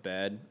about the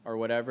bed or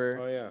whatever.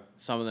 Oh, yeah.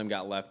 Some of them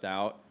got left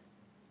out.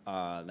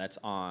 That's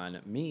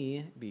on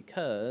me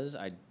because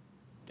I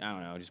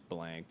don't know, just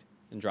blanked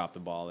and dropped the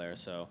ball there.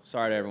 So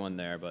sorry to everyone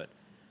there, but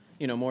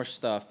more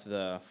stuff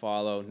to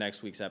follow.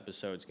 Next week's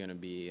episode is gonna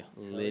be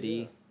litty.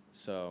 Yeah.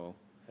 So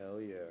hell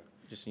yeah.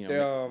 just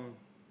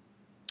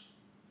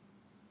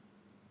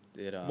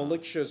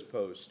Malik's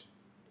post.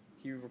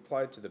 He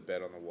replied to the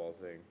bed on the wall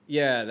thing.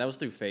 Yeah, that was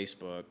through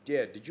Facebook.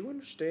 Yeah, did you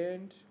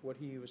understand what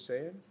he was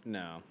saying?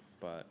 No,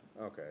 but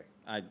Okay.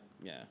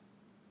 yeah.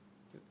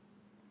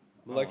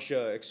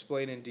 Maliksha,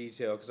 explain in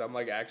detail, because I'm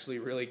like actually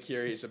really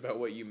curious about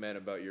what you meant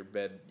about your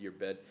bed.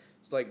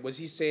 It's like, was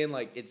he saying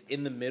like it's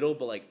in the middle,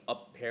 but like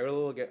up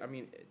parallel again? I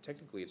mean,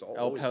 technically, it's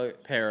always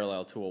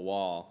parallel to a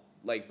wall.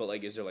 But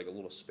is there like a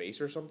little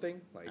space or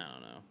something? Like I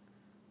don't know.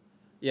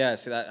 Yeah,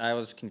 see that I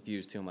was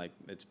confused too. I'm like,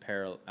 it's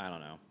parallel. I don't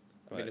know.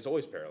 I mean, it's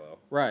always parallel.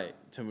 Right,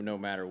 to no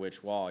matter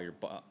which wall you're.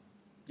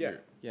 Yeah.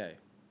 Yeah.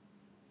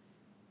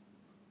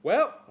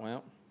 Well.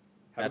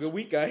 Have a good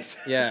week, guys.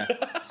 Yeah.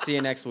 See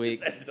you next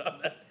week. Just ended on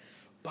that.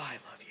 Bye.